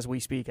second as we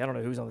speak. I don't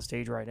know who's on the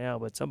stage right now,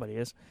 but somebody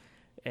is.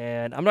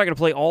 And I'm not going to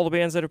play all the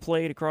bands that have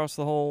played across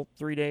the whole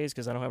 3 days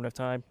because I don't have enough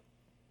time.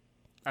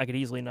 I could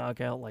easily knock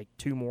out like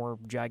 2 more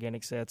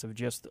gigantic sets of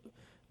just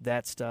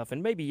that stuff,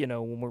 and maybe,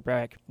 when we're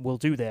back, we'll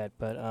do that,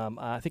 but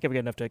I think I've got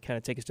enough to kind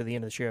of take us to the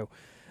end of the show,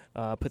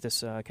 put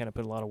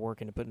a lot of work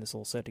into putting this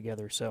little set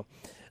together. So,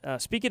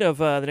 speaking of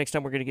the next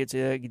time we're going to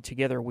get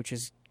together, which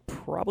is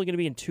probably going to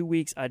be in 2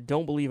 weeks, I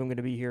don't believe I'm going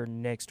to be here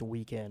next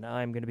weekend.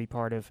 I'm going to be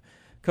part of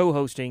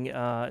co-hosting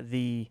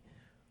the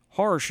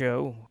horror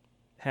show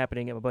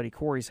happening at my buddy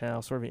Corey's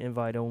house, sort of an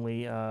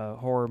invite-only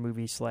horror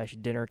movie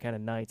 / dinner kind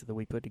of night that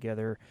we put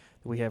together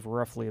that we have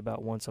roughly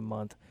about once a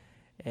month.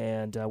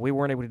 And we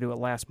weren't able to do it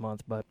last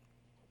month, but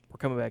we're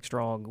coming back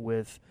strong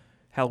with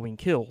Halloween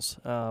Kills.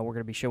 We're going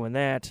to be showing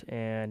that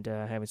and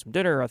having some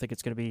dinner. I think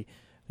it's going to be,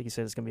 he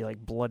said it's going to be like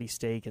bloody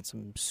steak and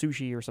some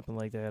sushi or something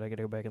like that. I got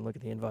to go back and look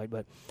at the invite,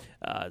 but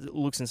it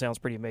looks and sounds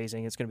pretty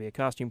amazing. It's going to be a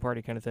costume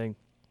party kind of thing.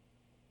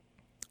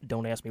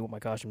 Don't ask me what my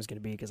costume is going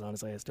to be because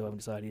honestly I still haven't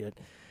decided yet.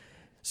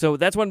 So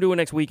that's what I'm doing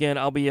next weekend.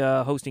 I'll be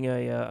hosting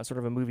a sort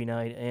of a movie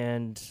night,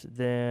 and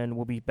then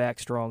we'll be back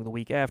strong the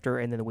week after,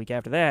 and then the week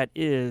after that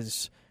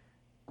is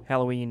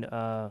Halloween,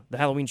 the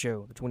Halloween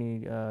show, the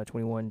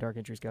 2021 Dark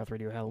Entries Goth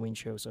Radio Halloween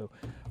show. So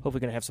hopefully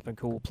going to have something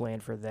cool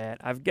planned for that.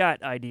 I've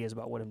got ideas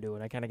about what I'm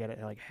doing. I kind of got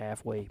it like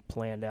halfway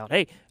planned out.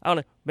 Hey, I don't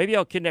know. Maybe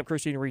I'll kidnap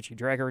Christina Ricci,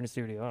 drag her in the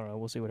studio. I don't know.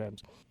 We'll see what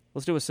happens.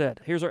 Let's do a set.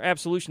 Here's our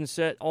Absolution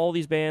set. All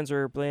these bands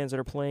are bands that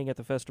are playing at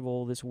the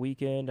festival this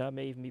weekend. I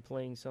may even be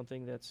playing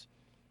something that's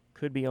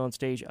could be on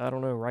stage. I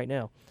don't know right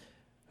now.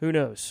 Who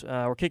knows?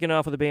 We're kicking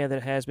off with a band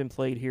that has been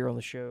played here on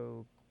the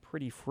show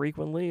pretty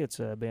frequently. It's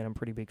a band I'm a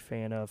pretty big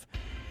fan of.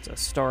 It's a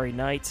Starry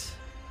Night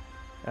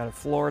out of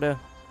Florida.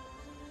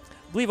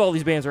 I believe all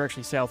these bands are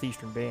actually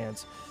southeastern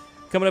bands.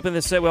 Coming up in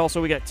this set, we got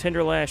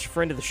Tenderlash,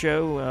 friend of the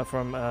show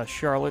from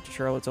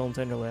Charlotte's own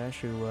Tenderlash,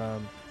 who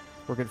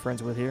we're good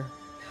friends with here.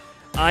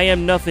 I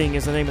Am Nothing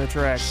is the name of the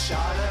track.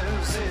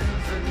 Shadows in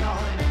the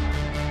night,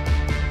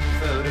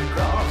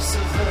 photographs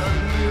of the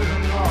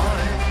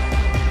moonlight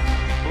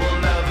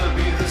will never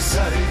be the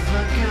same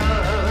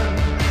again.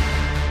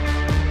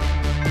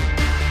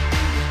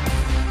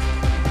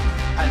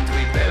 And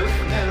we both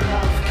know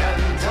love can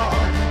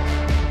die.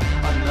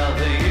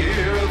 Another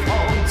year of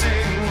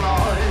haunting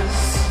lies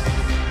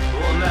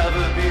will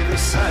never be the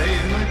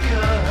same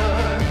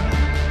again.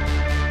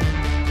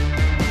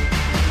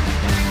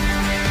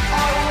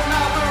 I will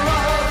never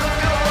rather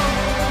go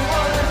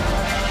away.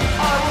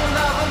 I will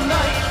never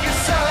make you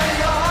say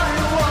I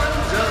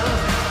wonder,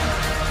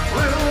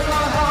 will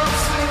my heart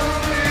still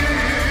beat?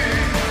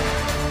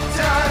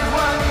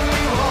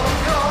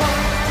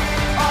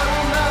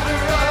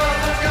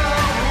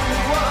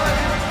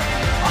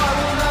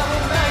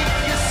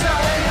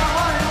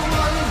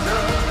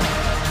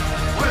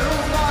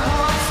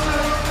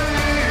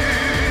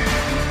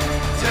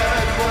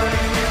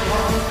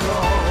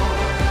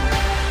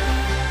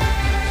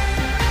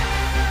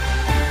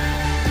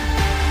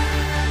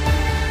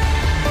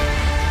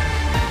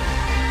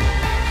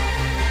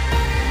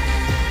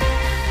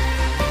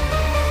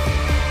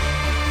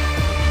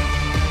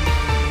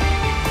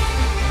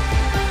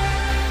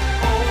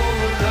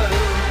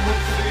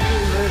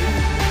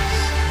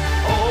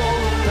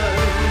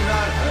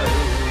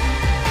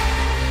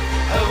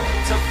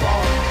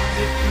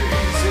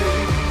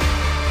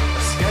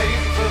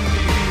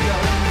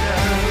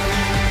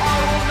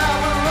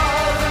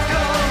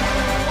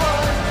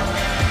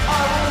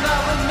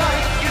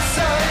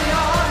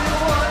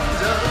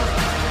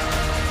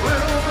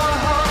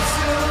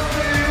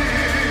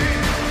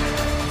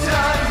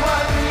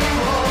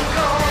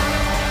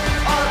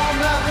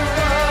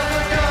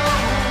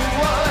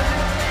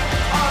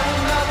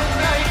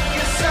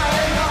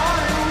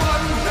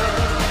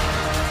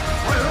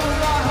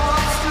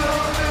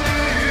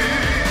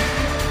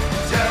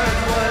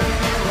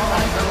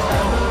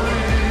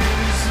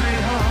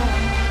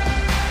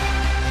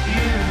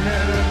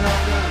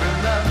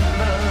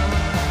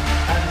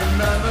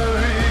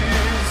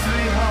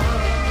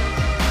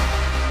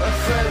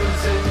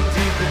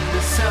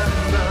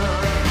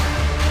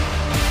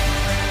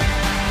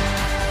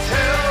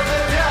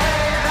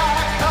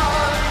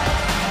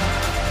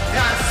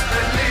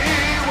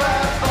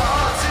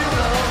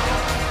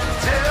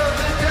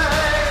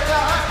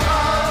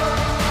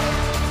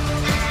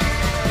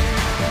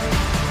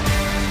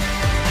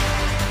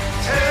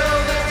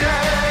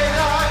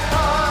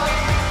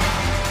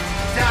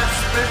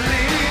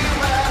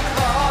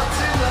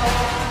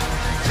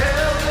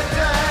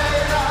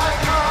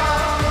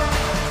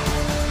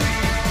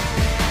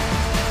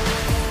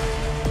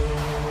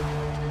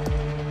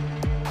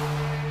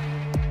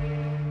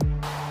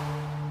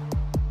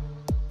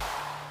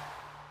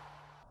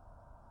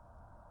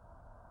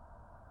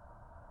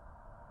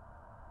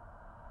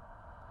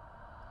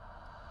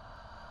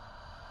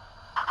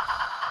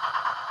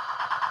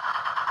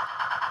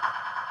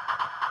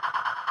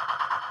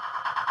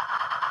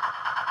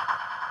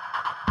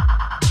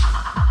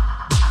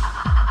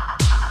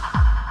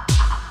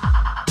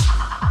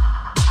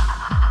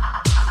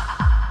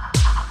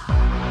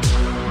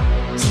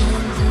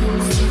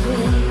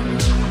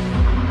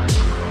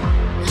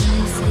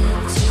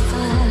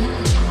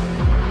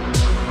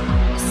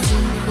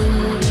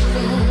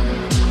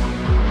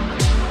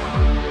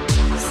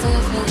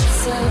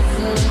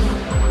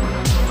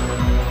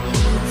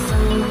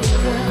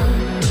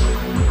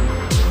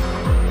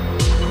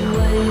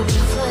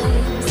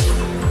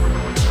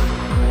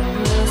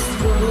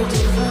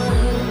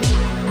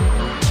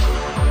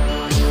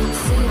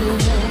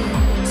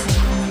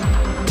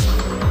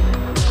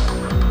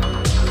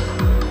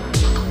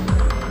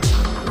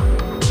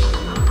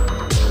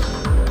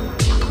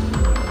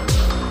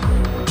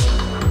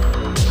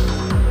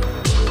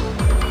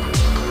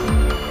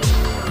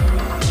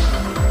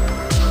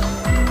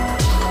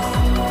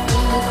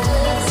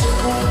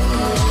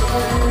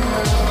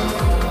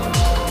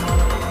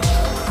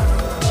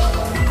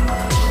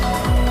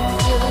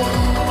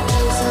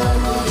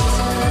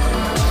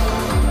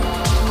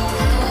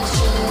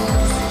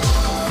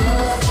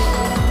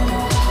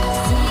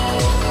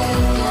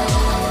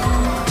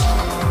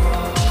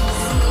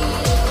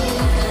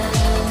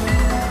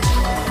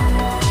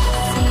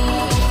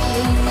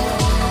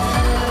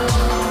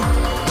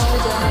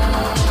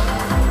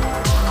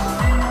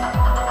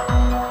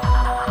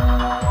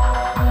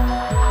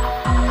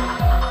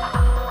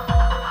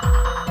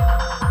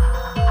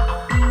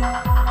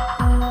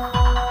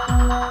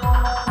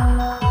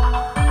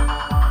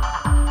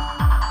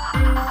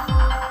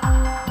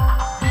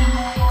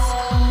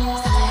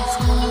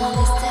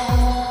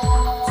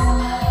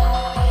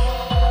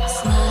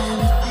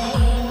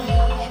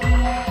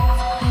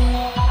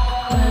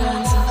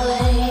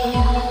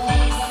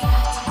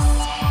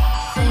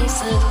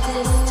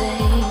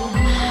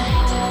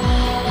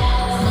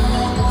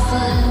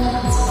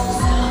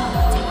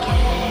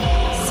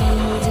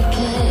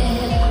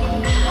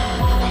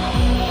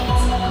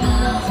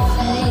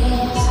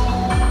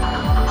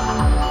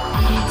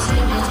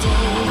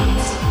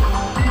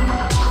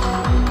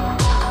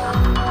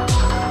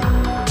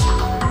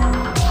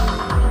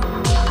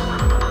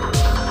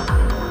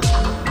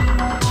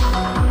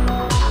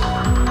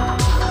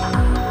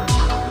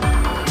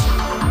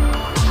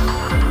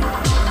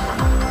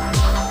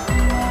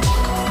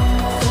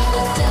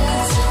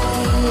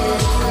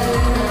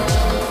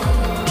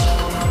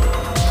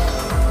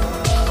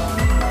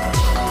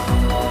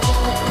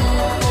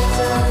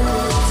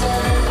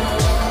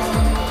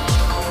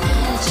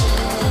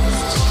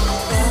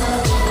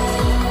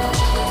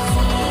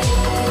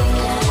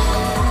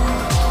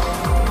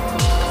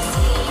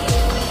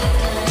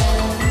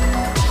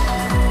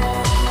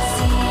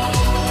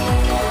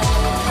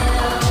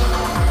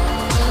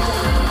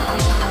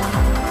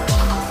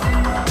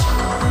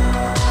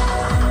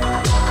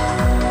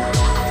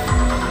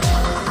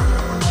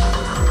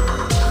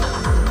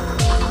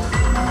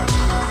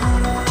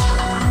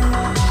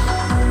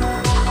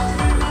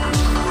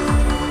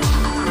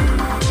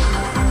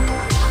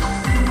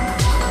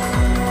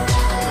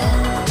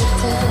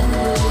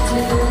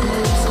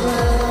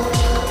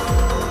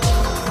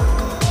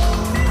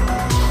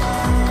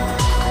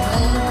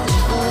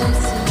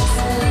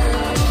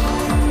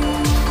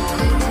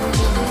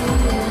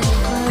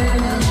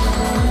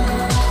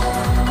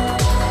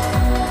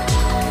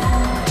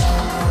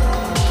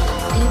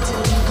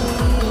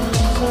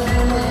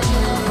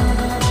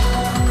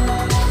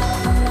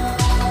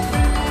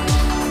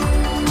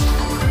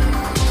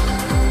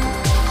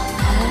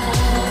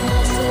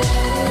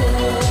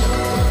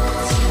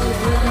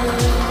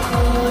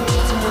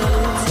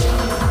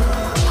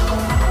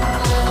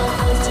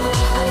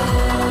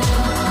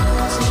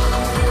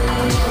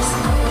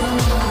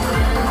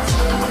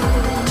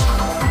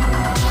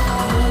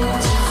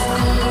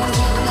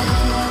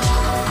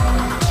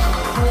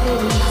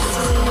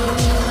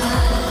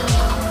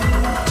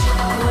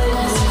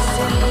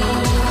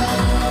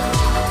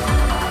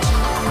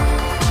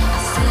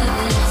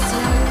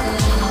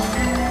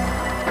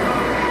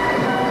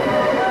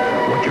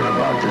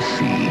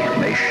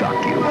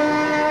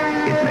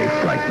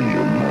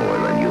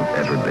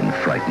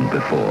 frightened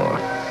before.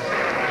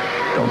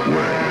 Don't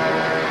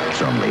worry.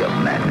 It's only a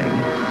maddening,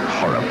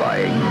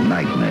 horrifying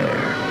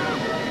nightmare.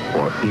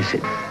 Or is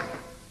it?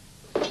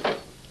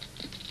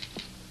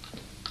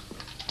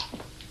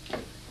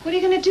 What are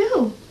you gonna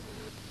do?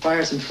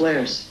 Fire some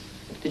flares.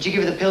 Did you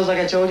give her the pills like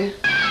I told you?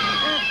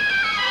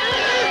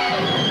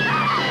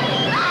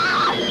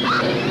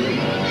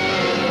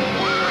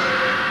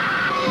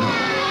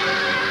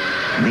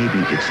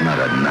 Maybe it's not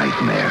a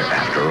nightmare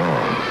after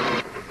all.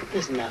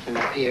 There's nothing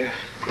up here.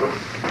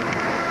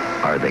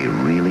 Are they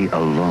really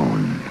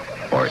alone?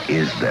 Or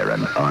is there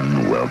an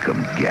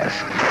unwelcome guest?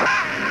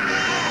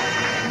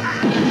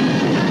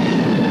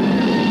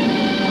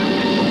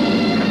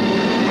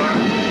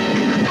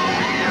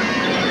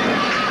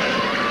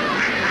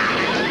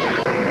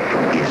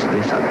 Is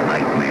this a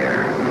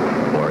nightmare?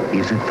 Or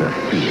is it the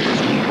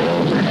fears we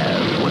all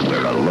have when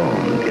we're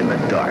alone in the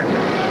dark?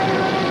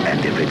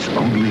 And if it's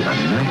only a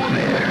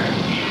nightmare,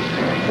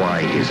 why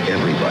is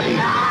everybody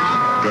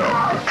dead?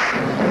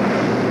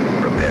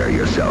 Prepare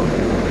yourself,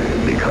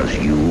 because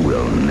you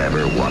will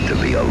never want to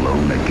be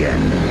alone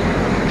again.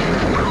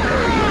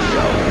 Prepare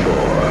yourself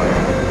for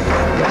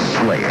the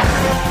Slayer.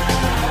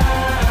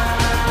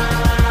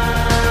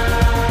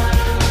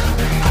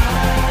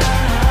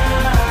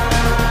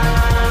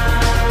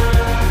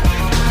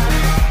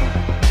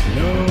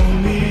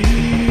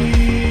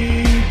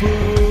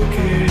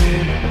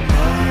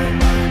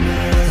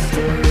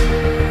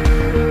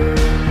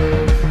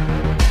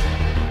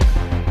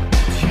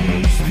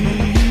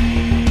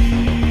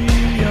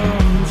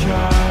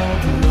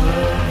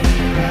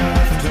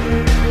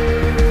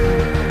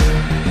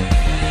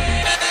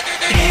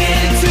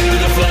 Into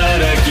the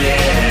flood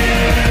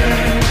again.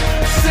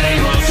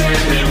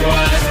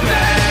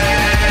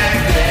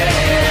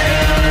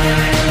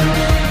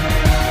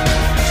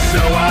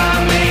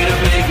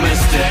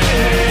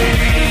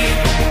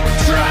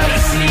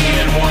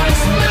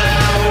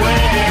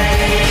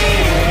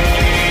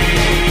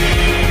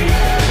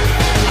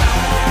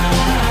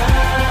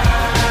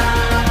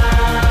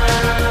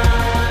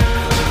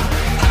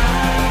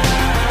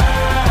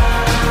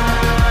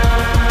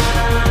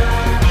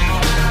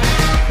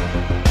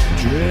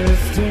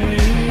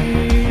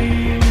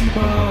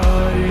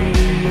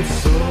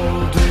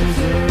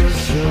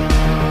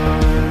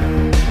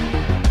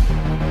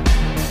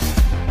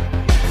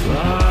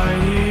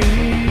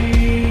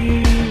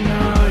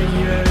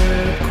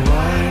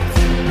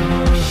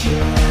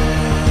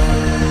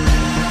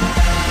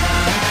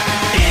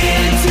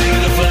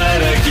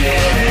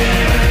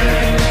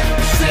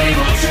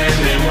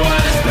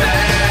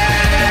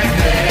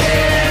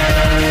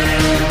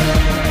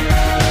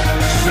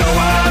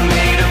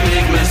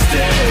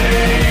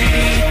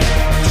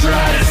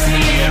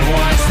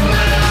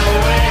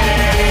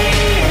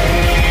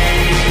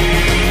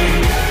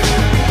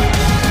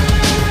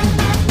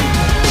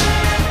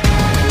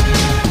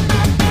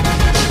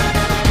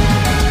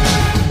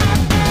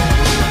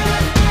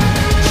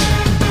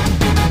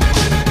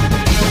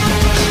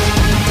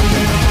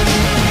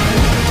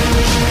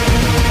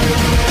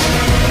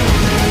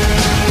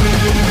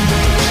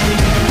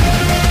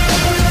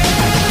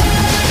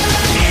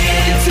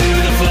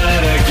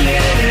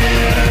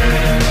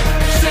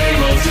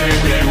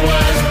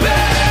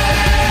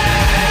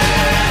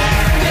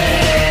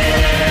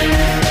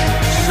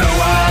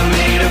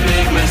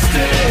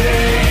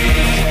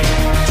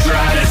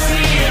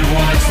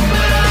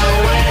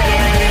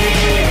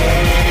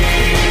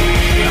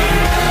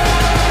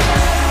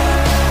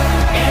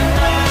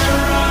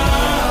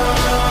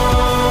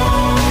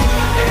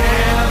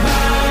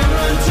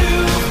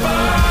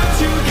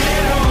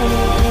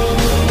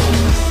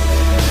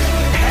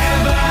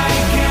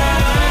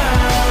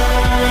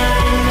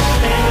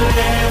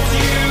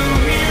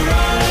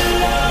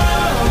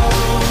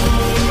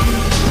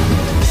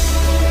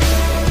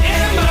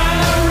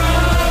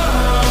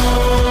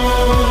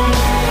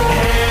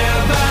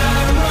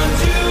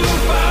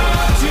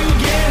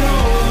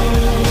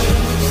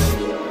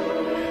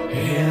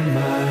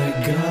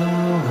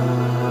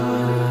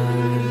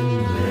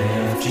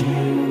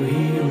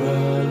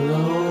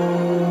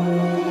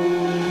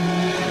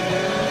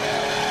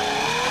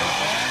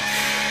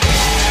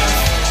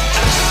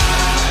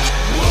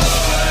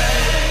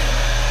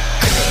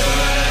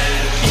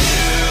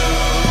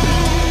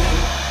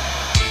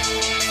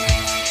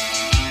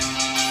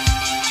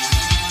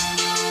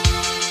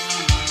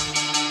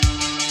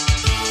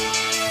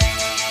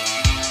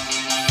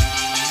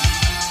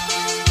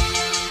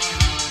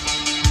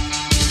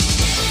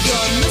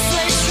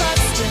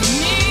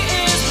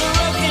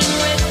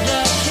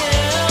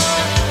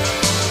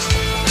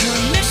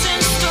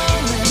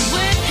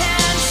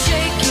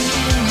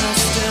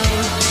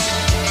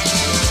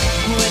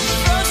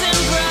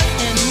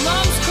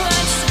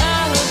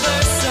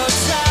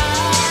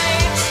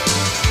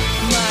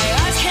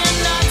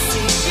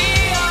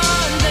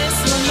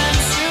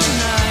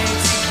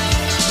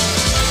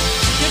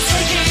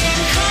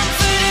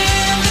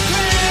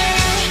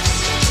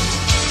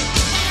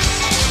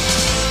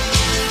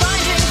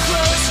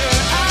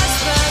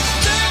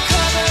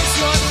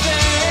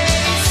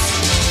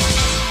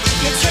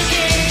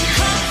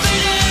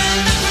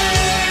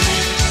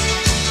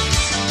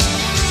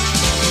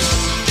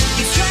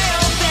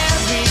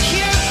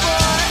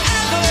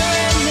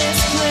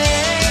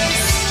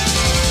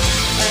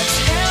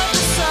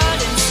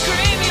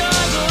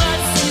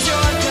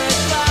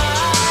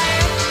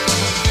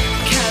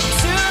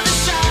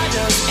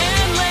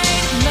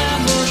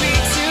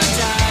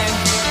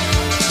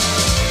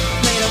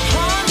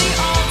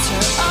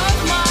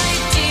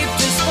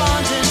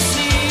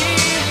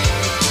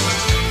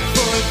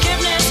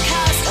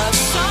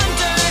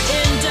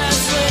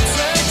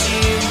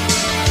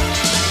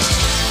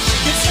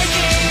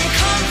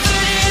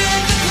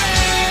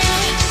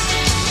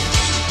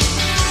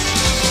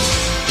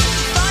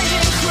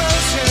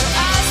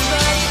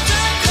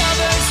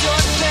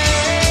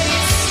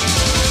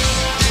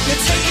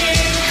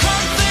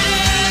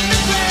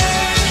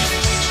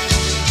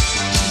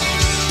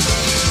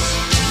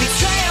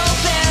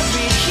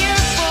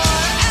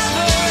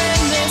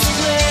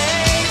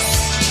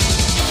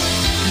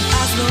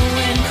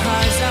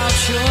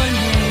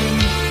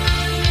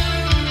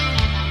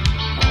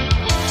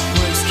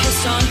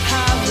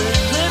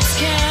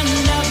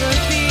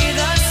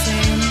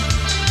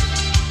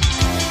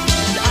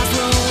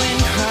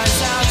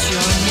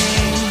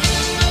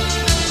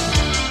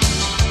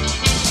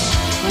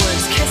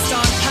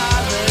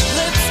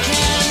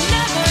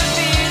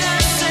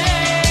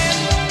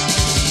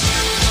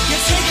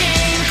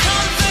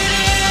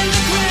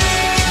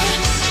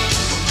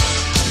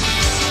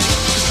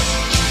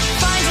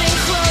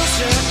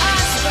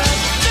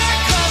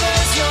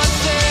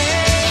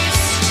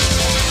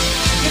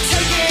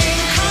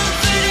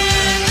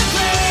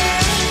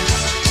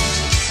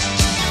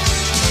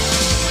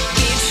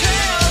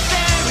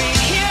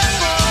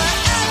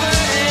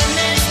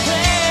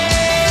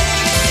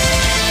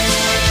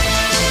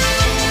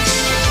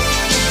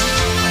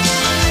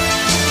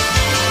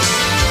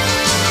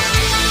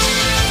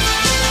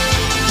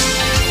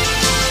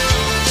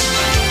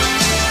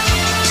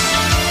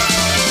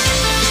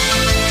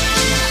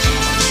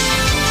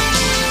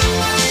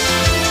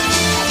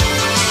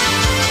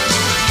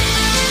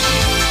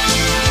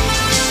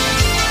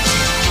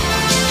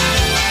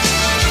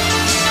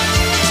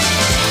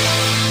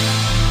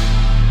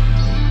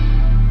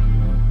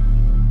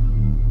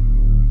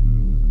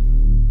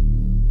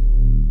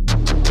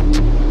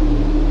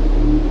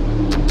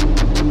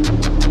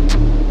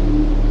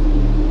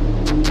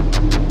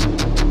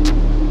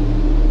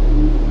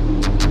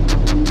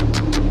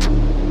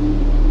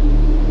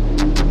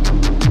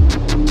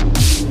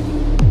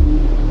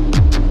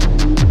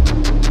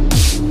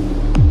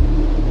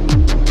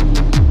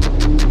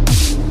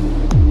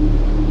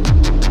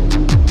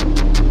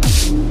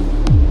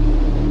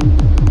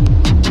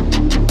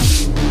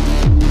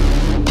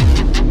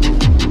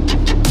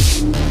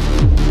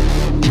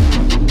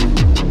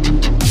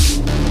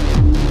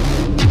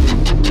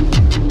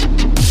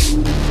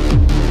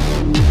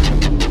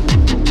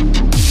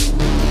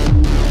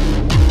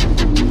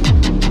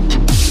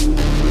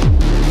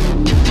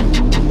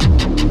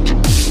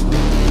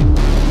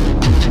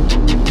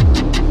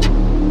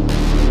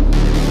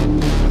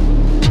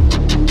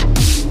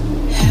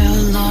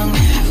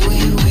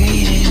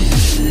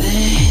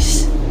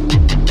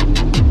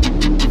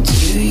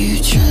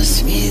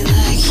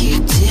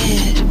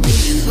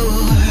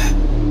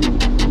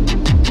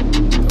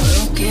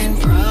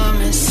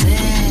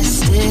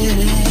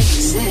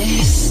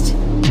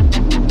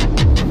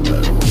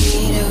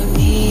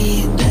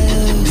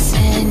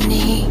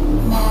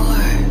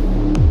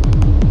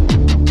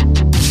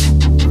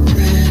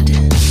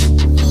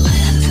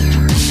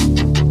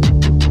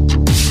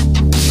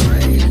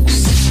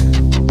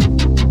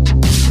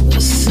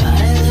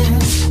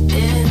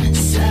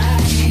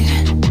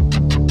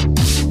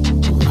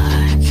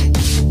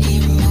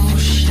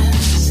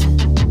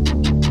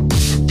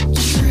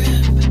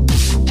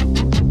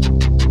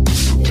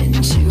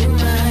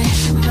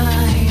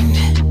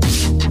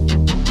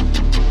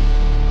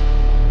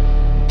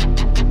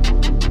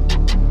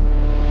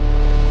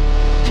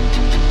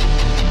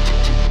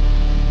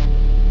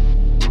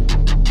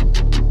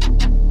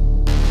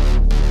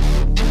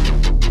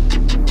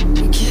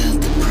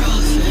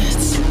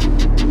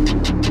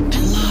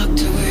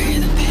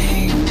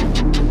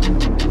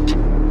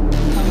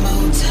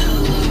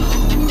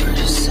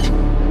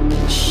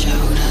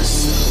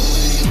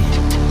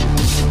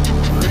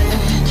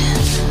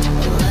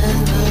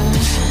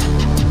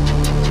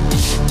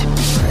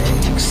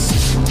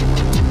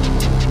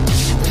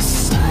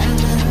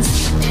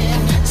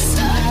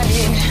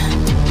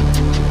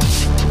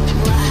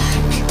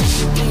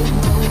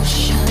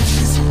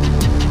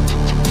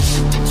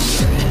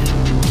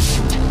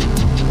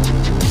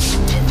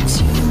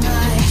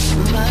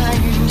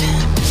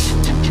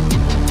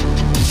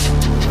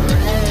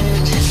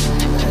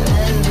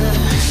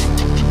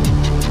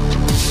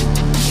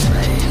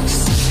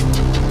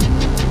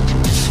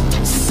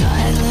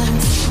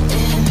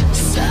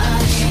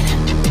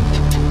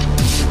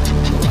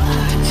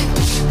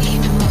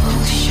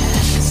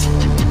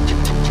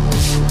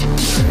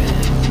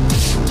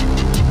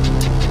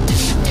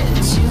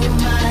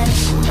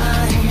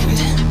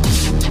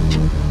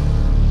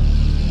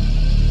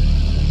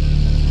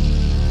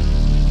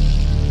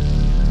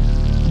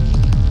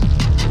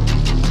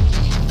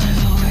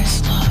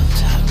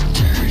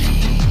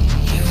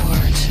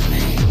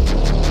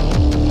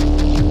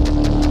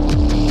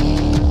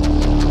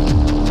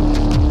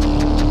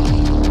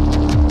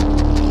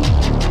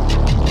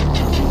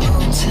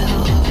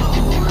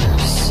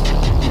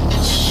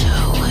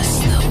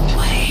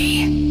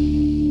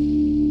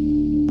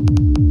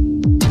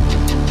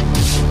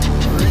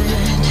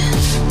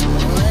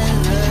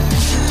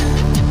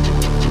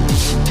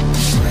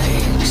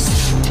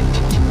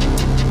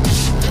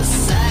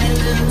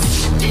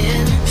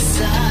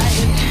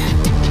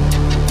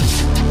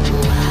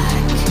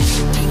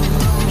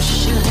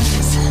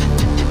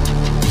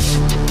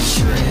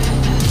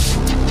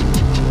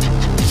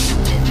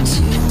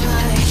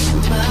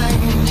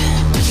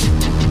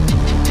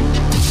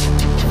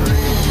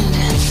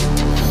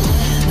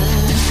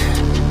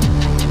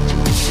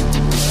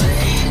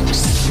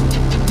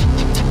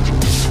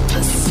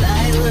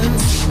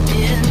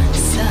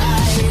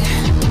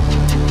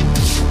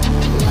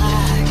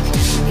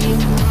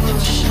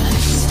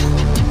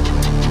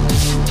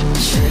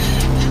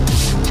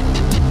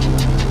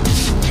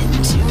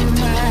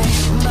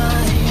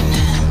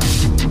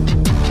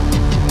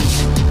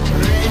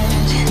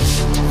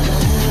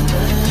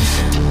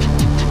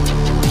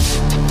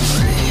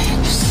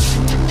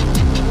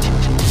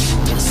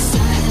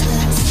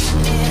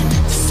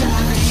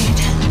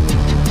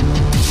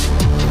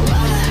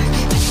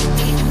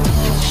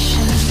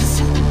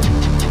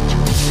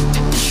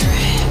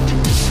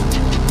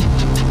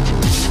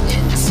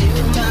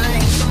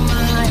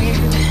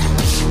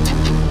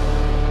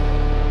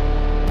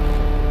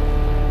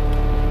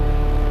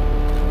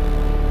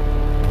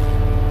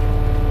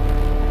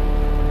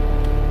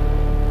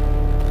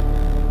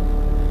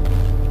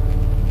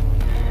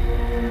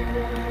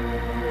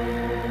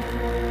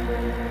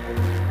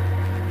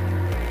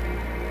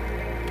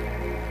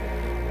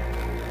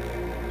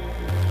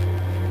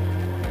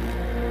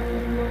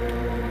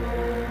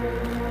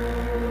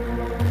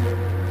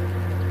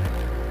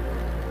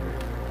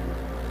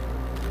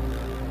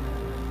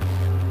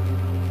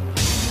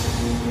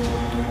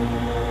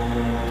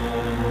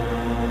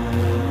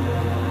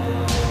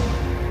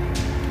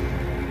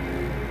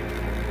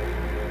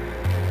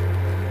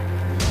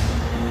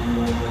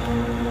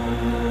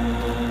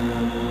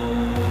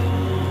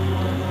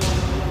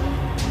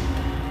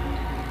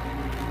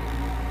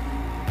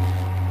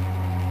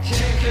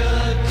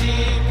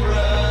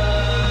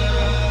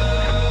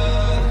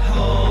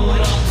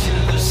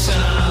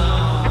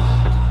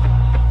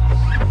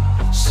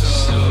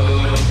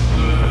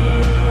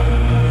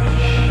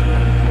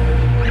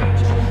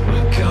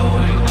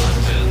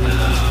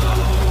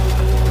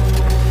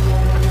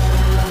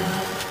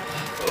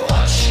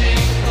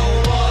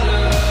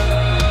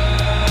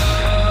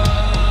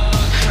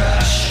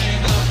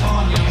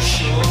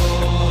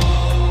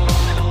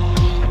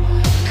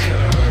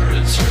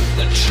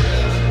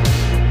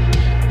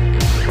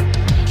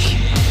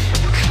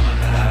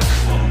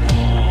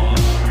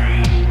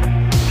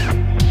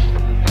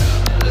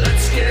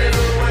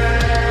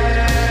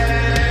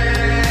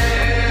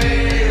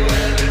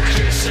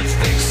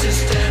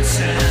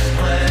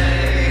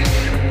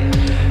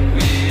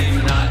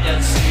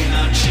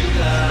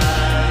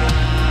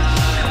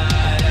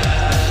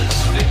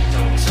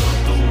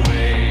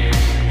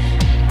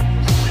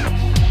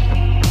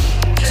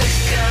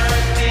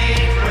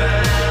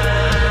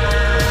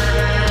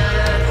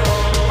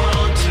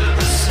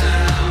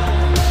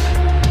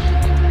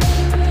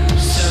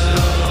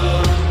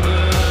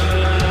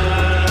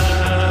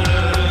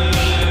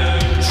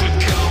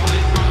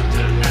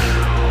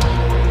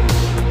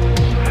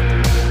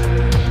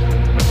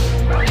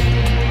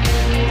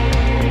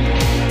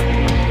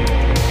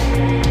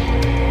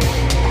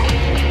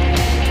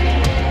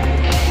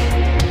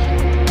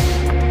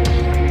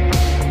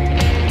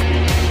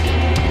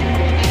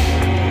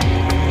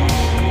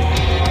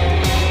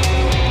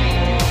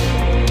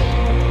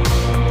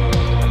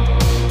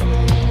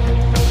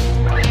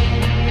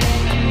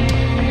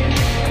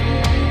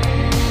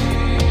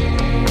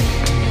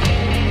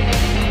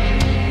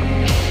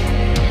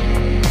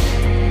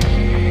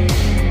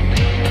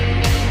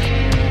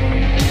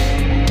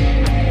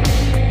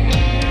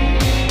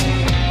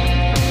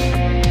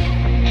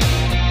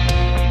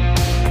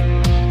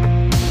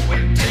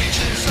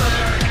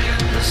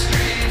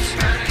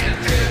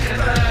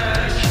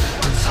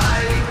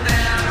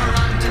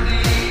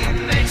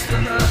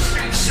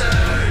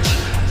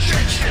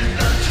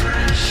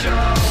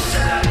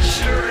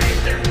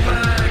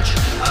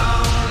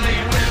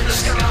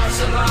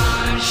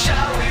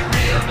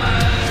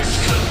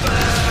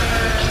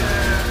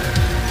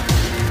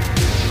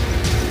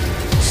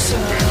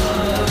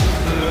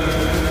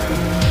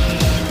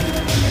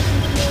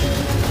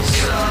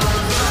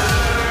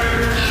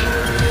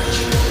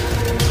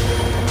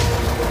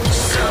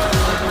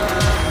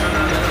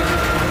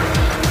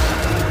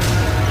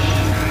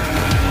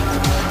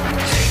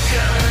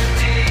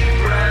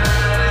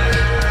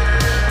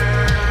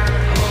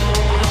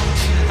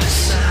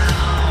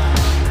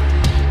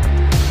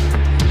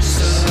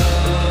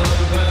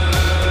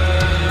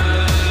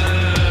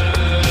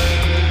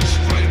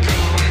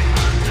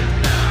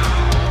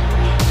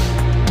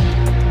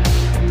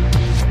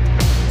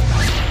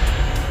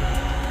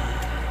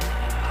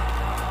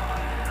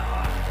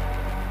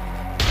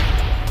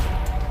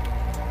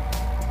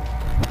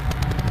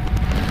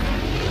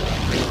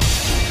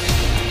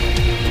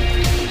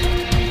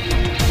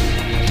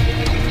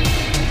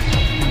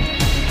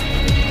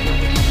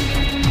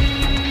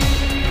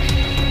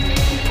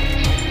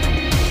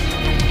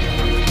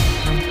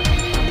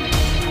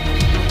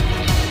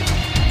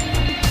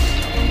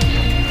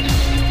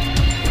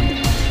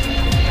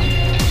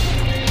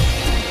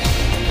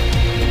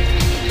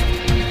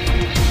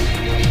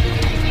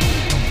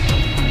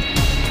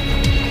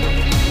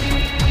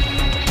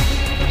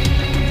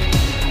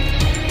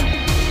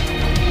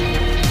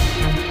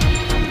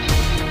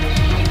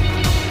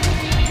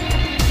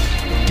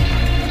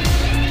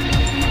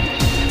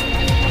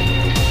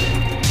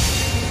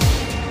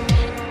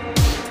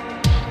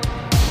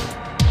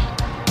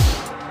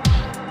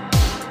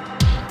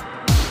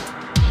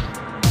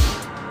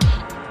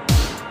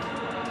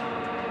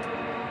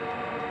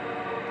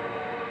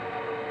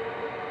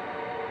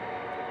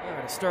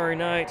 Starry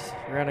Night,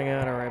 rounding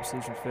out our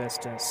Absolution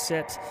Fest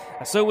set.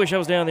 I so wish I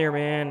was down there,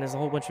 man. There's a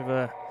whole bunch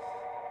of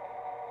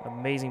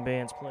amazing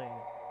bands playing.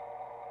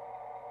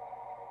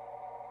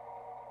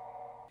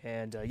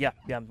 And yeah,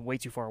 I'm way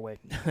too far away.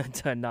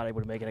 Not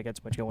able to make it. I got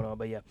so much going on,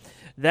 but yeah,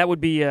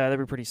 that'd be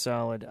pretty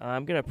solid.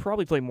 I'm gonna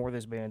probably play more of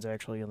those bands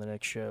actually on the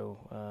next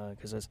show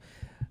because there's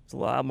a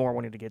lot more I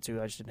wanted to get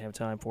to. I just didn't have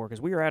time for because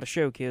we are out of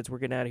show, kids. We're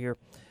getting out of here.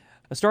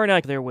 A Starry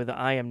Night there with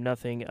I Am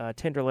Nothing.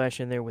 Tenderlash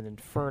in there with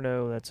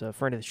Inferno. That's a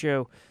friend of the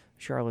show,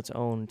 Charlotte's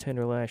own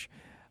Tenderlash.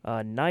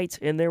 Night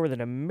in there with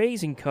an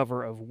amazing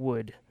cover of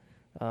Wood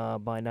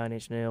by Nine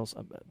Inch Nails.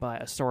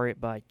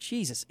 By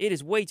Jesus, it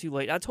is way too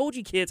late. I told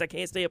you, kids, I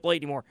can't stay up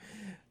late anymore.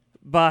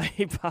 By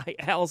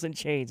Alice in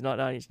Chains, not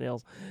Nine Inch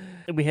Nails.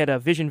 And we had a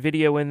Vision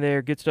video in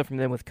there. Good stuff from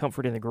them with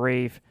Comfort in the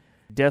Grave.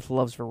 Death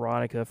Loves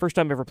Veronica. First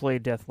time I ever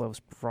played Death Loves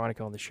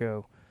Veronica on the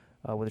show.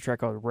 With a track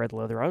called Red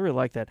Leather. I really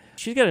like that.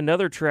 She's got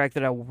another track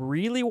that I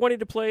really wanted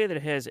to play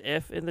that has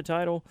F in the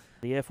title,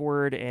 the F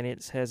word, and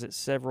it has it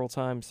several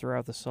times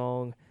throughout the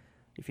song.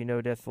 If you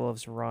know Death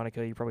Loves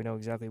Veronica, you probably know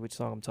exactly which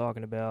song I'm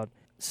talking about.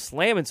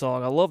 Slamming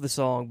song. I love the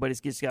song, but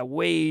it's got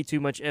way too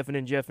much effing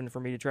and jeffing for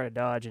me to try to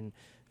dodge and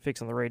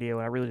fix on the radio,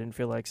 and I really didn't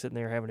feel like sitting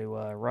there having to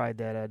ride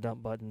that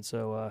dump button.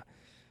 So,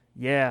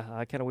 yeah,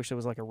 I kind of wish there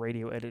was like a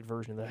radio edit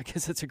version of that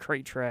because it's a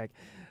great track.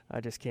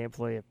 I just can't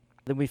play it.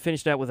 Then we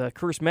finished out with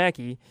Curse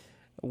Mackey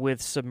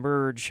with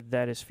Submerge.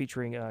 That is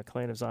featuring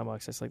Clan of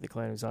Zymox. That's like the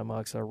Clan of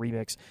Zymox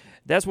remix.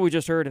 That's what we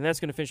just heard, and that's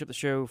going to finish up the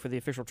show for the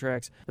official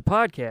tracks. The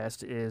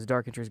podcast is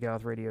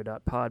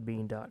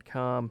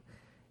darkentriesgothradio.podbean.com,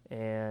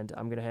 and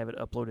I'm going to have it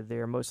uploaded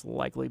there most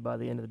likely by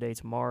the end of the day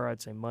tomorrow.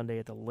 I'd say Monday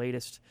at the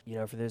latest,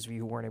 for those of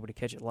you who weren't able to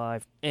catch it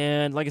live.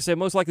 And like I said,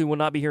 most likely we'll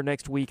not be here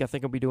next week. I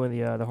think I'll be doing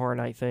the Horror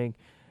Night thing.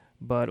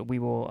 But we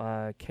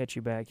will catch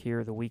you back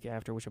here the week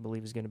after, which I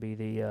believe is going to be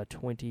the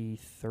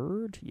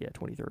 23rd? Yeah,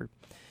 23rd.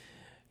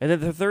 And then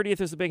the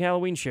 30th is the big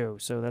Halloween show,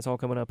 so that's all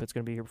coming up. It's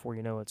going to be here before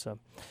you know it. So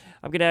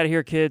I'm getting out of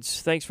here,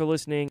 kids. Thanks for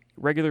listening.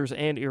 Regulars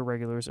and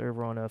irregulars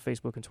over on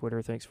Facebook and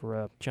Twitter, thanks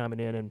for chiming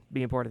in and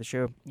being part of the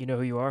show. You know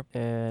who you are.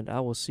 And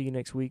I will see you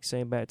next week.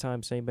 Same bad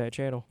time, same bad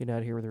channel. Getting out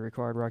of here with the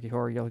required Rocky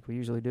Horror yell like we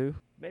usually do.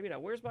 Maybe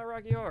not. Where's my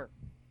Rocky Horror?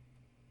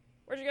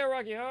 Where'd you go,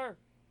 Rocky Horror?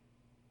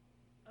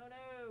 Oh,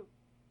 no.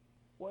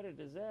 What a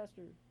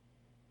disaster.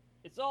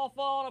 It's all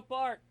falling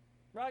apart.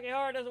 Rocky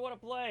Horror doesn't want to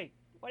play.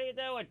 What are you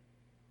doing?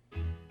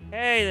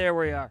 Hey, there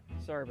we are.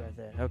 Sorry about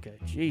that. Okay,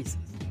 Jesus.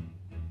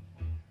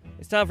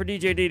 It's time for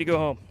DJ D to go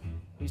home.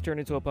 He's turned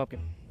into a pumpkin.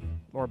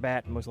 Or a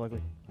bat, most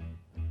likely.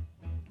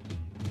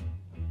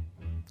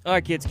 All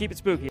right, kids, keep it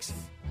spooky. Of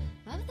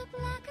the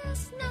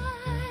blackest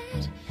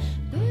night,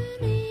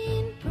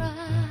 burning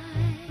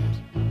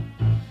bright,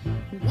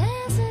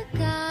 there's a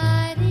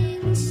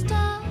guiding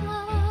star.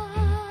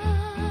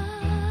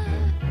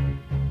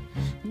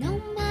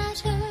 No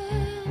matter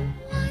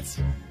what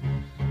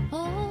or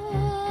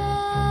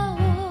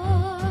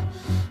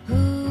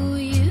who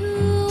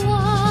you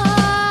are,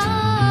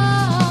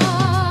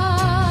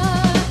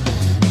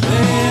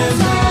 there's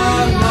a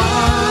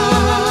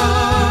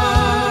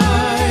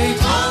light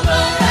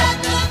over at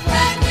the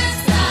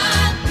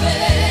Frankenstein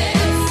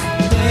place.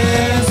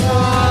 There's a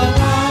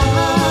light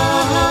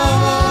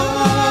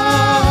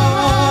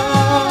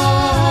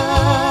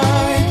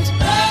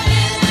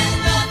burning in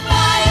the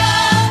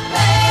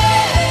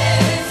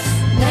fireplace.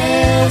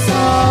 There's a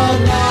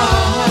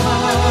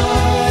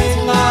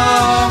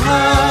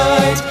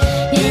light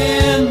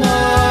in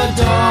the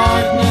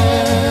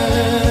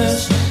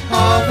darkness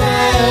of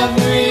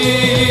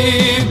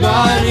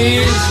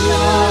everybody's life.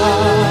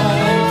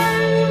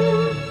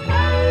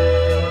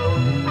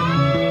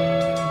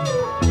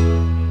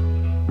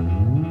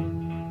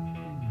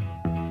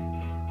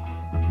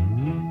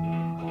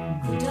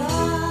 The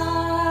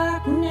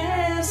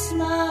darkness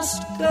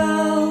must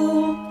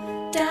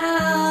go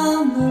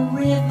down the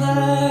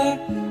river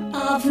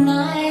of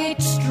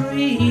night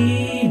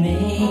streaming.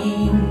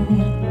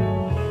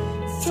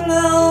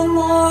 Flow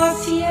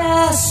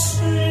Morpheus,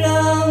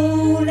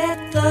 slow,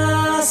 let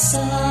the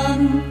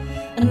sun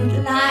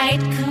and light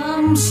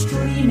come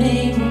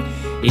streaming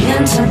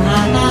into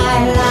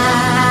my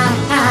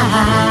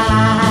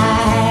life.